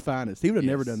 Chicago's finest. He would have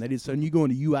never Yes. done that. He'd say, "You going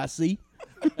to UIC?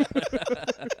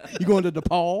 You going to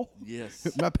DePaul? Yes.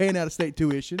 I'm not paying out of state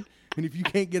tuition. And if you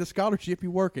can't get a scholarship,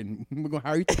 you're working. We're going to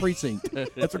hire you at the precinct."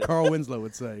 That's what Carl Winslow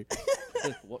would say.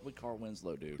 What would Carl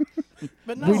Winslow do?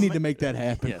 But no, We need man, to make that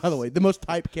happen. Yes. By the way, the most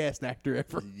typecast actor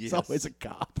ever. It's Yes. always a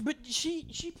cop. But she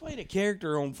played a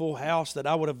character on Full House that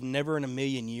I would have never in a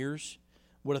million years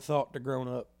would have thought to grown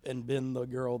up and been the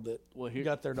girl that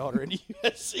got their daughter into USC.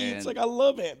 It's And- like I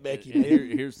love Aunt Becky. And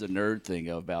Man. here's the nerd thing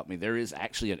about me. There is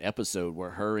actually an episode where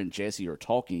her and Jesse are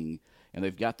talking, and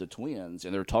they've got the twins,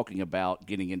 and they're talking about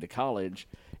getting into college.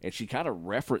 And she kind of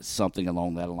referenced something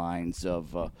along that lines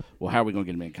of, well, how are we going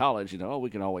to get them in college? You know, oh, we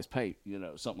can always pay, you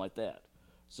know, something like that.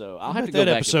 So I'll have to go that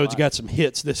back episode's and got some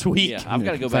hits this week. Yeah, I've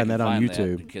got to go Find back that and on find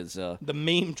YouTube. that because The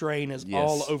meme train is Yes.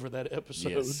 all over that episode.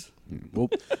 yes. Well,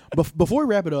 before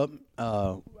we wrap it up,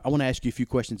 I want to ask you a few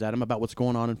questions, Adam, about what's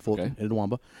going on in Fulton Okay. and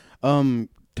Itawamba.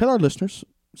 Tell our listeners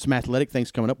some athletic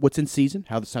things coming up, what's in season,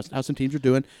 how some teams are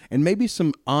doing, and maybe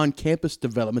some on-campus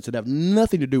developments that have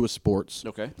nothing to do with sports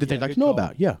Okay. that they'd like good to know call.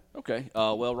 about. Yeah. Okay.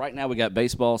 Well, right now we got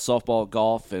baseball, softball,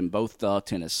 golf, and both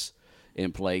tennis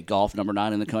in play. Golf number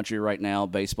 9 in the country right now.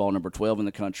 Baseball number 12 in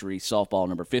the country. Softball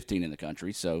number 15 in the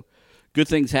country. So, good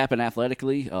things happen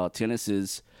athletically. Tennis.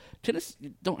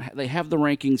 They have the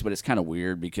rankings, but it's kind of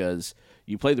weird because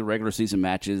you play the regular season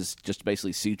matches just to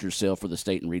basically seed yourself for the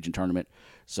state and region tournament.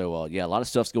 So, yeah, a lot of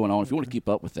stuff's going on. If you want to keep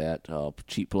up with that,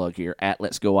 cheap plug here at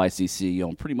Let's Go ICC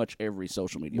on pretty much every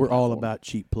social media. We're all platform. about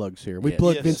cheap plugs here. We Yes.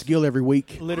 plug Yes. Vince Gill every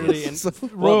week. Literally, Yes.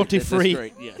 and royalty free.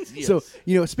 That's great. Yes, yes.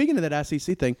 So, speaking of that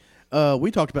ICC thing,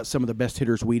 we talked about some of the best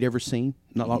hitters we'd ever seen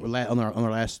not long, on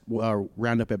our last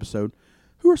roundup episode.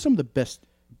 Who are some of the best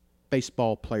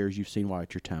baseball players you've seen while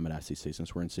at your time at ICC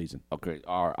since we're in season? Okay,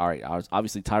 all right.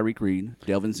 Obviously, Tyreek Reed,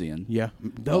 Delvin Zinn. Yeah.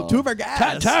 Two of our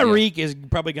guys. Tyreek is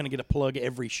probably going to get a plug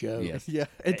every show. Yes. Yeah,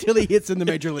 until he hits in the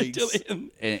major leagues.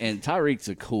 And Tyreek's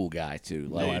a cool guy too.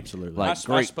 Like, absolutely. Like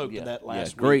I spoke to that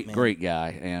last great, week, man. great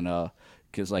guy. And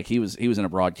because like he was in a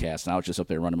broadcast, and I was just up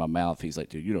there running my mouth. He's like,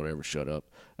 "Dude, you don't ever shut up."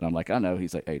 And I'm like, "I know."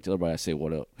 He's like, "Hey, tell everybody I say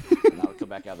what up." And I would come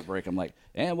back out of the break. I'm like,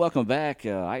 "And welcome back,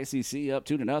 ICC up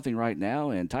 2-0 right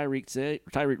now." And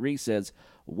Tyreek Reed says,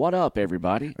 "What up,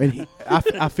 everybody?" And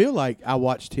I feel like I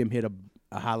watched him hit a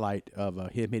highlight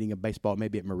of him hitting a baseball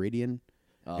maybe at Meridian.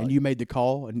 And you made the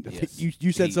call, and yes.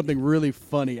 you said something really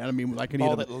funny. I mean, like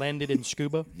Ball that landed in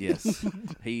scuba. Yes,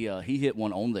 he hit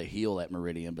one on the hill at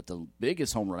Meridian, but the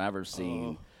biggest home run I've ever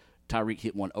seen, Tyreek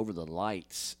hit one over the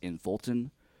lights in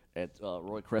Fulton at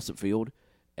Roy Crescent Field,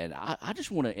 and I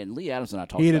just want to. And Lee Adams and I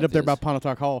talked. he ended about up there by this.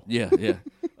 Pontotoc Hall. Yeah, yeah.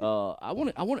 I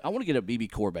want to get a BB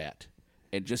Corbat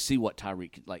and just see what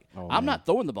Tyreek could like. Oh, I'm man. not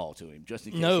throwing the ball to him just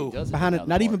in case No. he does it. behind down the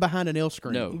not even park. behind an L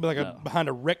screen. No. Like behind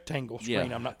a rectangle screen.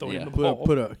 Yeah. I'm not throwing Yeah. the Put ball.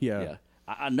 put a Yeah.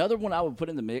 Another one I would put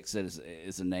in the mix that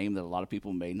is a name that a lot of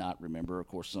people may not remember. Of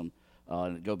course, some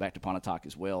go back to Pontotoc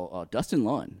as well. Dustin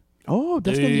Lunn. Oh,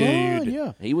 Dustin Dude. Lund,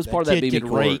 yeah. He was part of that kid BB could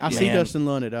great. I Yeah. see Man. Dustin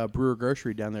Lund at Brewer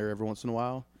Grocery down there every once in a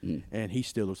while, and he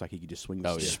still looks like he could just swing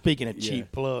the stick. Speaking of Yeah.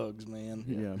 cheap plugs, man.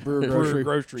 Yeah, Brewer Brewer Grocery.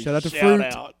 Grocery. Shout out to Fruit.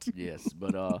 out. Yes,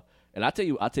 but and I tell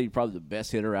you probably the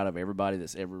best hitter out of everybody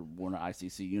that's ever worn an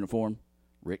ICC uniform,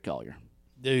 Rick Collier.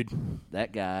 Dude,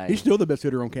 That guy. He's still the best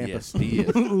hitter on campus. Yes, he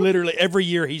is. literally every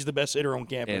year he's the best hitter on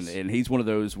campus. and he's one of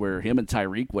those where him and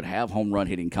Tyreek would have home run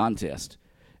hitting contest,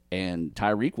 and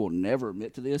Tyreek will never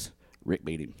admit to this. Rick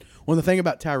beat him. Well, the thing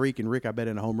about Tyreek and Rick, I bet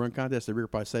in a home run contest, Rick will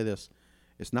probably say this: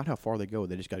 it's not how far they go;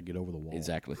 they just got to get over the wall.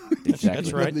 Exactly.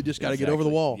 That's right. They just got to get over the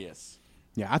wall. Yes.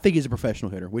 Yeah, I think he's a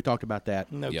professional hitter. We talked about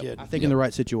that. no Yep. kid. I think in the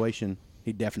right situation,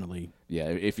 he definitely. Yeah.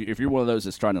 If you're one of those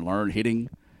that's trying to learn hitting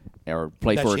or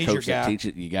play for a He's your coach that guy. teaches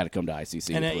it, you got to come to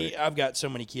ICC. And with Rick. I've got so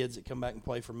many kids that come back and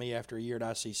play for me after a year at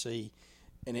ICC,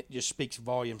 and it just speaks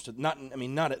volumes to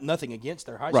nothing against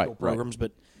their high Right, school right. programs,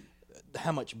 but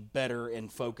how much better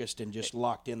and focused and just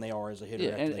locked in they are as a hitter. Yeah,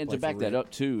 after they and play to back for that Rick.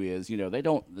 up too is they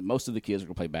don't. Most of the kids are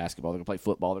going to play basketball. They're going to play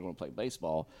football. They're going to play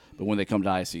baseball. But when they come to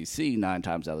ICC, 9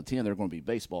 times out of 10, they're going to be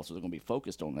baseball. So they're going to be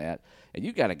focused on that. And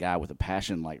you got a guy with a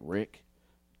passion like Rick,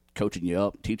 coaching you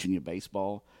up, teaching you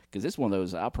baseball. Because it's one of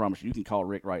those. I promise you can call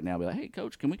Rick right now. And be like, hey,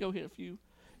 coach, can we go hit a few?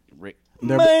 Rick,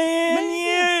 Man,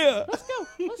 yeah. let's go.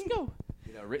 Let's go.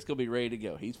 Rick's going to be ready to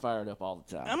go. He's fired up all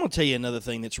the time. I'm going to tell you another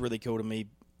thing that's really cool to me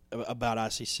about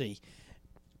ICC.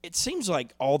 It seems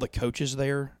like all the coaches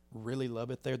there really love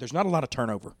it there. There's not a lot of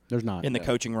turnover. There's not. In the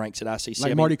coaching ranks at ICC.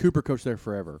 Like Marty Cooper coached there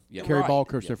forever. Yeah. Kerry Right. Ball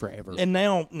coached there forever. And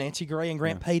now Nancy Gray and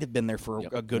Grant Pate have been there for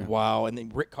a good Yeah. while. And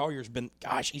then Rick Collier's been,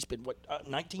 he's been,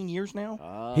 19 years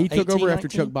now? he took 18, over after 19?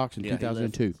 Chuck Box in Yeah, he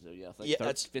left. 2002. So, I think Yeah,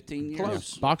 that's 15 years.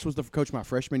 close. Box was the coach my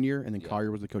freshman year, and then Collier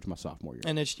was the coach my sophomore year.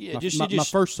 And it's my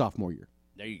first sophomore year.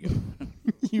 There you go.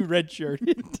 you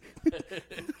redshirted.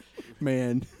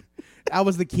 Man, I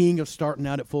was the king of starting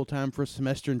out at full time for a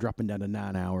semester and dropping down to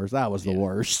 9 hours. That was the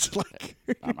worst. Like,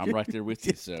 I'm right there with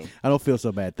you. So. I don't feel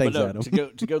so bad. Thanks, But no,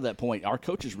 Adam. to go to that point, our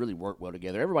coaches really work well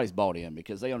together. Everybody's bought in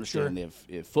because they understand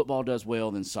if football does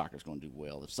well, then soccer's going to do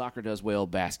well. If soccer does well,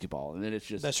 basketball, and then it's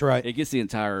just That's right. It gets the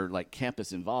entire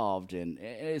campus involved, and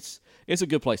it's a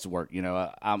good place to work.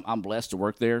 I'm blessed to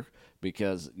work there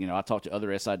because I talk to other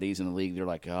SIDs in the league. They're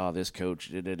like, oh, this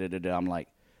coach. I'm like,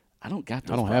 I don't got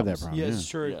those I don't have that problems. problem. Yeah, Yeah. it's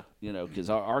true. Yeah, because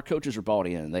our coaches are bought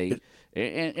in. They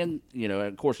and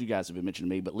of course you guys have been mentioning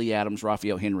me, but Lee Adams,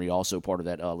 Raphael Henry, also part of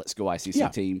that Let's Go ICC Yeah.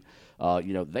 team.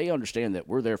 They understand that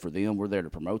we're there for them. We're there to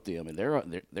promote them, and they're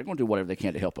going to do whatever they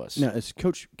can to help us. Now, is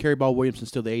Coach Carrie Ball Williamson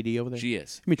still the AD over there? She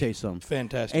is. Let me tell you something.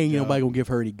 Fantastic. Ain't job. nobody gonna give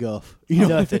her any guff. You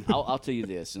know? Nothing. I'll tell you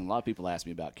this, and a lot of people ask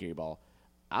me about Carrie Ball.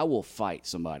 I will fight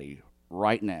somebody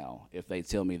right now if they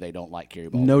tell me they don't like Carrie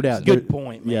Ball. No doubt. Good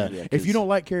point, man. Yeah. Yeah, if you 'cause- don't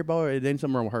like Carrie Ball, then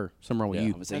something wrong with her. Something wrong with Yeah, you.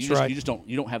 I'm gonna say, That's you just, right.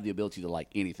 you don't have the ability to like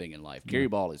anything in life. Carrie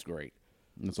Ball is great.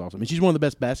 That's awesome. And she's one of the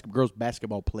best girls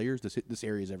basketball players this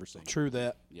area's ever seen. True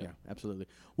that. Yep. Yeah, absolutely.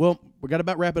 Well, we got to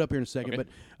about wrap it up here in a second. Okay.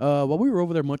 But while we were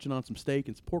over there munching on some steak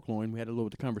and some pork loin, we had a little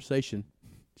bit of conversation.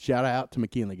 Shout out to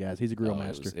McKinley, guys. He's a grill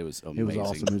master. It was It was amazing.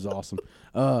 awesome. It was awesome.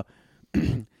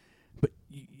 But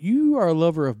you are a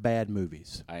lover of bad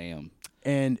movies. I am.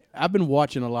 And I've been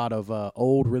watching a lot of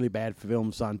old, really bad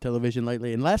films on television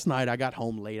lately. And last night I got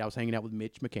home late. I was hanging out with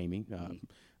Mitch McCamey,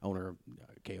 owner of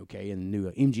KOK and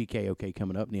new MG KOK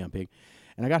coming up, Neon Pig.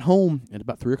 And I got home at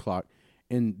about 3 o'clock,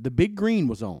 and The Big Green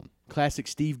was on. Classic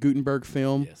Steve Guttenberg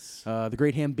film. Yes. The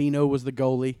great Hambino was the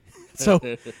goalie. So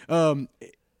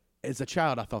as a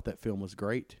child, I thought that film was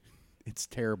great. It's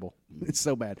terrible. It's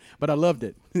so bad, but I loved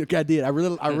it. I did. I really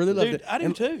loved Dude, it. I do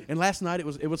and, too. And last night it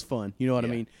was fun. You know what I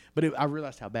mean? But I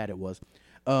realized how bad it was.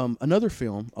 Another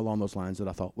film along those lines that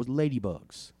I thought was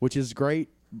Ladybugs, which is great.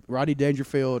 Rodney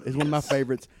Dangerfield is one of my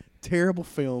favorites. Terrible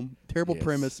film, terrible Yes.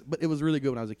 premise, but it was really good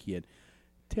when I was a kid.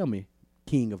 Tell me,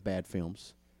 king of bad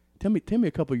films. Tell me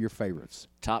a couple of your favorites.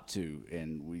 Top two,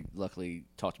 and we luckily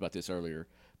talked about this earlier.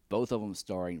 Both of them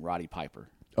starring Roddy Piper.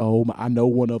 Oh, I know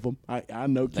one of them. I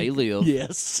know. They Live.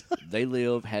 Yes. They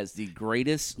Live has the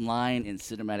greatest line in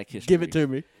cinematic history. Give it to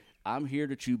me. I'm here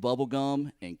to chew bubble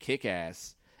gum and kick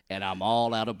ass, and I'm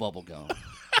all out of bubble gum.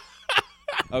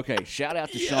 Okay, shout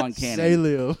out to Sean Cannon. They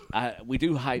live. We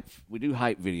do hype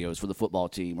videos for the football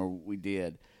team, or we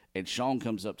did. And Sean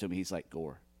comes up to me. He's like,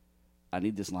 "Gore, I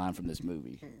need this line from this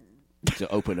movie to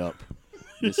open up."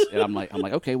 And I'm like,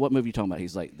 okay, what movie are you talking about?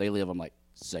 He's like, They Live. I'm like,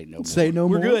 Say no more. Say no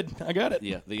We're more. good. I got it.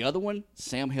 Yeah, the other one,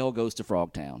 Sam Hell Goes to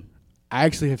Frogtown. I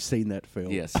actually have seen that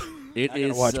film. Yes, it I gotta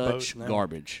is watch such both now.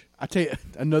 garbage. I tell you,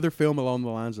 another film along the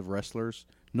lines of Wrestlers,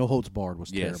 No Holds Barred,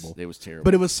 was Yes, terrible. it was terrible.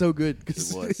 But it was so good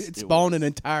because It was. it It spawned was. an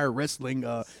entire wrestling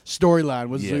storyline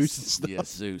with yes, Zeus and stuff.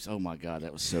 yes, Zeus. Oh my God,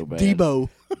 that was so bad. Debo.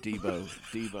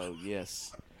 Debo.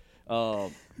 Yes.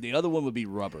 The other one would be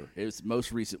Rubber. It's the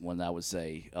most recent one, I would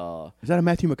say. Is that a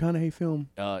Matthew McConaughey film?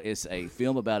 It's a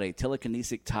film about a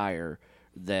telekinetic tire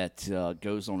that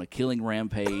goes on a killing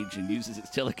rampage and uses its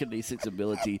telekinesis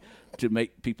ability to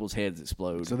make people's heads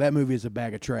explode. So that movie is a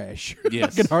bag of trash.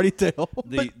 Yes. I can already tell.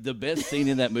 The best scene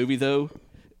in that movie, though,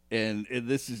 and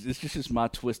this is just my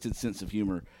twisted sense of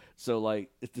humor. So, like,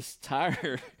 if this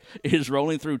tire is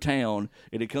rolling through town,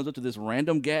 and it comes up to this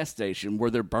random gas station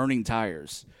where they're burning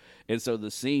tires. And so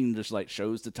the scene just, like,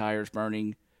 shows the tires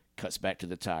burning, cuts back to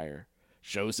the tire.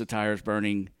 Shows the tires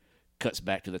burning, cuts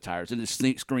back to the tires. And the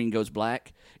screen goes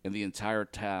black, and the entire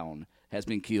town has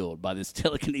been killed by this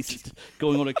telekinesis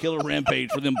going on a killer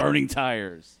rampage for them burning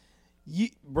tires.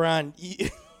 Brian,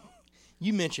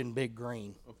 you mentioned Big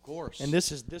Green. Of course. And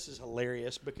this is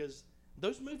hilarious because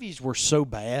those movies were so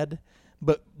bad,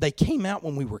 but they came out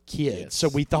when we were kids, Yes, so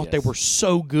we thought they yes. were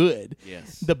so good.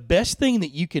 Yes. The best thing that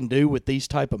you can do with these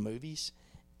type of movies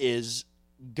is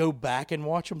go back and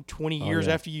watch them 20 years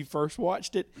yeah. after you first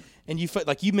watched it, and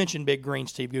like you mentioned Big Green,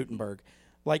 Steve Guttenberg.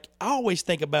 Like I always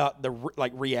think about the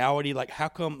reality, like how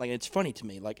come? Like it's funny to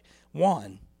me, like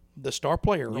Juan, the star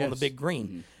player on the Yes. Big Green.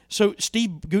 Mm-hmm. So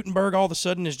Steve Guttenberg all of a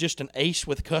sudden is just an ace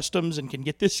with customs and can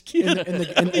get this kid.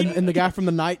 And the guy from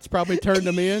the Knights probably turned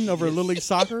him in over Little League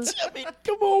Soccer. I mean,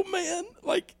 come on, man!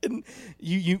 Like, and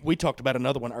we talked about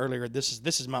another one earlier. This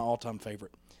is my all-time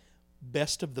favorite,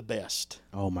 Best of the Best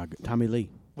Oh my God, Tommy Lee,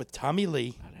 with Tommy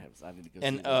Lee I need to go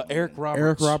and see that Eric again. Roberts.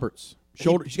 Eric Roberts.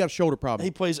 Shoulder. She's got a shoulder problem.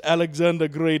 He plays Alexander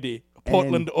Grady,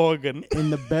 Portland, Oregon.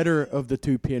 And the better of the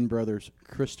two Penn brothers,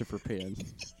 Christopher Penn.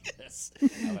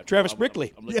 Travis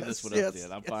Brickley. I'm looking this one up. Yes,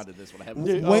 Then I'm finding this one. I haven't.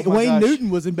 Dude, seen it. oh my Wayne gosh. Newton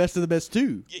was in Best of the Best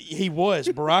too. He was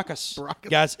Baracus.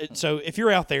 Guys, so if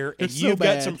you're out there and It's so you've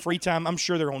got bad. some free time, I'm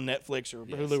sure they're on Netflix or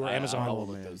Yes, Hulu or I Amazon. will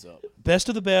look those up. Best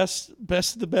of the Best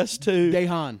 2.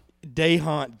 Dehan.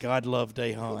 Dayhan, God love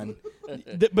Dayhan.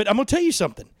 But I'm gonna tell you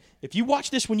something. If you watch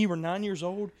this when you were 9 years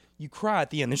old, you cry at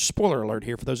the end. There's a spoiler alert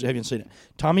here for those who haven't seen it.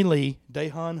 Tommy Lee,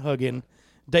 Dayhan hugging.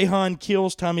 Dayhan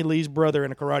kills Tommy Lee's brother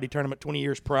in a karate tournament 20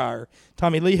 years prior.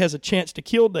 Tommy Lee has a chance to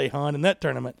kill Dayhan in that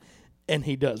tournament, and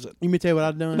he doesn't. You me tell you what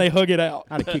I've done? They hug it out.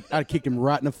 I'd have kicked him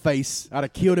right in the face. I'd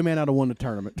have killed him and I'd have won the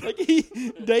tournament. Like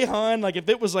Dayhan, like if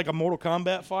it was like a Mortal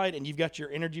Kombat fight and you've got your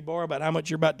energy bar about how much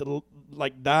you're about to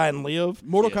like die and live.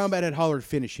 Mortal Yes. Kombat had hollered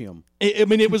finish him. I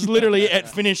mean, it was literally at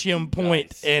finish him point,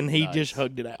 Nice. and he Nice. just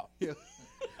hugged it out.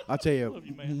 I'll tell you,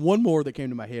 one more that came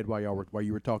to my head while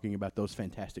you were talking about those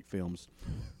fantastic films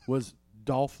was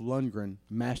Dolph Lundgren,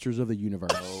 Masters of the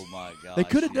Universe. Oh my God. They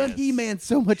could have done He-Man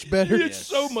so much better, It's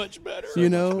so much better. you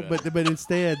know. But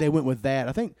instead they went with that.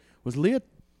 I think was Leah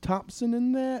Thompson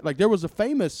in that. Like there was a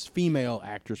famous female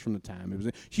actress from the time.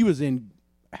 She was in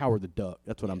Howard the Duck.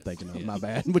 That's what I'm thinking of. My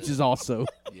bad. Which is also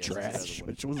Yes, trash. that's the other one.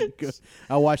 Which wasn't good.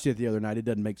 I watched it the other night. It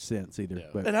doesn't make sense either. No.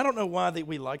 But And I don't know why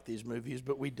we like these movies,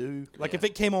 but we do. Like if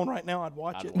it came on right now, I'd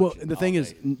watch I'd it. watch well, it the all thing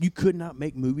is, day. you could not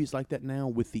make movies like that now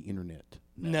with the internet.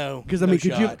 No, Because I no mean,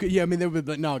 shot. yeah, I mean, they would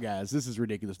be like, "No, guys, this is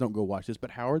ridiculous. Don't go watch this."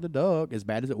 But Howard the Duck, as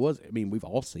bad as it was, I mean, we've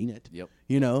all seen it. Yep.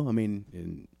 You know, I mean,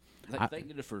 and They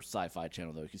did it for Sci-Fi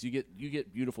Channel though, because you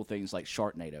get beautiful things like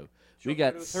Sharknado. We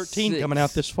got 13 6 coming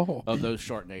out this fall. of those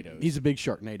Sharknados. he's a big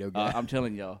Sharknado guy. I'm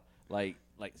telling y'all, like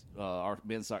our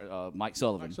Mike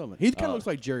Sullivan. He kind of looks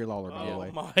like Jerry Lawler, by the Oh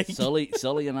way. my!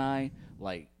 Sully and I,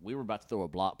 like, we were about to throw a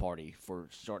block party for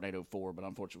Sharknado 4, but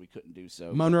unfortunately we couldn't do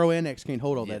so. Monroe Annex can't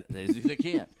hold all Yeah, that. they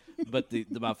can't. But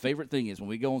my favorite thing is when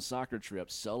we go on soccer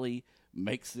trips, Sully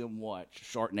makes them watch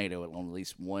Sharknado on at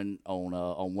least one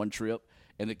on one trip,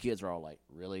 and the kids are all like,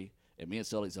 "Really?" And me and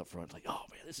Sully's up front, like, "Oh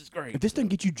man, this is great." If this doesn't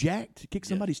get you jacked to kick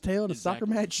somebody's tail in a soccer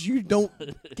exactly. match, you don't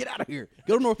get out of here.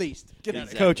 Go to Northeast. Get out of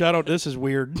here. Coach, I don't. This is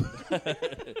weird.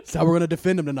 That's how we're going to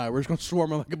defend them tonight. We're just going to swarm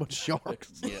them like a bunch of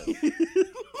sharks. Yeah.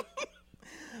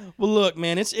 Well, look,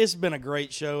 man, it's been a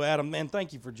great show, Adam. Man,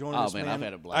 thank you for joining Oh, us, man, man. I've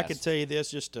had a I blast. could tell you this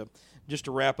just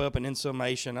to wrap up and in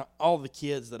summation, all the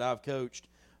kids that I've coached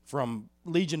from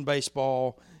Legion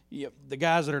baseball, the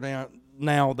guys that are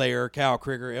now there, Kyle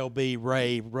Krieger, LB,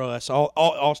 Ray, Russ, all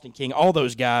Austin King, all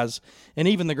those guys, and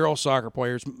even the girls soccer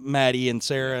players, Maddie and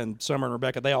Sarah and Summer and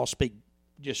Rebecca, they all speak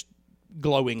just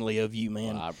glowingly of you,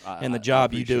 man, Well, and the I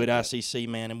job you do appreciate at that. ICC,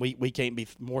 man, and we can't be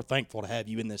more thankful to have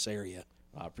you in this area.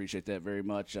 I appreciate that very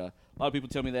much. A lot of people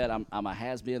tell me that I'm a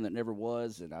has-been that never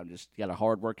was, and I just got a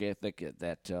hard work ethic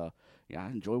that I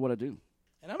enjoy what I do.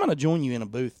 And I'm going to join you in a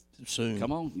booth soon.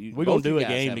 Come on. We're going to do a guys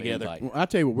game have an together. invite. Well, I'll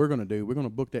tell you what we're going to do. We're going to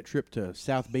book that trip to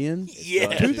South Bend.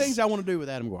 Yes. 2 things I want to do with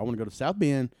Adam Gore. I want to go to South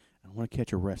Bend. I want to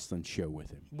catch a wrestling show with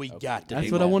him. We got to That's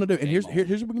do what that. I want to do. And Game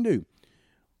here's what we can do.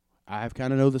 I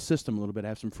kind of know the system a little bit. I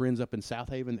have some friends up in South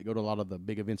Haven that go to a lot of the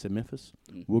big events in Memphis.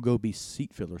 We'll go be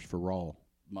seat fillers for Raw.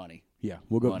 Money. Yeah,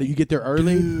 we'll go. Money. You get there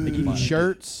early. They give you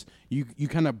shirts. You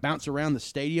kind of bounce around the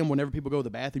stadium. Whenever people go to the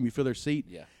bathroom, you fill their seat.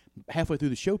 Yeah. Halfway through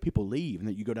the show, people leave, and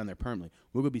then you go down there permanently.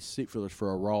 We'll go be seat fillers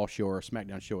for a Raw show or a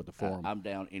SmackDown show at the Forum. I'm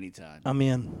down anytime. I'm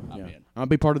in. I'm in. I'll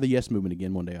be part of the Yes movement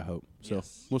again one day, I hope. So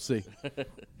we'll see.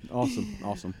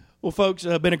 Awesome. Well, folks,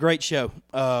 been a great show.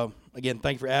 Again,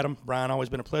 thank you for Adam. Brian, always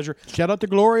been a pleasure. Shout out to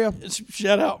Gloria.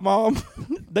 Shout out, Mom.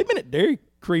 They've been at Dairy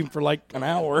Cream for like an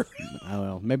hour. Oh,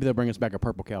 well, maybe they'll bring us back a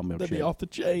Purple Cow milkshake. That'd be off the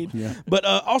chain. Yeah. But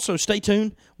also, stay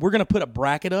tuned. We're going to put a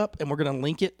bracket up, and we're going to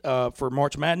link it for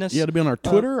March Madness. Yeah, it'll be on our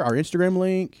Twitter, our Instagram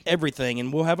link. Everything,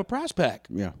 and we'll have a prize pack.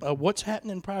 Yeah. What's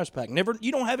happening in prize pack?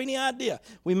 You don't have any idea.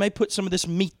 We may put some of this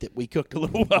meat that we cooked a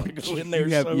little while ago in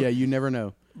there. You never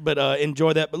know. But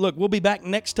enjoy that. But look, we'll be back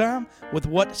next time with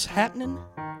what's happening.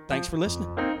 Thanks for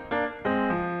listening.